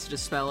has casted a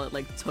spell,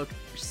 it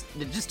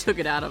just took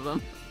it out of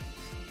him.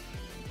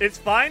 It's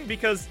fine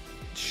because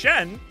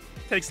Shen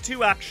takes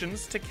 2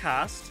 actions to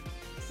cast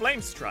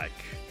Flame Strike.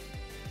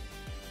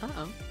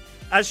 Uh-oh.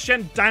 As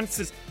Shen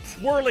dances,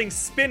 swirling,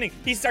 spinning,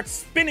 he starts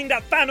spinning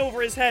that fan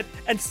over his head,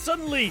 and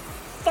suddenly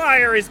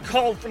fire is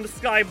called from the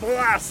sky,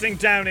 blasting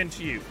down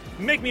into you.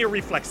 Make me a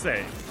reflex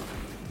save.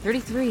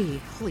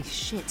 33. Holy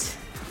shit.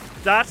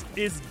 That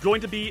is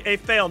going to be a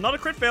fail. Not a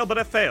crit fail, but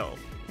a fail.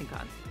 Thank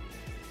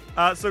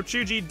God. So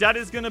Chuji, that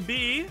is going to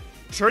be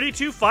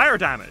 32 fire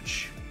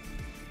damage.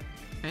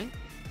 Okay.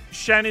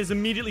 Shen is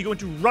immediately going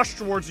to rush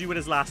towards you with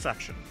his last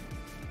action.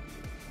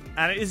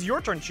 And it is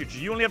your turn,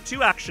 Chuji. You only have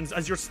 2 actions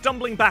as you're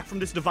stumbling back from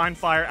this divine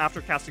fire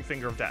after casting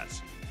Finger of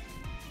Death.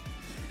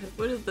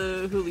 What did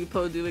the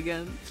Hulipo do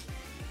again?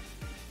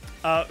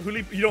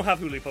 You don't have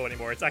Hulipo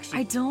anymore. It's actually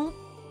I don't?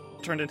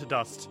 turned into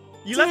dust.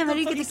 You Damn, left I the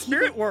didn't get fucking to keep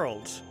spirit it.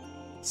 world.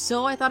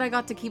 So I thought I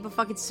got to keep a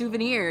fucking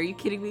souvenir. Are you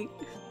kidding me?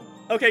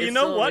 Okay, you It's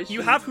know so what?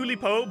 You ishy. have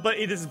Hulipo, but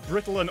it is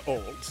brittle and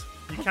old.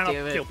 You cannot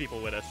damn it. kill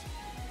people with it.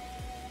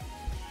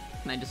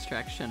 Can I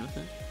distract Shen with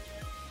it?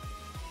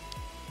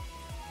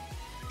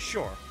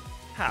 Sure.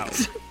 How?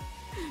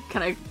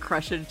 Can I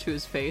crush it into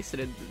his face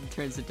and it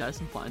turns to dust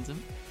and blinds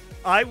him?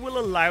 I will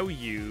allow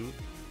you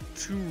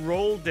to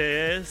roll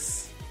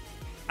this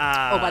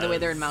as... Oh, by the way,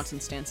 they're in mountain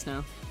stance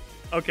now.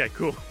 Okay,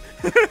 cool.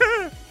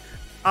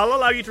 I'll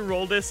allow you to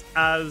roll this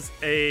as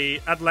a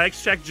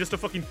athletics check just to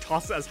fucking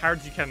toss it as hard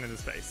as you can in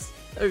his face.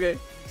 Okay.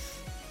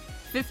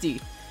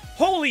 50.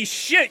 Holy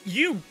shit,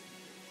 you...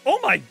 Oh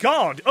my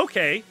god,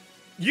 okay.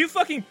 You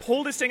fucking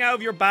pull this thing out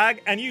of your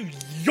bag and you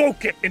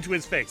yoke it into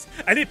his face.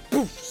 And it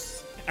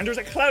poofs. And there's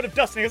a cloud of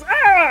dust and he goes,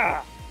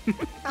 ah!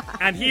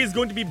 And he is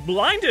going to be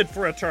blinded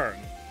for a turn.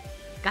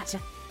 Gotcha.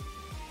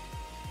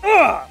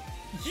 Ah!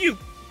 You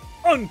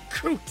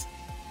uncouth!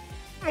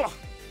 Ugh.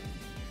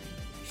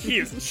 He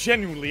is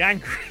genuinely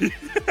angry.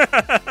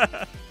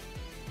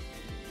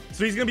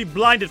 So he's going to be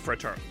blinded for a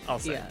turn, I'll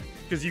say. Yeah.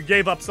 Because you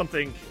gave up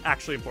something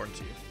actually important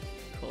to you.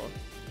 Cool.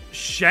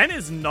 Shen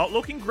is not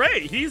looking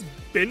great. He's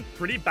been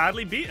pretty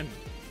badly beaten.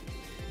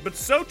 But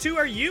so too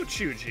are you,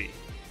 Chuji.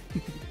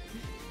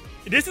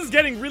 This is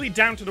getting really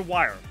down to the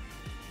wire.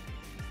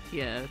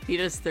 Yeah, if he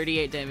does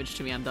 38 damage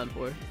to me, I'm done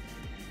for.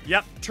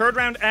 Yep, third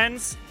round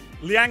ends.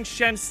 Liang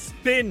Shen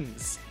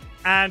spins.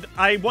 And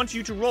I want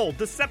you to roll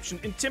Deception,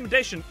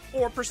 Intimidation,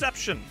 or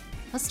Perception.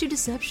 Let's do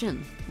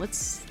deception.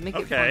 Let's make it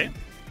Okay.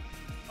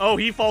 Oh,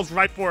 he falls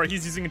right for it.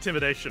 He's using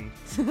Intimidation.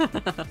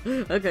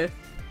 fun. Okay.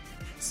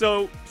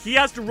 So he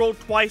has to roll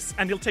twice,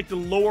 and he'll take the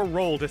lower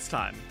roll this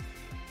time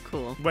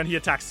Cool. when he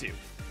attacks you.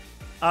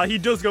 He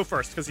does go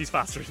first because he's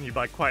faster than you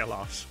by quite a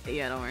lot.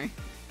 Yeah, don't worry.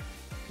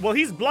 Well,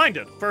 he's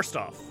blinded, first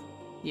off.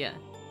 Yeah.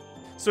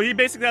 So he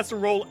basically has to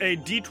roll a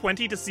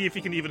d20 to see if he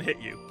can even hit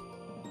you.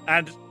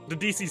 And the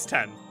DC's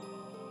 10.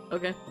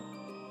 Okay.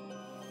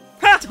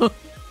 Ha!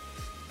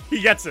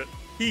 He gets it.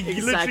 He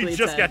Exactly literally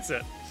just 10. gets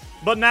it.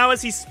 But now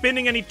as he's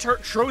spinning and he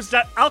throws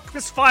that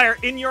alchemist fire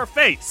in your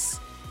face,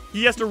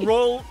 he has to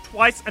roll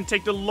twice and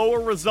take the lower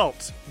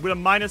result with a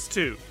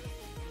 -2.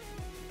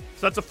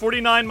 So that's a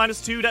 49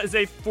 -2. That is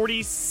a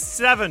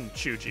 47,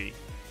 Chuji.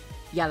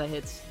 Yeah, that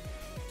hits.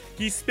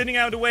 He's spinning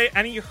out of the way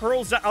and he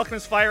hurls that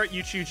alchemist fire at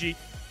you, Chuji.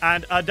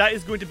 And that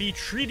is going to be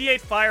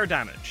 3d8 fire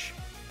damage.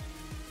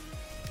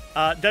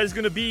 That is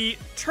going to be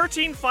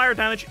 13 fire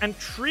damage and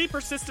 3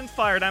 persistent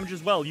fire damage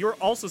as well. You're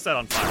also set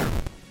on fire.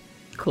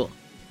 Cool.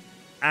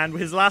 And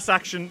with his last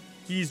action,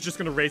 he's just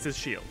going to raise his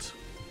shield.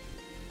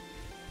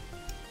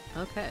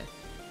 Okay.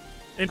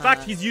 In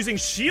fact, he's using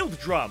shield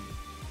drum.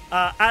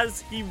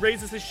 As he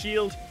raises his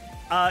shield,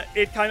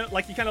 he kind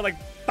of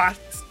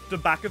bats the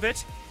back of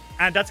it,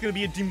 and that's going to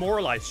be a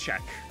demoralize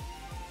check.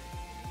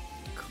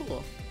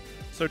 Cool.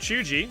 So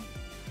Chuji,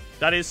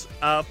 that is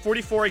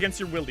 44 against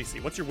your will DC.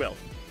 What's your will?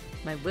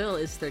 My will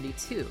is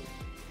 32.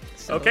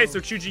 So... Okay, so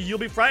Chuji, you'll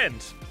be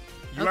frightened.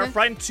 You are Okay.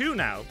 frightened too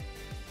now.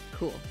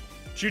 Cool.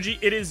 Chuji,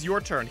 it is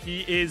your turn.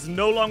 He is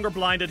no longer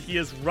blinded. He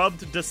has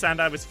rubbed the sand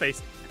out of his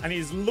face, and he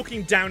is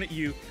looking down at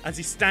you as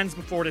he stands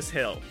before this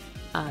hill.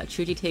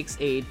 Chuji takes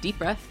a deep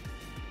breath.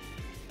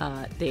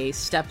 They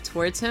step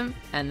towards him,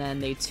 and then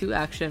they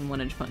 2-action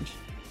 1-inch punch.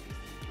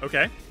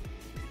 Okay.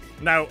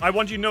 Now, I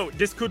want you to know,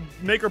 this could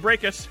make or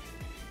break it.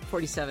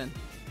 47.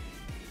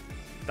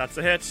 That's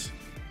a hit.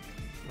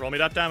 Roll me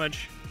that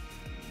damage.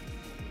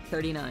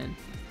 39.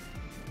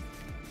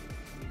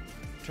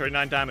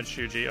 39 damage,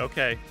 Shuji.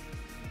 Okay.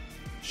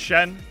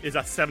 Shen is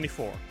at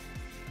 74.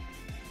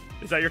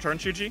 Is that your turn,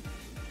 Shuji?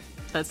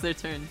 That's their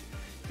turn.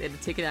 They had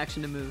to take an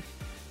action to move.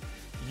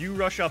 You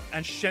rush up,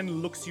 and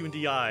Shen looks you in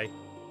the eye.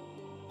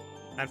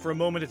 And for a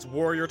moment, it's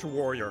warrior to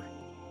warrior.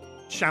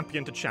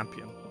 Champion to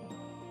champion.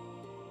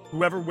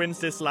 Whoever wins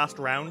this last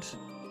round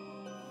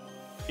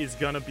is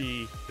gonna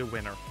be the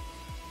winner.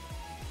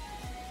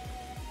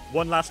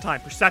 One last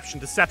time. Perception,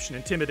 deception,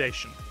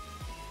 intimidation.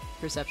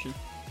 Perception.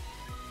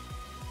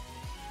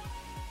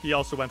 He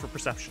also went for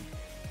perception.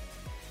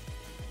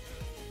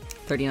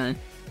 39.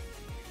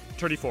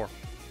 34.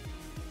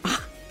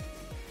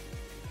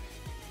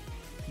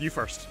 You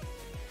first.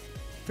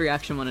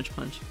 3-action 1-inch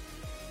punch.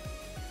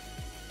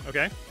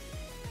 Okay.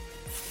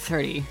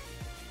 30.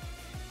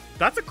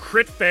 That's a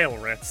crit fail,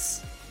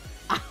 Ritz.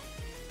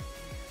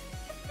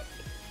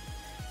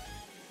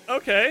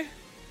 Okay.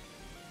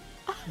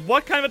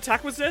 What kind of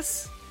attack was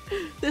this?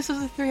 This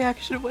was a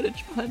 3-action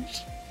 1-inch punch.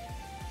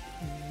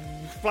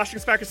 Flashing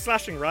spark is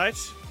slashing, right?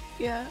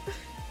 Yeah.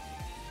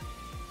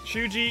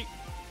 Shuji,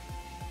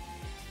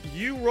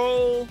 you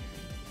roll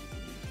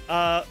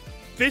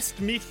fist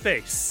meet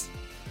face.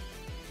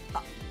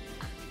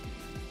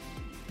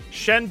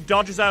 Shen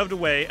dodges out of the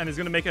way and is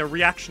going to make a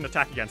reaction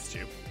attack against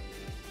you.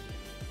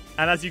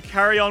 And as you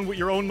carry on with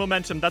your own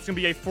momentum, that's going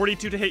to be a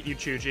 42 to hit you,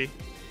 Chuji.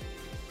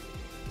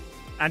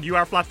 And you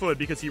are flat-footed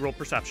because he rolled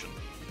perception.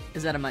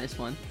 Is that a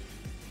 -1?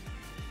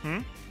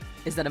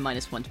 Is that a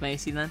 -1 to my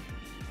AC then?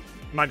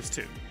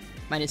 -2.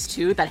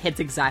 -2? That hits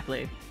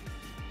exactly.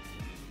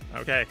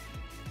 Okay.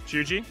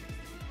 Chuji,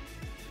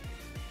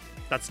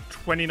 That's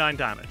 29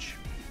 damage.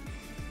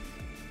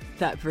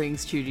 That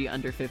brings Chuji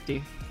under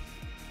 50.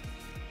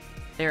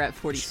 They're at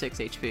 46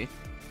 HP.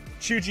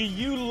 Chuji,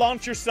 you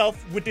launch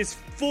yourself with this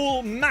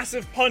full,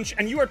 massive punch,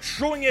 and you are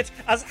throwing it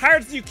as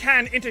hard as you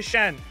can into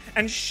Shen.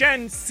 And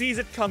Shen sees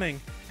it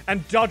coming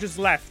and dodges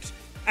left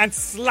and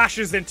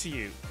slashes into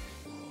you.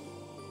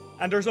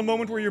 And there's a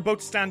moment where you're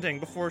both standing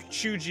before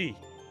Chuji,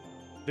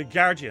 the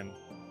Guardian.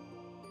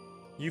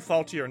 You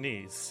fall to your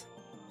knees.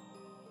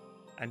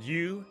 And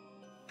you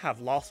have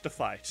lost a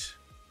fight.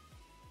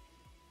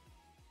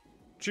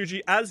 Chuji,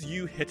 as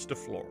you hit the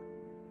floor,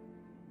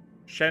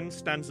 Shen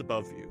stands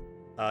above you.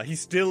 He's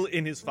still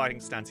in his fighting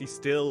stance. He's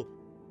still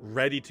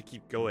ready to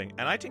keep going.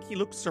 And I think he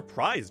looks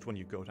surprised when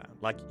you go down.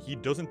 Like, he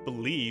doesn't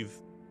believe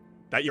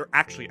that you're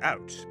actually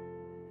out.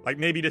 Like,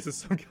 maybe this is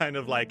some kind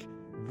of, like,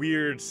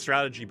 weird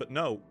strategy. But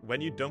no,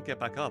 when you don't get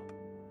back up,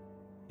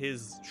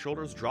 his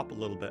shoulders drop a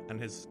little bit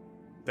and his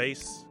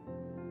face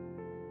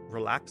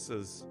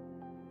relaxes.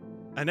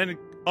 And then it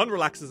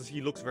unrelaxes as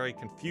he looks very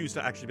confused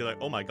to actually be like,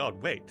 oh my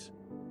god, wait.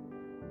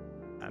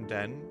 And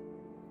then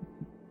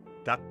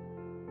that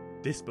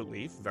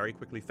disbelief very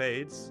quickly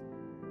fades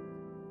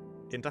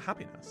into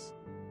happiness.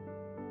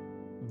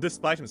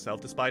 Despite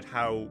himself, despite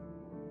how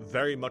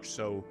very much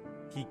so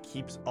he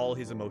keeps all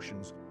his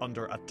emotions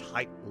under a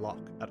tight lock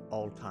at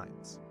all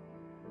times.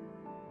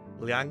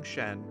 Liang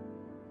Shen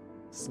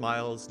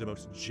smiles the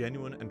most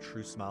genuine and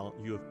true smile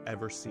you have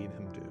ever seen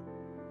him do.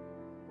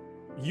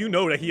 You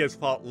know that he has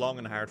fought long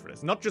and hard for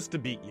this, not just to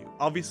beat you.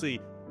 Obviously,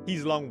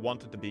 he's long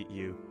wanted to beat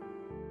you.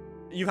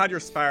 You've had your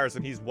spars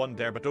and he's won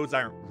there, but those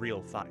aren't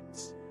real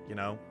fights, you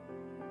know?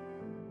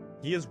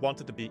 He has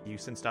wanted to beat you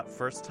since that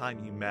first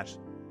time you met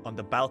on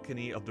the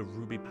balcony of the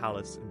Ruby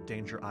Palace in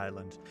Danger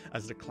Island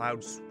as the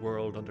clouds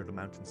swirled under the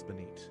mountains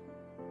beneath.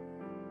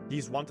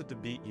 He's wanted to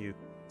beat you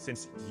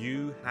since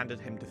you handed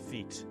him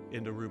defeat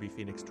in the Ruby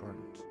Phoenix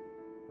tournament.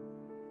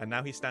 And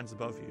now he stands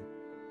above you,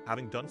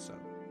 having done so.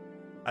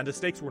 And the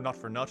stakes were not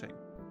for nothing.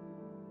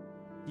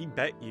 He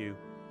bet you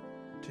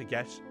to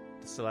get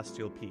the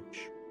Celestial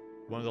Peach,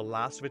 one of the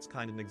last of its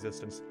kind in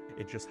existence.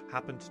 It just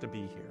happened to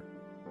be here.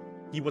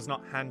 He was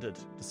not handed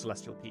the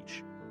Celestial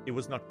Peach. It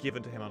was not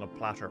given to him on a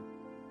platter.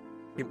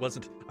 It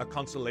wasn't a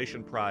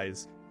consolation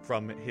prize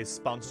from his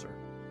sponsor.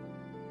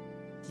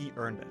 He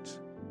earned it.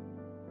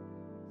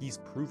 He's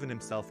proven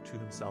himself to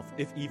himself,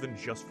 if even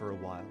just for a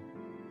while.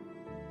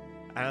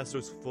 And as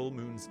those full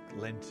moons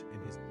glint in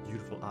his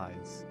beautiful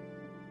eyes,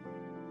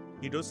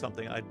 he does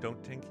something I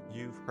don't think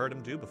you've heard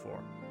him do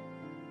before.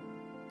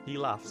 He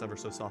laughs ever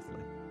so softly,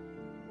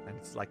 and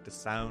it's like the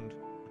sound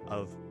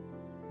of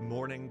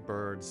morning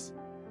birds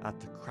at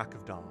the crack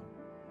of dawn.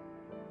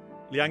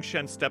 Liang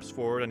Shen steps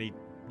forward, and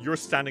you're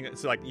standing,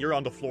 it's like you're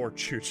on the floor,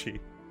 Chuchi,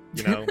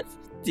 you know?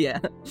 Yeah,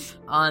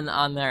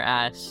 on their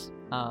ass,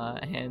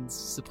 hands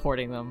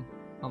supporting them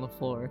on the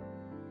floor.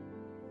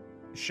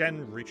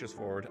 Shen reaches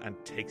forward and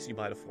takes you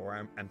by the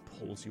forearm and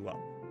pulls you up,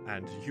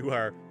 and you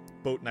are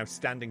both now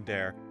standing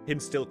there, him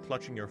still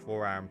clutching your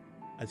forearm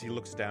as he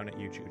looks down at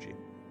you, Chuchi.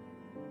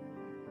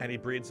 And he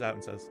breathes out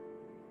and says,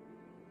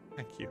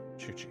 "Thank you,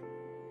 Chuchi.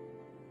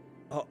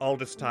 All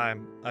this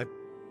time,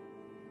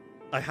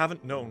 I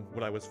haven't known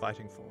what I was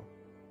fighting for.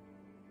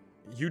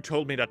 You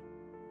told me that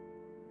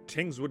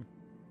things would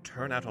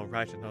turn out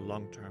alright in the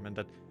long term, and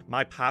that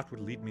my path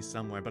would lead me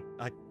somewhere, but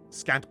I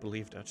scant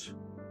believed it.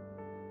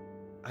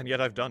 And yet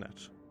I've done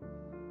it.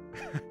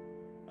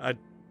 I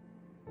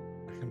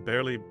can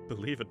barely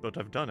believe it, but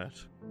I've done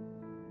it.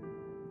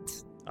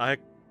 I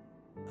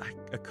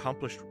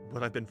accomplished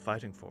what I've been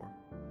fighting for,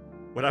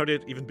 without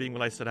it even being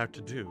what I set out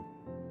to do.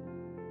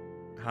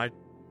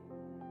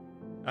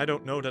 I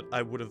don't know that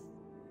I would have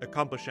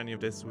accomplished any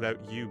of this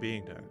without you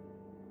being there.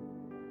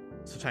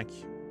 So thank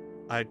you.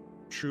 I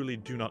truly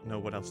do not know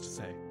what else to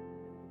say.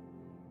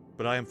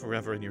 But I am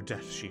forever in your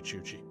debt,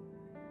 Shichuchi."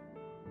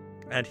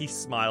 And he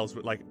smiles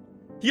with, like,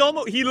 he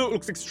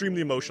looks extremely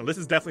emotional. This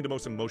is definitely the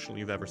most emotional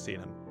you've ever seen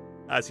him,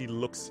 as he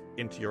looks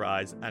into your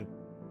eyes and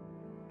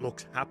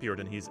looks happier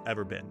than he's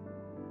ever been.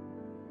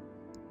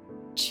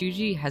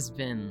 Chuji has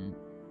been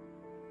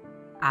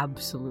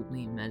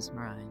absolutely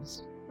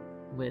mesmerized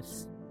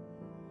with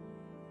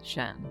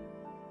Shen.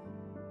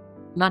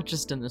 Not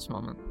just in this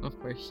moment, of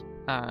course,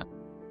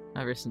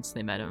 ever since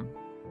they met him,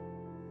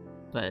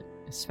 but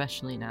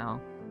especially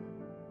now.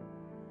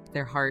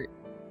 Their heart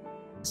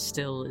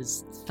still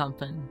is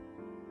thumping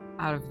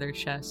out of their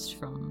chest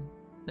from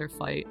their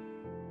fight,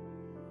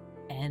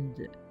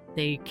 and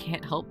they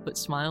can't help but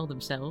smile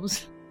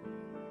themselves.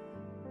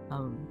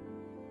 And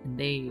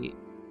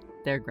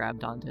they're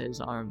grabbed onto his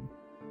arm.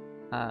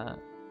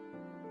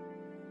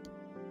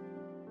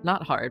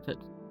 Not hard, but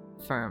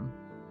firm.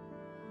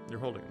 You're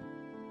holding him.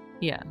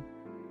 Yeah.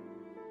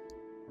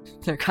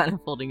 They're kind of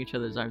holding each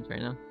other's arms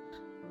right now.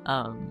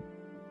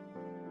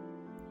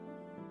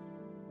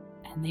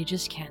 And they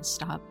just can't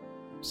stop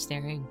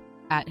staring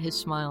at his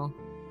smile.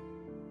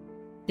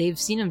 They've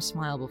seen him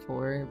smile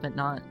before, but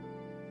not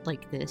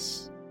like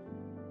this.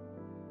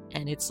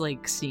 And it's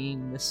like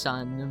seeing the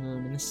sun, the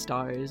moon, and the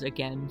stars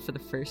again for the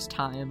first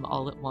time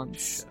all at once.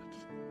 Shit.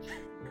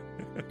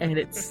 And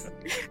it's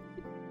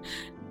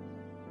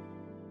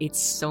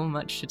so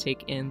much to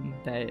take in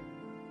that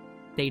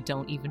they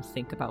don't even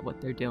think about what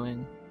they're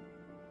doing.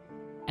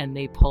 And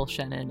they pull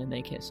Shen in and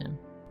they kiss him.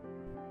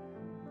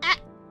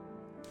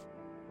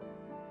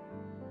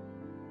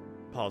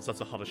 Pause, that's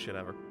the hottest shit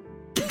ever.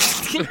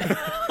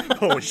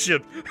 Holy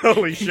shit.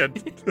 Holy shit.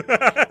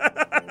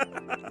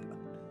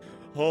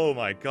 Oh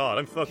my god,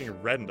 I'm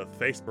fucking red in the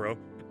face, bro.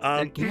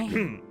 They're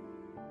gay.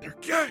 They're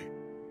gay.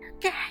 They're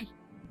gay.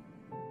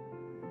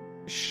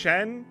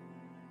 Shen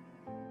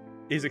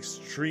is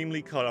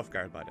extremely caught off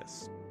guard by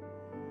this.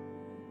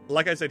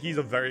 Like I said, he's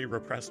a very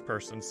repressed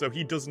person, so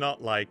he does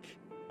not like...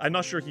 I'm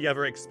not sure he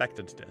ever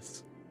expected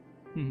this.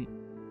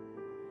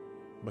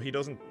 But he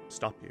doesn't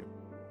stop you.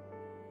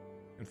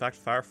 In fact,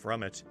 far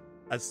from it,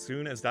 as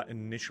soon as that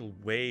initial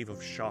wave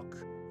of shock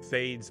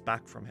fades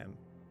back from him,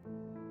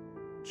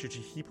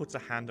 Chuji, he puts a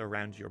hand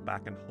around your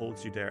back and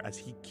holds you there as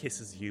he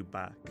kisses you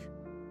back.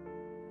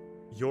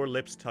 Your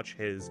lips touch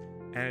his,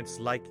 and it's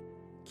like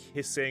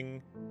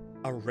kissing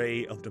a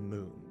ray of the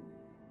moon.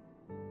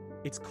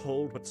 It's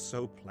cold but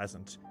so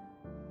pleasant.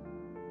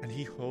 And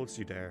he holds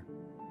you there,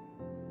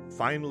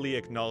 finally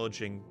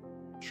acknowledging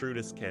through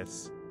this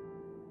kiss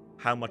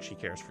how much he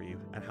cares for you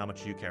and how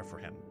much you care for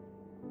him.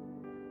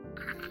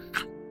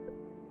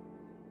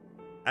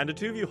 And the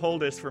two of you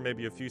hold this for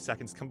maybe a few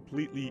seconds,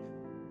 completely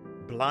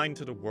blind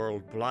to the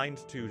world,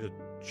 blind to the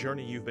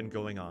journey you've been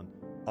going on.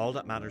 All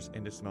that matters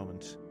in this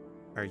moment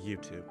are you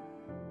two.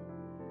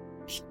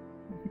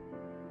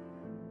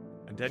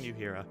 And then you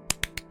hear a...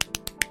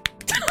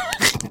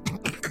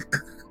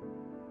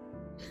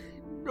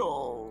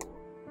 No.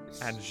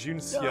 And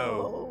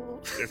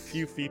Junxiu, a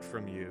few feet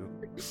from you,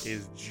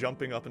 is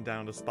jumping up and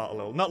down the spot a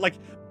little. Not like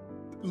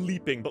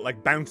leaping, but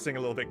like bouncing a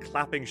little bit,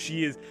 clapping.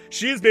 She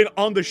has been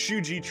on the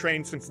Shuji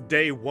train since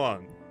day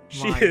one.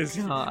 She's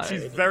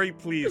very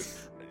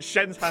pleased.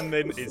 Shen's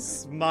Hanmin is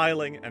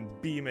smiling and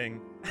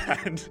beaming,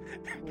 and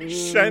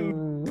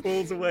Shen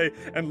pulls away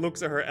and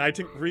looks at her, and I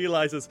think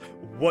realizes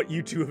what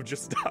you two have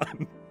just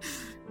done.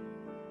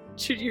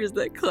 She hears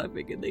that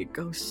clapping and they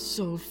go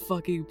so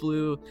fucking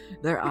blue.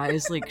 Their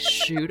eyes like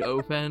shoot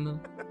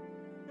open.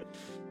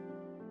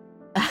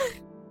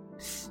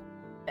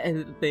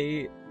 And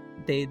they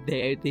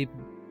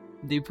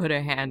put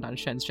a hand on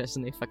Shen's chest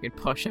and they fucking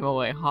push him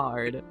away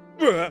hard.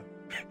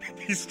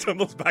 He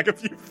stumbles back a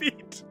few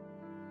feet.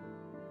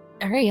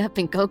 Hurry up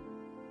and go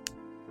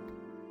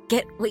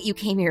get what you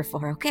came here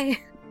for,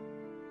 okay?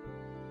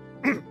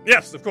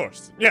 Yes, of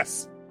course.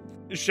 Yes.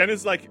 Shen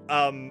is like,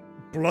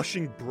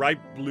 blushing bright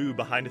blue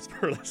behind his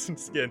pearlescent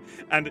skin,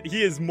 and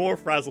he is more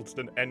frazzled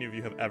than any of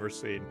you have ever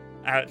seen.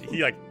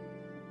 He like,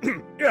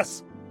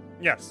 yes,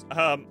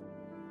 and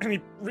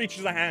he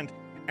reaches a hand,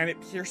 and it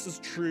pierces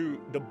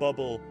through the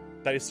bubble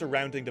that is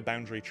surrounding the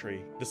boundary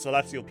tree, the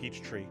celestial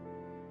peach tree.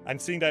 And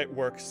seeing that it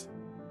works,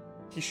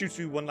 he shoots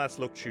you one last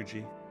look,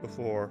 Chuji,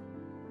 before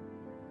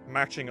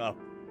marching up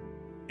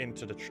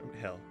into the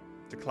hill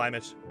to climb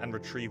it and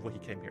retrieve what he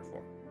came here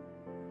for.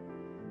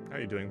 How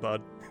are you doing,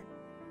 bud?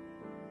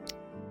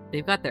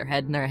 They've got their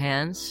head in their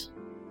hands.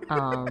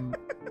 I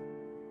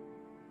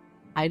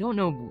don't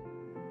know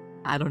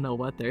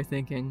what they're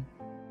thinking.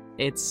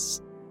 It's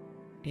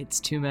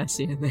too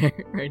messy in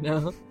there right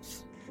now.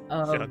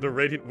 Yeah, the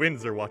radiant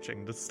winds are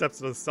watching. The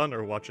steps of the sun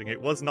are watching. It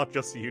was not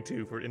just you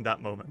two who were in that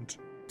moment.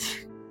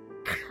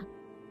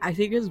 I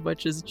think as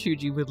much as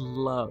Chuji would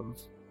love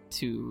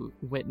to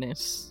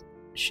witness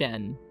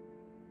Shen,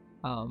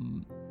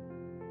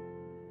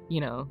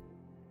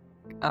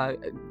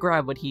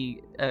 grab what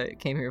he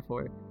came here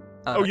for.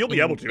 You'll be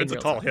able to. It's a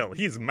tall hill.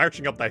 He's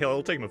marching up that hill.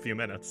 It'll take him a few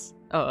minutes.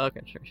 Oh,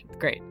 okay, sure.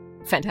 Great.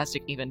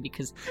 Fantastic, even,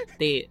 because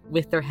they,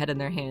 with their head in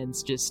their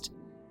hands, just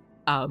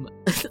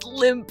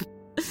limp,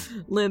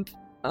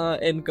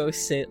 and go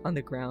sit on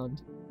the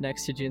ground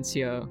next to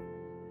Junxiu.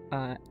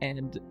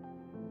 And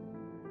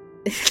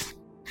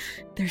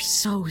they're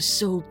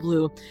so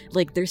blue.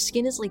 Like, their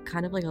skin is, like,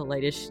 kind of like a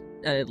lightish,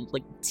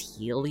 like,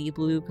 tealy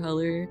blue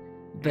color,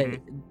 but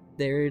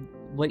they're...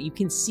 What you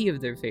can see of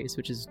their face,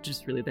 which is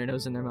just really their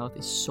nose and their mouth,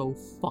 is so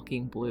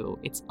fucking blue.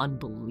 It's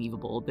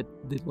unbelievable the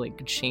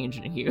like change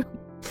in hue.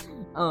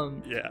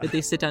 Yeah. But they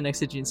sit down next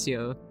to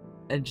Junxiu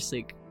and just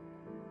like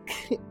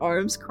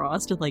arms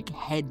crossed and like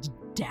head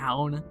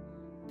down.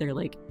 They're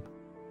like,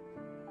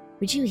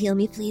 "Would you heal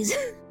me, please?"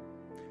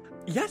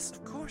 Yes,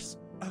 of course.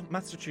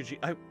 Master Chuji,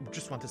 I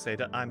just want to say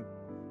that I'm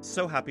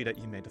so happy that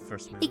you made the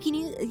first move. Hey, can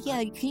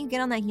you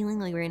get on that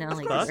healing like right now?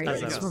 Like, But, right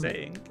as I was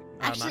saying...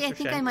 Actually, Master I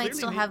think Shen I might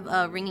still clearly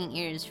have ringing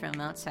ears from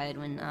outside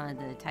when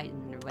the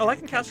Titan or whatever. Oh, I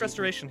can cast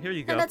Restoration. Here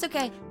you go. No, that's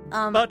okay.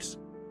 But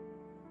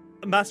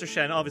Master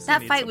Shen obviously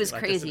that needs fight was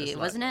something like this in crazy, his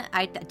wasn't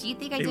life. it? Do you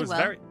think I did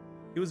well?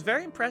 It was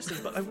very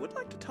impressive, but I would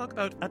like to talk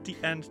about at the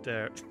end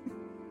there.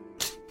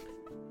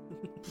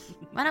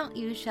 Why don't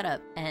you shut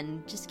up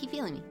and just keep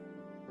healing me?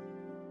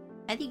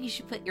 I think you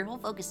should put your whole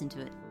focus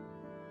into it.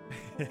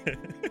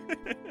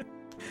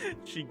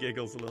 She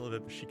giggles a little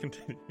bit, but she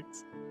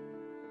continues.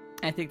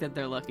 I think that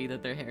they're lucky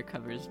that their hair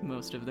covers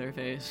most of their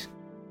face.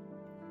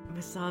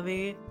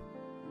 Masami,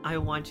 I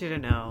want you to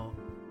know,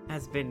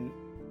 has been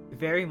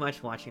very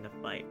much watching a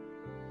fight.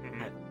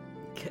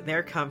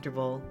 They're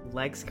comfortable,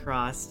 legs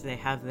crossed. They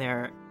have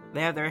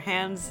their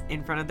hands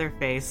in front of their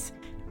face,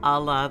 a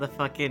la the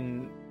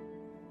fucking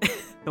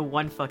the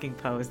one fucking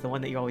pose, the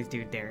one that you always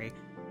do, Derry.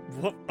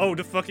 What? Oh,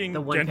 the fucking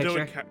The one Gendo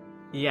picture?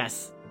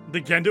 Yes.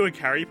 the Gendo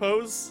Ikari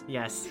pose?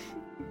 Yes.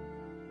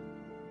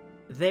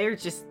 They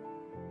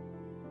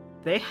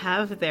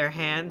have their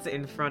hands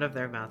in front of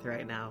their mouth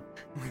right now.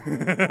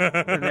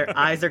 And their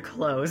eyes are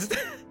closed.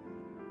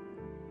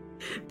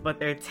 But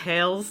their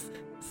tails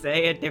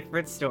say a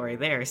different story.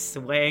 They are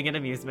swaying in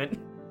amusement.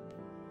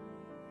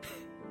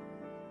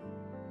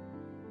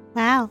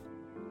 Wow.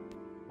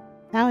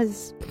 That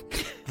was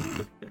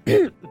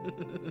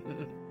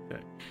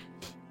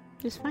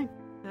just fine.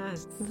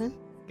 It's Mhm.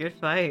 good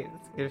fight.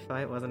 It's a good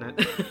fight, wasn't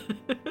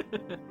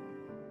it?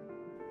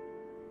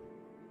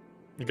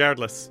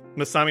 Regardless,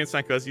 Masami and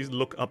Sanko, as you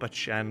look up at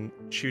Shen,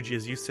 Chuji,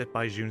 as you sit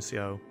by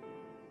Junseo,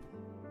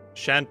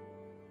 Shen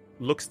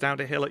looks down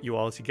the hill at you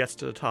all as he gets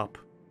to the top.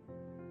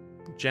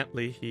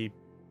 Gently, he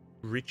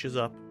reaches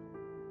up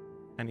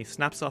and he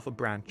snaps off a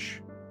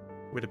branch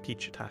with a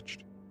peach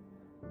attached.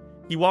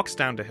 He walks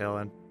down the hill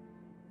and,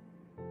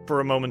 for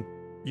a moment,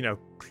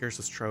 clears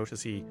his throat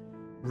as he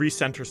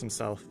recenters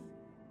himself.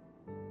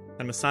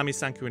 And Masami,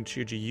 Sanko, and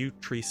Chuji, you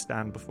three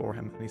stand before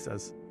him, and he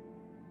says,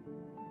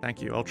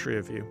 "Thank you, all three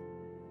of you.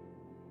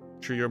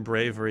 Through your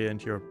bravery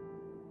and your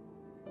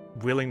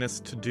willingness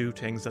to do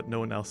things that no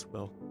one else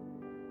will,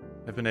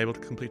 I've been able to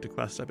complete the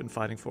quest I've been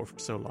fighting for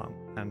so long,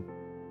 and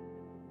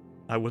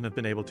I wouldn't have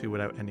been able to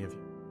without any of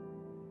you.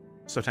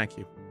 So thank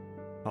you,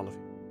 all of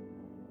you.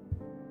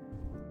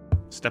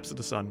 Steps of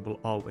the Sun will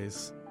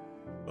always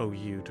owe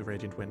you to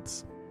Radiant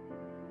Winds."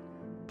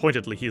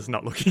 Pointedly, he is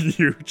not looking at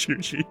you,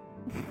 Chuji.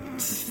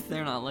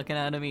 They're not looking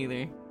at him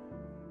either.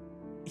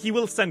 He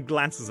will send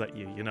glances at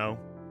you,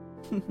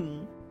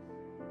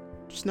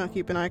 Just not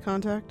keeping eye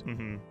contact.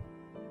 Mm-hmm.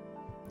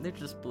 They're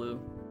just blue.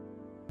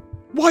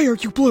 Why are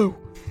you blue?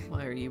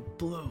 Why are you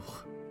blue?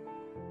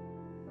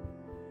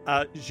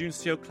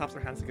 Junseo claps her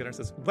hands together and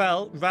says,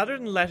 "Well, rather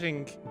than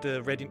letting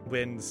the Radiant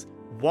Winds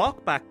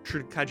walk back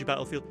through the Kaiju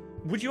battlefield,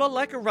 would you all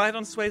like a ride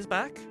on Sway's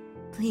back?"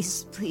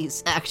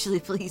 Please, actually,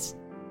 please.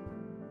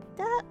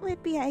 That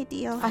would be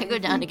ideal. If I go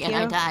down Thank again, you.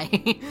 I die.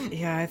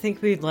 Yeah, I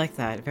think we'd like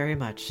that very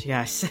much,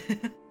 yes.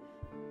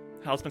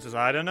 Halsman says,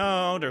 "I don't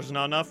know, there's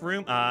not enough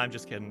room." I'm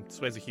just kidding.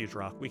 Sway's a huge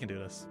rock. We can do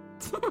this.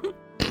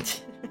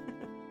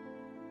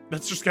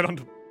 Let's just get on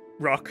the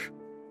rock.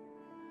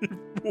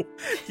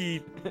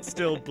 He,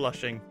 still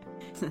blushing,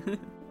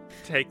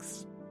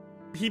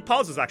 he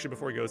pauses actually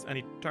before he goes, and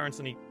he turns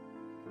and he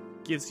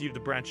gives you the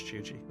branch,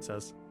 Chuji, and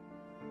says,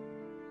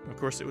 "Of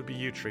course it would be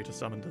you three to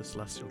summon the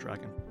Celestial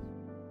Dragon."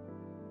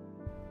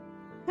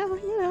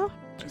 Well,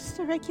 just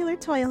a regular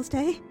Toils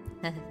day.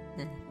 I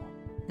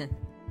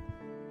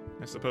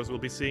suppose we'll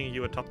be seeing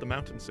you atop the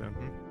mountain soon,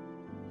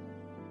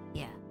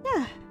 Yeah.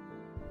 Yeah.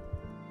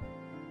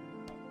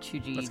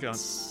 Let's go. Chuji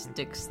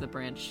sticks the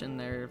branch in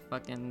their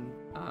fucking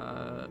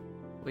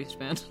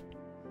waistband.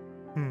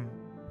 And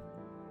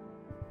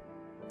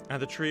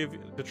the three of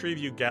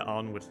you get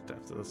on with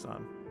Steps of the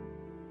Sun.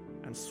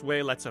 And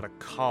Sway lets out a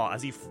caw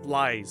as he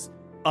flies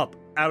up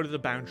out of the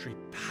boundary,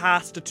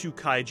 past the two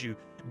kaiju,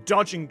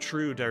 dodging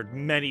through their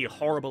many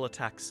horrible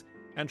attacks,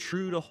 and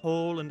through the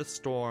hole in the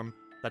storm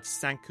that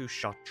Sanku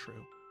shot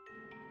through.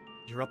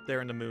 You're up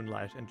there in the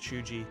moonlight, and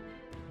Chuji,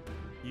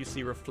 you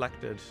see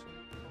reflected.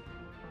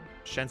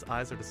 Shen's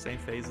eyes are the same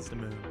phase as the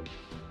moon.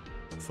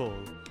 Full.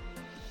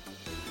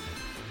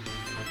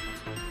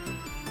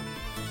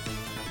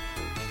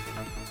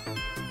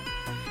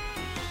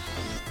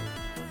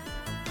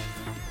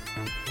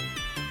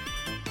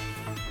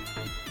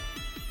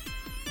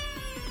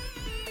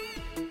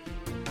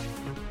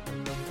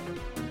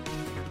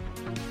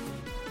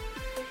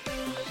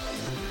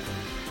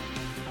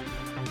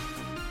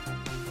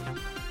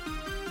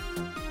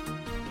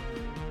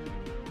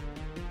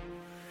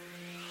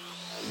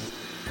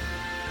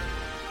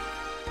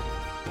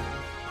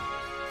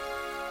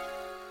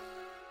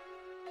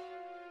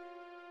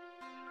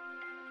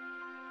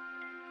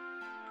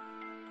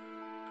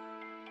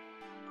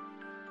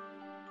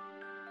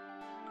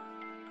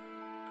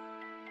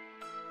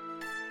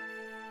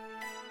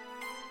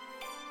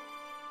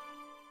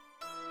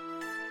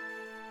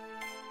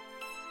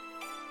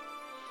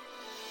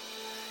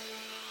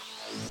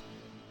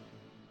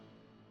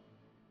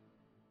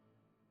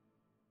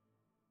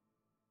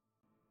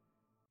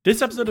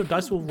 This episode of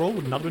Dice Will Roll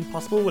would not have been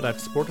possible without the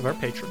support of our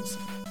patrons: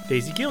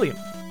 Daisy Gilliam,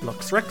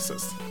 Lux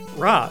Rexus,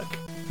 Rag,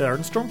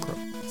 Baron Stormcrow,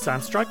 Sam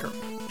Striker,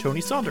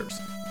 Tony Saunders,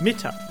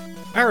 Mita,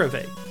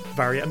 Arave,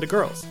 Varia and the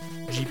Girls,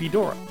 GP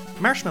Dora,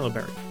 Marshmallow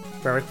Berry,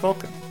 Barrick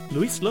Falcon,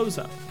 Luis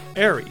Loza,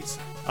 Aries,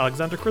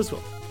 Alexander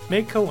Criswell,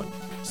 Meg Cohen,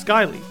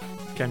 Skyly,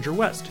 Kendra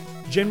West,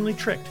 Genuinely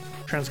Tricked,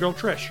 Transgirl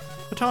Trish,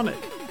 Platonic,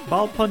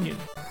 Bal Punyon,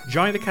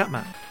 Johnny the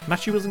Catman,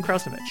 Matthew Wilson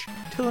Krasnovich,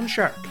 Tillen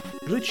Shark,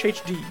 Glitch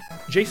HD,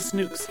 Jace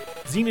Snooks,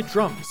 Zenith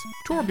Drums,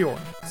 Torbjorn,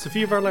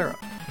 Sophia Varlera,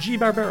 G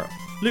Barbero,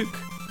 Luke,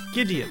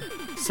 Gideon,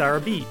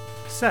 Sarah B,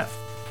 Seth,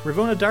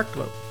 Ravona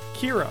Darkglow,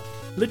 Kira,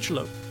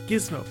 Lichelo,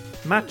 Gizmo,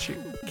 Matthew,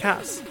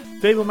 Cass,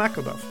 Fable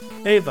Makobuff,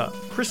 Ava,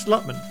 Chris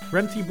Lutman,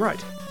 Remthi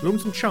Bright,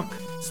 Lonesome Chunk,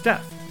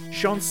 Steph,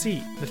 Sean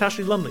C,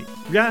 Natasha Lumley,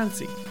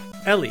 Riancy,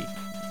 Ellie,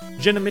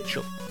 Jenna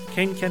Mitchell,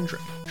 Kane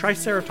Kendrick,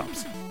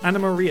 Triceratops, Anna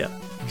Maria,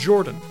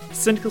 Jordan,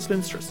 Syndical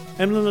Spinstress,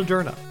 Emily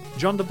Laderna,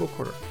 John the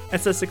Bookhoarder,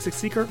 SS66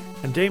 Seeker,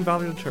 and Dame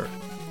Valiant III.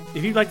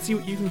 If you'd like to see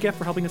what you can get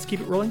for helping us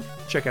keep it rolling,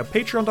 check out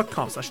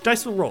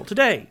patreon.com/DicefulRoll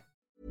today.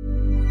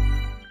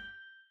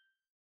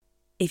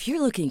 If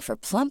you're looking for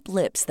plump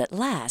lips that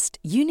last,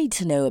 you need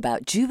to know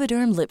about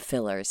Juvederm lip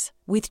fillers.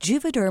 With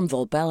Juvederm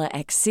Volbella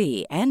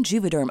XC and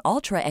Juvederm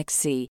Ultra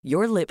XC,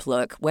 your lip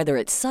look, whether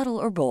it's subtle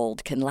or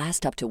bold, can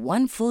last up to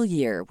 1 full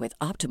year with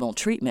optimal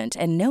treatment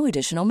and no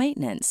additional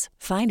maintenance.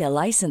 Find a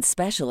licensed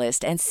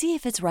specialist and see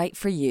if it's right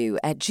for you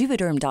at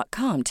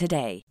Juvederm.com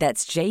today.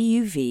 That's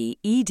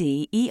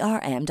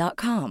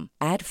JUVEDERM.com.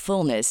 Add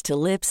fullness to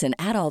lips in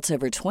adults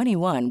over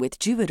 21 with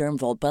Juvederm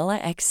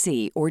Volbella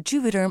XC or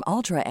Juvederm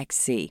Ultra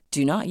XC.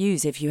 Do not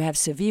use if you have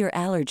severe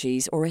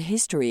allergies or a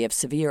history of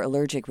severe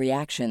allergic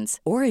reactions,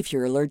 or if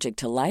you're allergic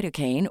to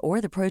lidocaine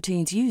or the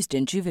proteins used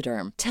in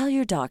Juvederm. Tell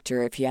your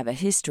doctor if you have a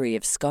history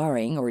of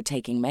scarring or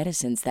taking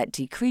medicines that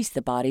decrease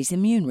the body's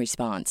immune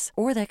response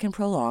or that can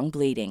prolong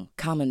bleeding.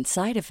 Common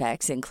side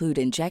effects include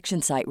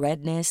injection site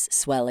redness,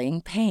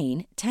 swelling,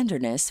 pain,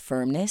 tenderness,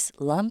 firmness,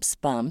 lumps,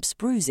 bumps,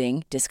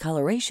 bruising,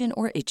 discoloration,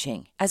 or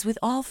itching. As with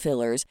all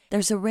fillers,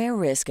 there's a rare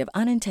risk of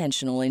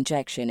unintentional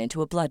injection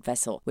into a blood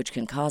vessel, which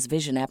can cause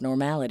vision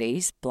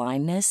abnormalities,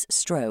 blindness,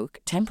 stroke,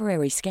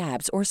 temporary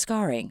scabs, or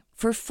scarring.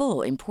 For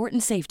full,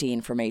 important safety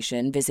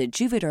information, visit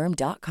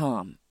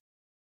Juvederm.com.